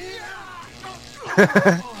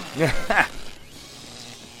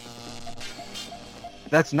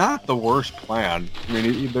 That's not the worst plan. I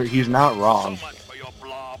mean, he's not wrong.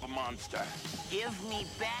 Give me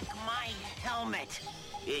back my helmet.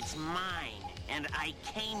 It's mine, and I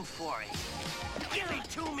came for it. Give it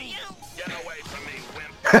to me. Get away from me,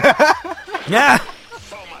 wimp. Yeah.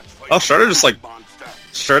 Oh, Shredder just like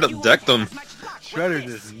straight up decked him. Shredder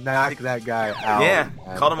just knocked that guy out. Yeah,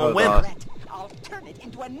 man. called him a That was wimp. awesome. I'll turn it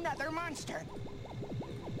into another monster.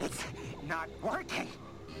 It's not working.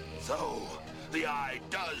 So, the eye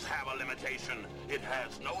does have a limitation. It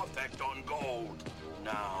has no effect on gold.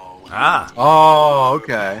 Now, Ah. Oh,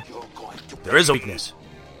 okay. There is a weakness.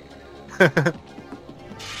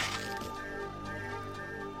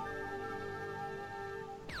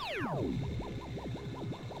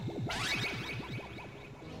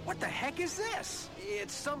 What the heck is this?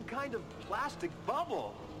 It's some kind of plastic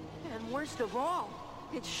bubble. And worst of all,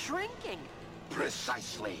 it's shrinking.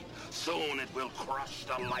 precisely. Soon it will crush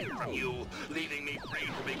the life from you, leaving me free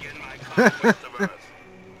to begin my conquest of Earth.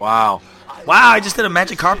 Wow. Wow, I just did a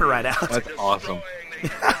magic carpet ride out. That's awesome.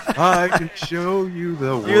 I can show you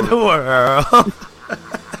the world. You're the world.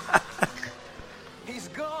 He's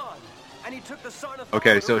gone, and he took the Sarna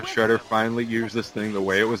Okay, so Shredder finally used this thing the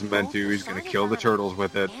way it was meant to. He's going to kill the turtles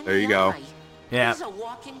with it. There you go. Yeah.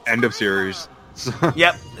 End of series.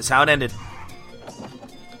 Yep, that's how it ended.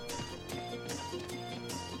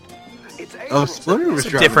 Oh, Splinter was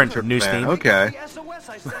It's a different news fan. theme. Okay.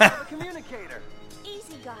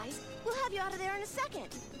 Easy, guys. We'll have you out of there in a second.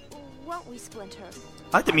 Won't we, Splinter?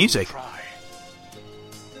 I like the music.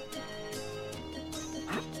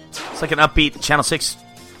 It's like an upbeat Channel 6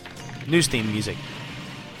 news theme music.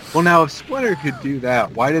 Well, now, if Splinter could do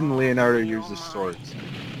that, why didn't Leonardo use his swords?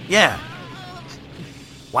 Yeah.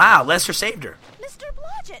 Wow, Lester saved her. Mr.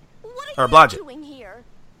 Blodgett, what Or are Blodgett. you doing here?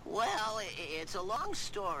 Well, it's a long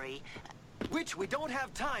story. Which we don't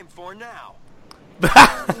have time for now.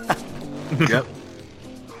 Yep.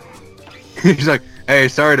 He's like, hey,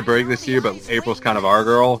 sorry to break this to you, but April's kind of our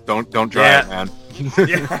girl. Don't try it, man.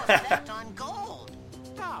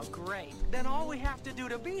 Oh, great. Then all we have to do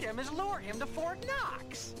to beat him is lure him to Fort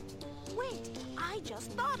Knox. Wait, I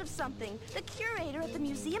just thought of something. The curator at the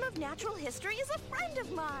Museum of Natural History is a friend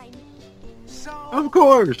of mine. So... Of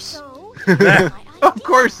course. So? Of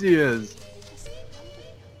course he is.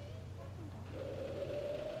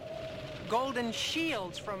 Golden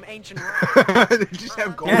shields from ancient Rome. They just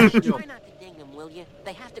have golden shields. Try not to ding them, will you?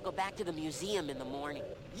 They have to go back to the museum in the morning.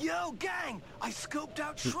 Yo, gang! I scoped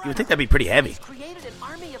out You Shredder. would think that'd be pretty heavy. He's created an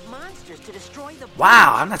army of monsters to destroy the...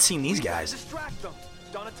 Wow, I'm not seeing these guys. Distract them.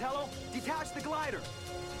 Donatello, detach the glider.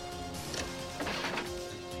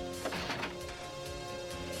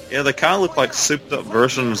 Yeah, they kind of look like souped-up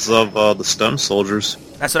versions of the Stone Soldiers.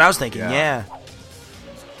 That's what I was thinking, yeah.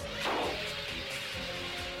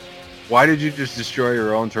 Why did you just destroy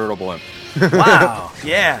your own turtle blimp? Wow,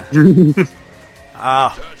 yeah.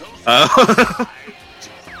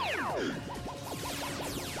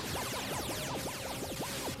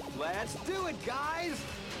 Let's do it, guys!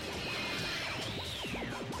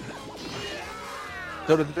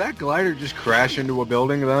 So did that glider just crash into a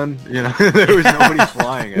building then? You know, there was nobody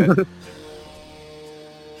flying it.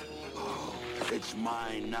 It's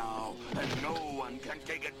mine now, and no one can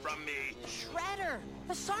take it from me. Shredder!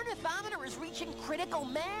 The Sarnathometer is reaching critical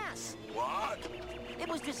mass. What? It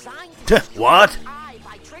was designed to destroy What? its eye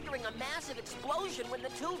by triggering a massive explosion when the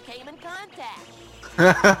two came in contact.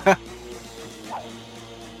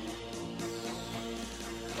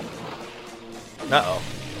 Uh-oh.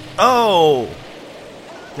 Oh!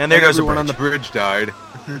 And there goes the everyone bridge. on the bridge died.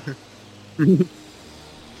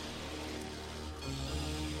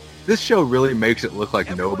 This show really makes it look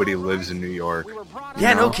like nobody lives in New York.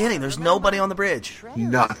 Yeah, no kidding. There's nobody on the bridge.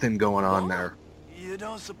 Nothing going on there. You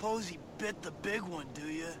don't suppose he bit the big one, do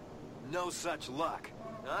you? No such luck.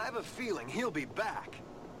 I have a feeling he'll be back.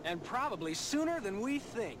 And probably sooner than we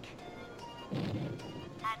think.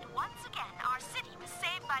 And once again, our city was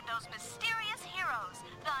saved by those mysterious heroes,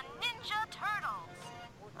 the Ninja Turtles.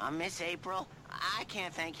 Miss April, I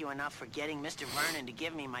can't thank you enough for getting Mr. Vernon to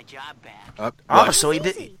give me my job back. Oh, so he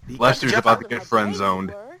did. Lester's about to get friend zoned.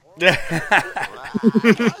 Well,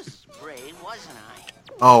 I was brave, wasn't I?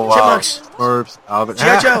 Oh wow! Chipmunks. Smurfs, Alvin.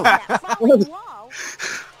 Jojo.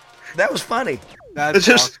 That was funny. That's It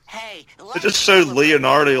just, Hey, it just showed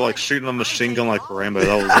Leonardo like shooting a machine gun like Rambo.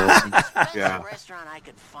 That was awesome. Yeah. restaurant I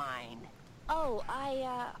could find. Oh,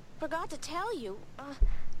 I forgot to tell you.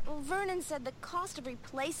 Vernon said the cost of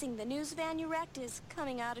replacing the news van you wrecked is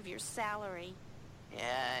coming out of your salary.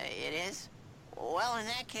 It is? Well, in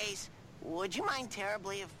that case, would you mind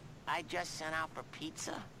terribly if I just sent out for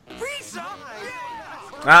pizza? Pizza!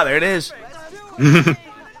 Ah, there it is.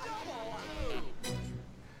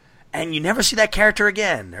 And you never see that character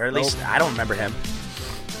again, or at least I don't remember him.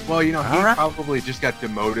 Well, you know, he All right. probably just got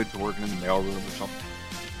demoted to working in the mailroom or something.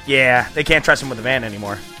 Yeah, they can't trust him with the van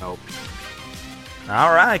anymore. Nope.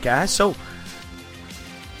 All right, guys. So,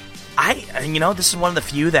 this is one of the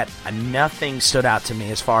few that nothing stood out to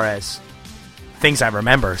me as far as things I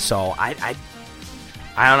remember. So, I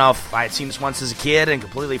don't know if I had seen this once as a kid and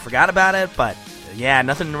completely forgot about it, but yeah,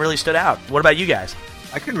 nothing really stood out. What about you guys?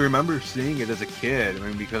 I can remember seeing it as a kid. I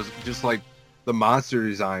mean, because just like the monster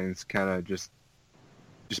designs kind of just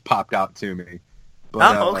popped out to me.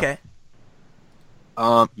 But, okay.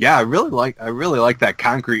 Yeah, I really like that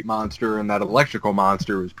concrete monster, and that electrical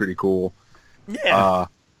monster was pretty cool. Yeah.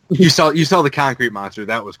 You saw the concrete monster.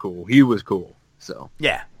 That was cool. He was cool. So.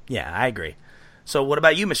 Yeah, I agree. So what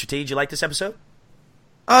about you, Mr. T? Did you like this episode?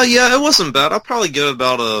 Yeah, it wasn't bad. I'll probably give it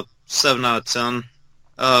about a 7 out of 10.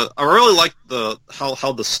 I really liked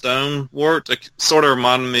how the stone worked. It sort of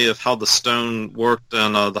reminded me of how the stone worked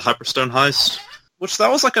in the Hyperstone heist. Which that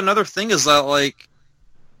was like another thing is that like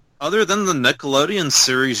other than the Nickelodeon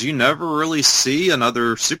series, you never really see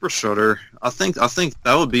another Super Shredder. I think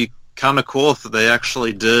that would be kind of cool if they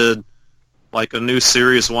actually did like a new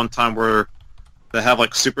series one time where they have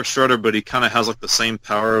like Super Shredder, but he kind of has like the same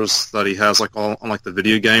powers that he has like on like the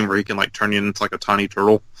video game, where he can like turn you into like a tiny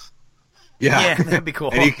turtle. Yeah, that'd be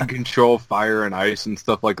cool. And he can control fire and ice and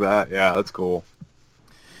stuff like that. Yeah, that's cool.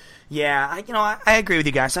 Yeah, I agree with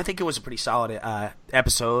you guys. I think it was a pretty solid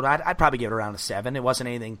episode. I'd probably give it around a 7. It wasn't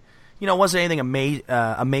anything,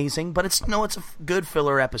 amazing, but it's it's a good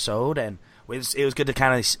filler episode, and it was good to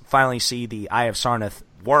kind of finally see the Eye of Sarnath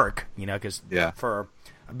work. Because for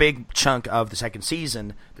a big chunk of the second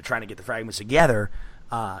season, they're trying to get the fragments together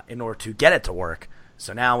in order to get it to work.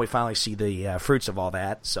 So now we finally see the fruits of all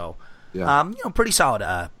that. So, pretty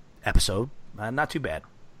solid episode. Not too bad.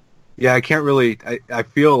 Yeah, I can't really... I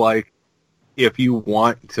feel like if you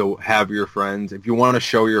want to have your friends, if you want to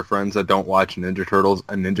show your friends that don't watch Ninja Turtles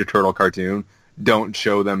a Ninja Turtle cartoon, don't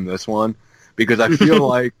show them this one. Because I feel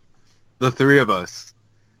like the three of us,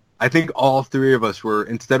 I think all three of us were,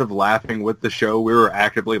 instead of laughing with the show, we were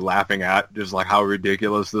actively laughing at just like how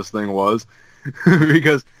ridiculous this thing was.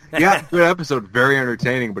 Because, good episode, very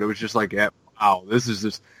entertaining, but it was just like, wow, this is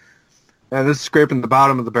just... And this is scraping the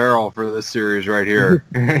bottom of the barrel for this series right here.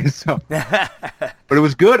 But it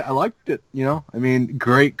was good. I liked it. I mean,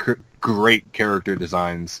 great character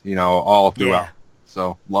designs. All throughout. Yeah.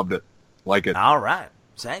 So loved it. Like it. All right,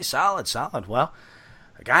 solid. Well,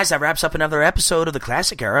 guys, that wraps up another episode of the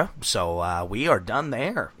Classic Era. So we are done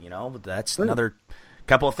there. That's another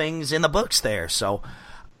couple of things in the books there. So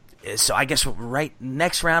I guess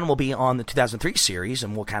next round will be on the 2003 series,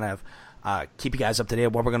 and we'll kind of. Keep you guys up to date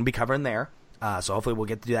on what we're going to be covering there. So hopefully we'll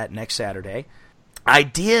get to do that next Saturday. I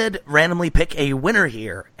did randomly pick a winner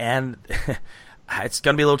here, and it's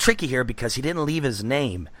going to be a little tricky here because he didn't leave his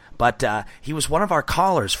name, but he was one of our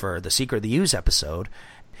callers for the Secret of the Ooze episode.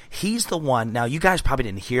 He's the one. Now, you guys probably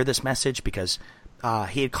didn't hear this message because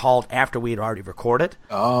he had called after we had already recorded.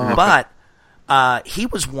 Oh. But he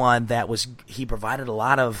was one that he provided a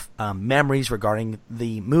lot of memories regarding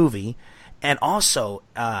the movie, and also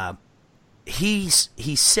he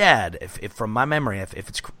said, if from my memory, if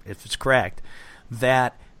it's correct,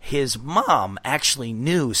 that his mom actually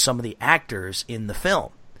knew some of the actors in the film.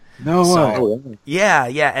 No way. Yeah,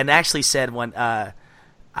 and actually said when I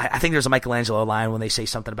think there's a Michelangelo line when they say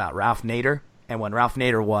something about Ralph Nader, and when Ralph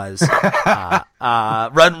Nader was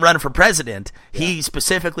running for president, he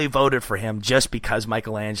specifically voted for him just because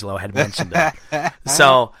Michelangelo had mentioned it.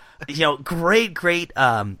 So. Great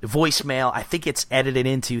voicemail. I think it's edited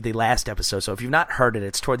into the last episode, so if you've not heard it,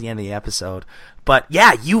 it's toward the end of the episode. But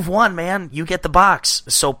yeah, you've won, man. You get the box.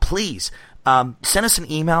 So please, send us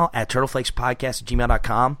an email at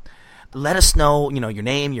turtleflakespodcast@gmail.com. Let us know, your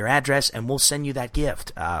name, your address, and we'll send you that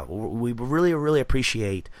gift. We really, really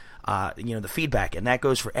appreciate the feedback, and that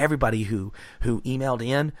goes for everybody who emailed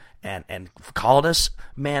in and called us.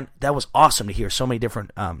 Man, that was awesome to hear so many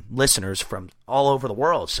different listeners from all over the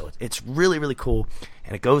world. So it's really, really cool,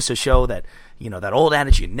 and it goes to show that that old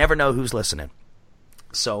adage, you never know who's listening.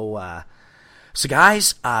 So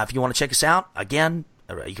guys, if you want to check us out again,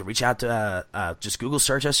 you can reach out to just Google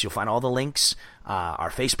search us. You'll find all the links.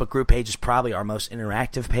 Our Facebook group page is probably our most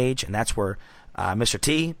interactive page, and that's where Mr.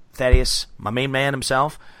 T, Thaddeus, my main man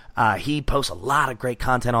himself, he posts a lot of great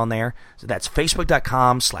content on there. So that's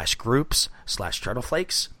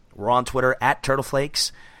facebook.com/groups/turtleflakes. We're on Twitter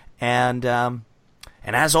 @turtleflakes. And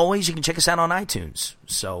as always, you can check us out on iTunes.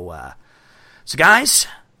 So guys,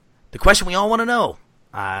 the question we all want to know,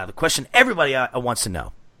 the question everybody wants to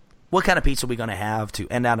know, what kind of pizza are we going to have to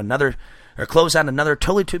end out close out another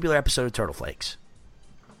totally tubular episode of Turtle Flakes?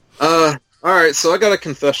 All right, so I got a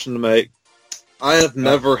confession to make. I have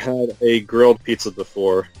never had a grilled pizza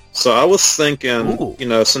before. So I was thinking,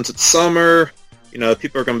 since it's summer,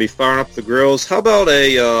 people are going to be firing up the grills. How about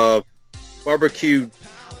a barbecue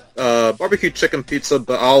chicken pizza,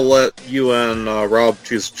 but I'll let you and Rob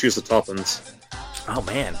choose the toppings. Oh,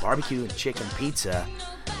 man, barbecue and chicken pizza.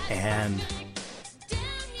 And,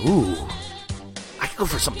 I could go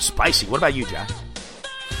for something spicy. What about you, Jack?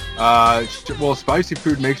 Well, spicy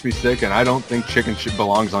food makes me sick, and I don't think chicken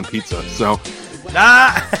belongs on pizza, so...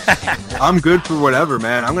 I'm good for whatever,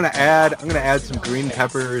 man. I'm gonna add some green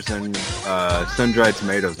peppers and sun-dried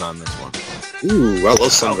tomatoes on this one. Ooh, I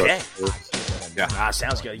love sun-dried tomatoes. Yeah.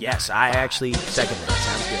 Sounds good. Yes, I actually second that.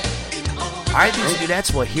 Sounds good. All right, dudes and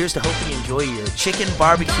dudettes. Well, here's to hoping you enjoy your chicken,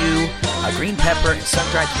 barbecue, green pepper, and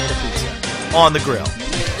sun-dried tomato pizza on the grill.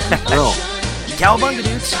 Grill. Cowabunga,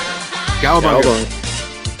 dudes. Cowabunga.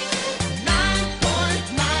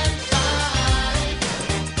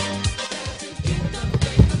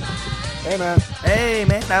 Hey, man. Hey,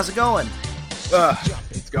 man. How's it going?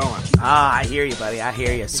 It's going. I hear you, buddy. I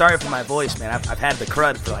hear you. Sorry for my voice, man. I've had the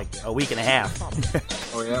crud for like a week and a half.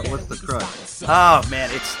 Oh, yeah? What's the crud? Oh,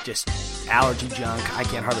 man. It's just allergy junk. I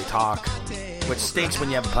can't hardly talk, which stinks when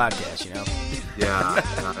you have a podcast, you know? Yeah, I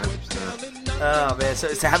understand. Oh, man. So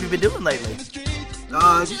how have you been doing lately?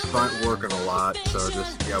 Just fine, working a lot. So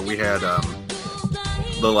we had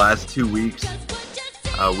the last 2 weeks.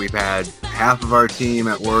 We've had half of our team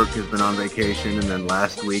at work has been on vacation, and then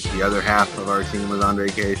last week the other half of our team was on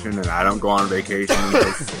vacation, and I don't go on vacation.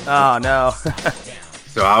 Oh, no.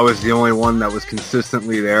 So I was the only one that was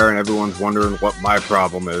consistently there, and everyone's wondering what my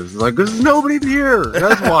problem is. Like, there's nobody here.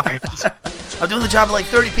 That's why. I'm doing the job of like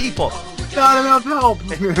 30 people. Not enough help.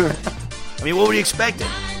 I mean, what were you expecting?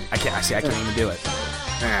 I can't even do it.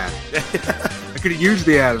 Man, I could have used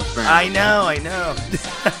the Addams Family. I know.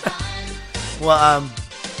 Well,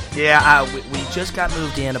 we just got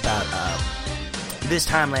moved in about this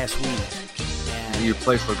time last week. And your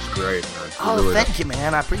place looks great. Thank you,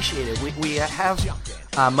 man. I appreciate it. We have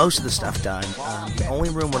most of the stuff done. The only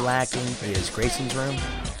room we're lacking is Grayson's room,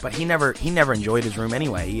 but he never enjoyed his room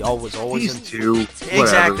anyway. He was always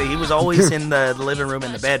Exactly. He was always in the living room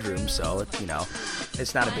and the bedroom, so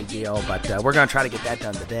it's not a big deal. But we're gonna try to get that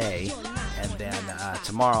done today. And then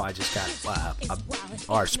tomorrow I just got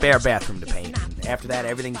our spare bathroom to paint. And after that,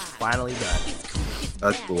 everything's finally done.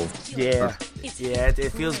 That's cool. Yeah. Yeah,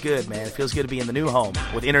 it feels good, man. It feels good to be in the new home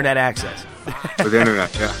with internet access. With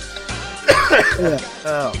internet, yeah.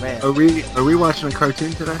 Oh, man. Are we watching a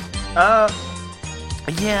cartoon today? Yeah.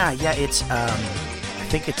 It's I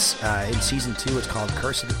think it's in season 2. It's called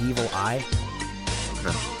Curse of the Evil Eye.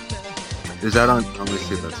 Okay. Is that on? Let me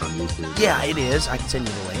see if that's on YouTube. Yeah, it is. I can send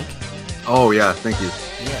you the link. Oh, yeah, thank you.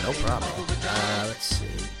 Yeah, no problem. Let's see.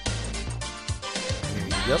 Here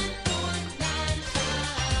you go.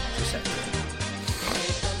 Just a second.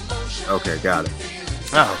 Okay, got it.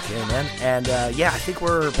 Okay, man. And, I think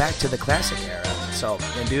we're back to the classic era. So,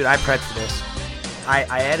 and dude, I prepped for this. I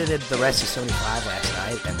edited the rest of 75 last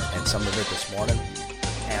night and some of it this morning.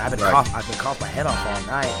 And I've been coughing my head off all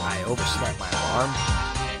night. I overslept my alarm.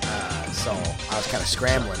 So I was kind of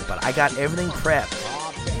scrambling. But I got everything prepped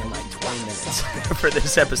in like 20 minutes for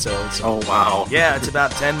this episode. So, oh, wow. Yeah, it's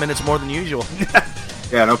about 10 minutes more than usual.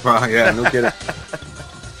 Yeah, no problem. Yeah, no kidding.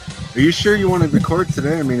 Are you sure you want to record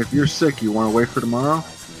today? I mean, if you're sick, you want to wait for tomorrow?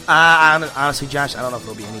 Honestly, Josh, I don't know if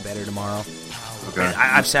it'll be any better tomorrow. Okay.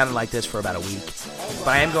 I've sounded like this for about a week. But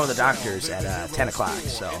I am going to the doctor's at 10 o'clock,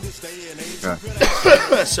 so...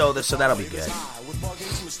 Okay. so that'll be good.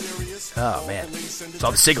 Oh, man. It's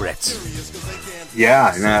all the cigarettes.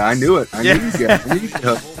 Yeah, I knew it. I knew you'd get it.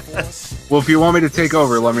 Well, if you want me to take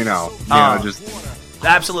over, let me know. Just...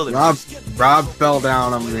 Absolutely. Rob fell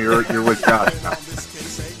down. You're with Josh now.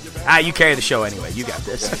 You carry the show anyway. You got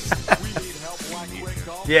this.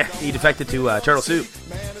 Yeah, he defected to Turtle Soup.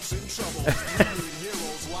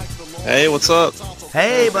 Hey, what's up?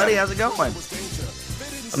 Hey, buddy, how's it going?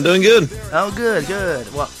 I'm doing good. Oh, good.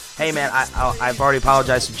 Well, hey, man, I've already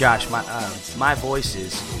apologized to Josh. My voice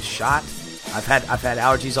is shot. I've had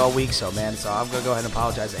allergies all week, so I'm gonna go ahead and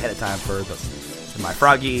apologize ahead of time for my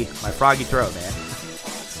froggy throat, man.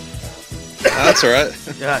 That's all right.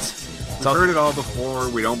 Yes. We've heard it all before.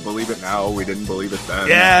 We don't believe it now. We didn't believe it then.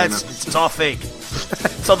 Yeah, it's all fake.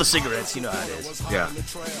 It's all the cigarettes. You know how it is. Yeah.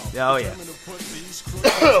 Oh, yeah.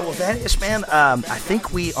 Well, that is, man. I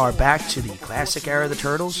think we are back to the classic era of the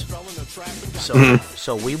Turtles. So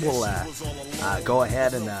we will go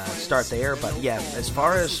ahead and start there. But, yeah, as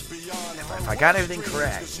far as if I got everything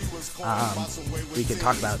correct, we can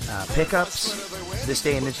talk about pickups, this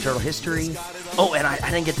day in Ninja Turtle history. Oh, and I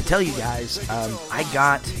didn't get to tell you guys. I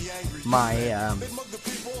got my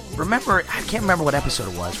remember, I can't remember what episode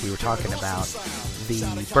it was. We were talking about the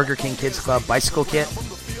Burger King Kids Club bicycle kit.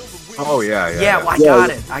 Oh, yeah. Well, I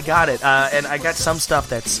got it. And I got some stuff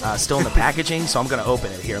that's still in the packaging, so I'm going to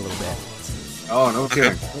open it here a little bit. Oh, no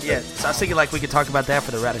kidding. Yeah, so I was thinking like we could talk about that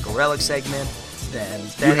for the Radical Relic segment. Then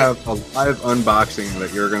you have a live unboxing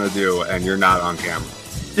that you're going to do, and you're not on camera.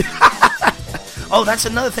 Oh, that's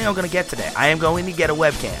another thing I'm going to get today. I am going to get a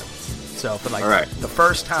webcam. So for like the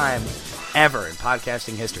first time ever in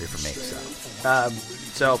podcasting history for me.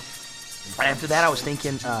 So after that, I was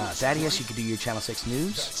thinking, Thaddeus, you could do your Channel 6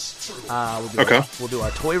 news. We'll do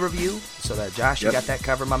our toy review. So that Josh, you got that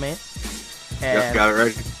covered, my man. And, got it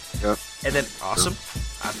ready. Yep. And then awesome.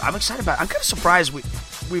 I'm excited about it. I'm kind of surprised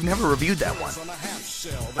we've never reviewed that one.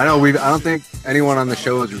 I know I don't think anyone on the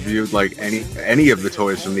show has reviewed like any of the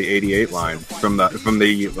toys from the '88 line from the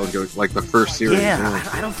like the first series. Yeah,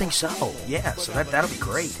 I don't think so. Yeah, so that'll be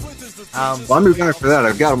great. Well, I'm excited for that.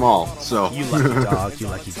 I've got them all. So you lucky dog. You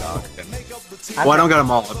lucky dog. Well, I don't got them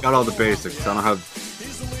all. I've got all the basics. I don't have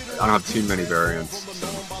too many variants. So.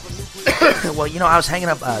 Well, I was hanging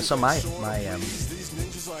up some of my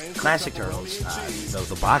classic Turtles,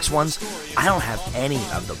 the box ones. I don't have any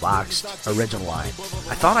of the boxed original line.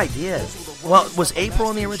 I thought I did. Well, was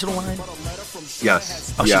April in the original line?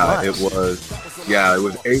 Yes. Oh, yeah, it was. Yeah, it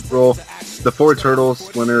was April. The 4 Turtles,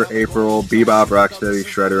 Splinter, April, Bebop, Rocksteady,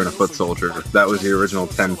 Shredder, and a Foot Soldier. That was the original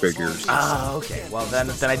 10 figures. Oh, okay. Well, then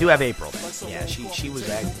I do have April. Then. Yeah, she was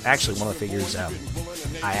actually one of the figures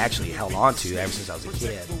I actually held on to ever since I was a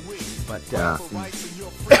kid. But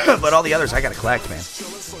but all the others I got to collect, man.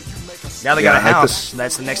 Now they got a house.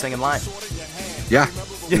 That's the next thing in line. Yeah.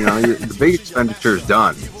 The big expenditure is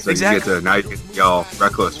done. So exactly. You get to y'all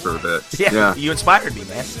reckless for a bit. Yeah. You inspired me,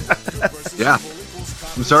 man. Yeah.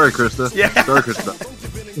 I'm sorry, Krista. Yeah. Sorry, Krista.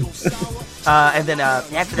 And then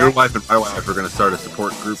after Your that, wife and my wife are going to start a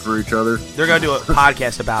support group for each other. They're going to do a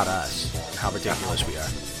podcast about us and how ridiculous we are.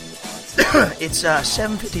 It's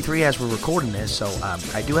 7:53 as we're recording this, so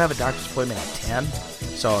I do have a doctor's appointment at 10.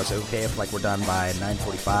 So it's okay if we're done by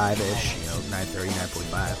 9:45-ish, 9:30,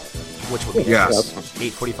 9:45, which would be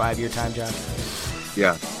 8:45 your time, Josh.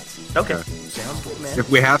 Yeah. Okay. Sounds good, man. If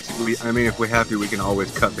we have to, we can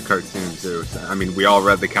always cut the cartoon too. So, we all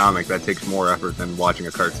read the comic. That takes more effort than watching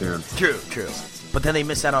a cartoon. True. But then they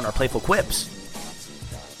miss out on our playful quips.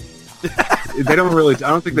 They don't really. I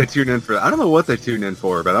don't think they tune in for that. I don't know what they tune in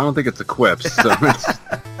for, but I don't think it's a quips. So it's...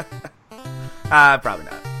 Probably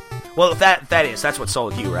not. Well, that's what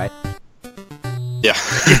sold you, right? Yeah.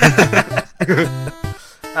 All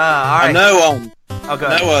right. I know.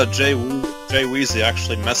 Jay Weezy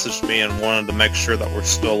actually messaged me and wanted to make sure that we're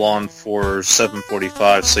still on for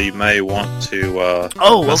 7:45. So you may want to.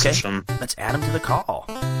 Message him. Let's add him to the call.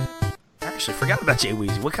 I actually forgot about Jay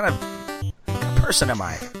Weezy. What kind of person am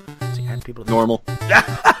I? See, adding people to normal. See,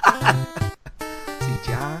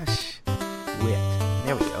 Josh Witt.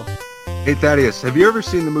 There we go. Hey Thaddeus, have you ever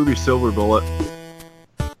seen the movie Silver Bullet?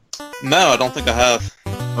 No, I don't think I have.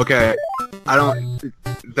 Okay, I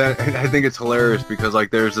think it's hilarious because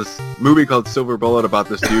there's this movie called Silver Bullet about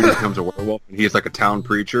this dude who becomes a werewolf and he's like a town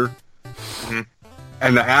preacher. Mm-hmm.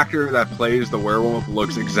 And the actor that plays the werewolf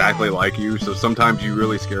looks exactly like you, so sometimes you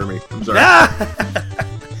really scare me. I'm sorry.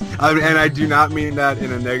 And I do not mean that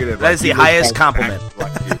in a negative. That is the highest compliment.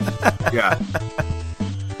 Yeah.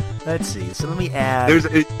 Let's see. So let me add.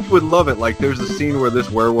 You would love it. There's a scene where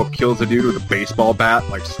this werewolf kills a dude with a baseball bat.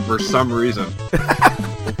 For some reason,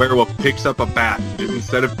 the werewolf picks up a bat.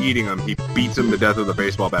 Instead of eating him, he beats him to death with a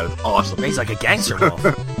baseball bat. It's awesome. He's like a gangster wolf.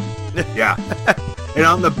 Yeah. And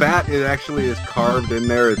on the bat, it actually is carved in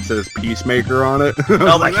there. It says Peacemaker on it.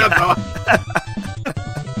 Oh my god.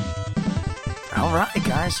 All right,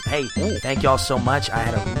 guys. Hey, thank y'all so much. I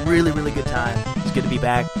had a really, really good time. It's good to be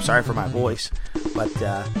back. Sorry for my voice, but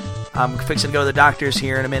I'm fixing to go to the doctors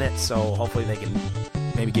here in a minute, so hopefully they can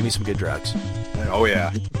maybe give me some good drugs. Oh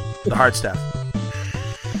yeah, the hard stuff.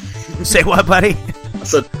 Say what, buddy? I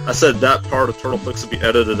said that part of Turtle Flicks will be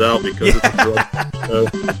edited out because it's a drug show.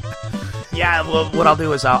 Yeah, well, what I'll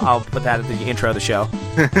do is I'll put that at the intro of the show.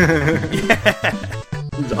 Yeah.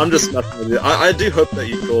 I'm just messing with you. I do hope that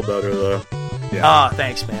you feel better though. Yeah. Oh,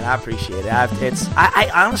 thanks, man. I appreciate it. I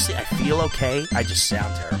honestly, I feel okay. I just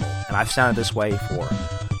sound terrible. And I've sounded this way for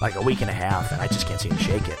a week and a half, and I just can't seem to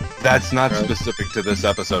shake it. That's not specific to this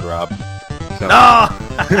episode, Rob. So. No!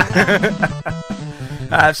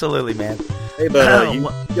 Absolutely, man. Hey, but you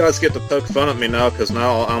guys get to poke fun at me now, because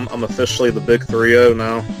now I'm officially the big 3-0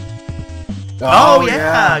 now. Oh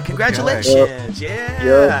yeah. Congratulations.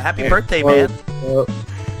 Yeah. Happy birthday, man.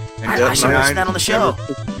 I should mention that on the show.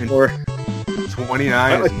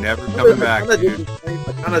 29 is never coming back, dude.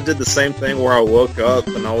 I kind of did the same thing where I woke up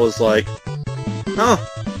and I was like,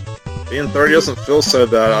 being 30 doesn't feel so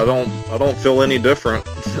bad. I don't feel any different.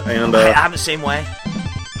 And I'm the same way.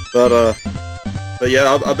 But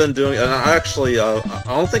yeah, I've been doing, and I actually, I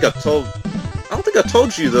don't think I told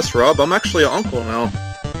you this, Rob. I'm actually an uncle now.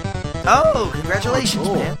 Oh, congratulations,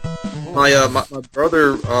 man. My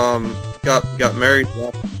brother got married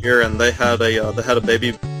last year, and they had a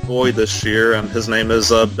baby boy this year, and his name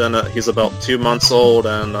is Bennett. He's about 2 months old,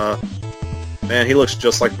 and man, he looks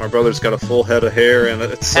just like my brother's got a full head of hair, and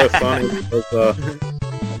it's so funny because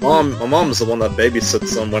my mom is the one that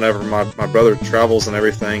babysits him whenever my brother travels and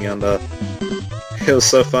everything, and it was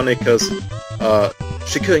so funny because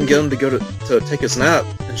she couldn't get him to go to take his nap,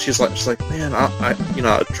 and she's like, man,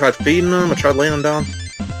 I tried feeding him, I tried laying him down,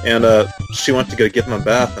 and she went to go give him a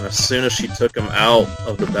bath, and as soon as she took him out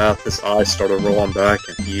of the bath, his eyes started rolling back,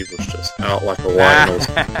 and he was just out like a lion.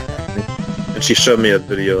 And she showed me a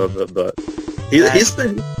video of it, but he's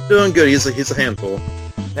been doing good. He's a handful.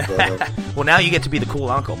 But, well, now you get to be the cool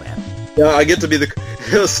uncle, man. Yeah, I get to be the.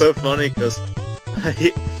 It was so funny because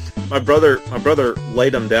my brother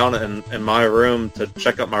laid him down in my room to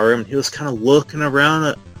check out my room, and he was kind of looking around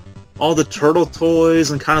at all the turtle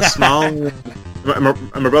toys and kind of smiling. And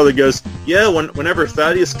my brother goes, "Yeah, whenever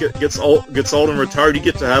Thaddeus gets old and retired, you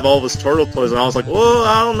get to have all of his turtle toys." And I was like, "Well,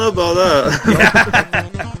 I don't know about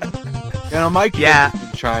that." You know, Mike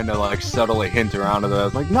trying to like subtly hint around to that. I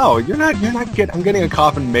was like, "No, you're not getting. I'm getting a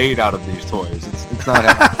coffin made out of these toys. It's not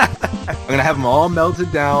happening. I'm gonna have them all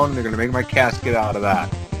melted down. They're gonna make my casket out of that."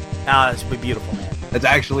 Oh, that's beautiful, man. That's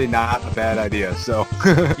actually not a bad idea. So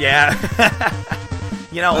yeah,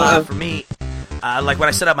 you know, for me. Like when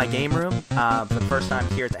I set up my game room for the first time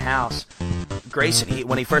here at the house, Grayson,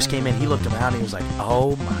 when he first came in, he looked around and he was like,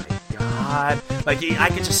 "Oh my god!" Like I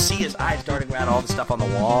could just see his eyes darting around all the stuff on the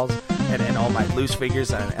walls and all my loose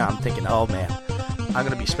figures, and I'm thinking, "Oh man, I'm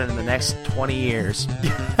gonna be spending the next 20 years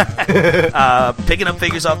picking up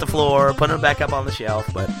figures off the floor, putting them back up on the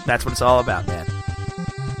shelf." But that's what it's all about, man.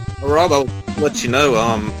 Well, Rob, I'll let you know,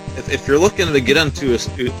 if you're looking to get into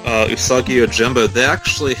Usagi Yojimbo, they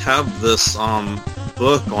actually have this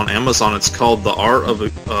book on Amazon. It's called The Art of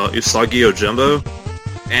Usagi Yojimbo,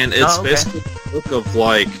 and it's basically a book of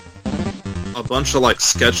like a bunch of like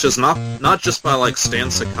sketches, not just by like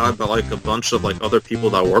Stan Sakai, but like a bunch of like other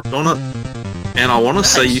people that worked on it. And I want to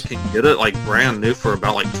say you can get it like brand new for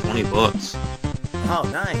about like $20. Oh,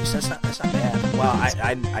 nice. That's not bad. Well,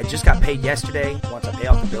 I just got paid yesterday. Once I pay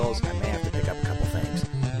off the bills, I may have to pick up a couple things.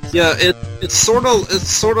 Yeah, it's sort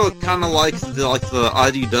of kind of like the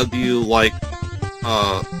IDW like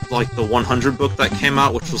the 100 book that came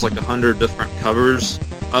out, which was like 100 different covers.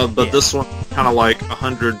 But this one kind of like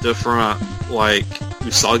 100 different like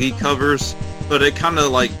Usagi covers. But it kind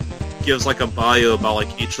of like gives like a bio about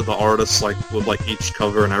like each of the artists, like with like each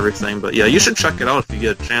cover and everything. But yeah, you should check it out if you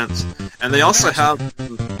get a chance. And they also have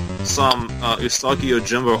some Usagi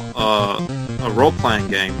Yojimbo role-playing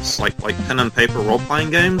games, like pen and paper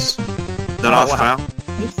role-playing games that I found. I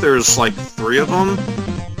think there's like 3 of them,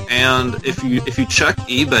 and if you check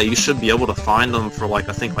eBay, you should be able to find them for like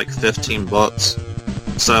I think like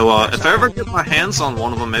 $15. So if I ever get my hands on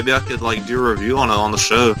one of them, maybe I could like do a review on it on the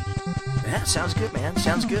show. Yeah, sounds good, man.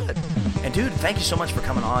 Sounds good. And dude, thank you so much for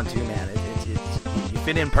coming on too, man. You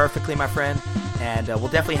fit in perfectly, my friend. And we'll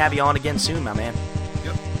definitely have you on again soon, my man.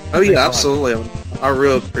 Yep. Oh yeah, absolutely. I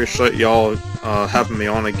really appreciate y'all having me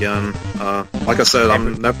on again. Like I said,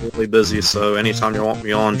 I'm never really busy, so anytime you want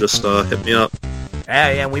me on, just hit me up. Yeah,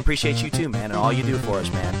 and we appreciate you too, man, and all you do for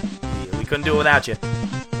us, man. We couldn't do it without you.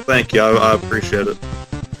 Thank you. I appreciate it.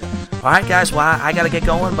 All right, guys. Well, I got to get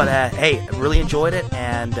going, but hey, I really enjoyed it,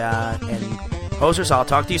 and Hosers, I'll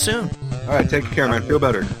talk to you soon. All right, take care, man. Feel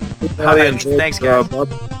better. All right, thanks, guys.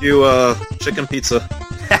 You chicken pizza.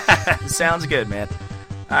 Sounds good, man.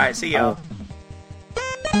 All right, see y'all.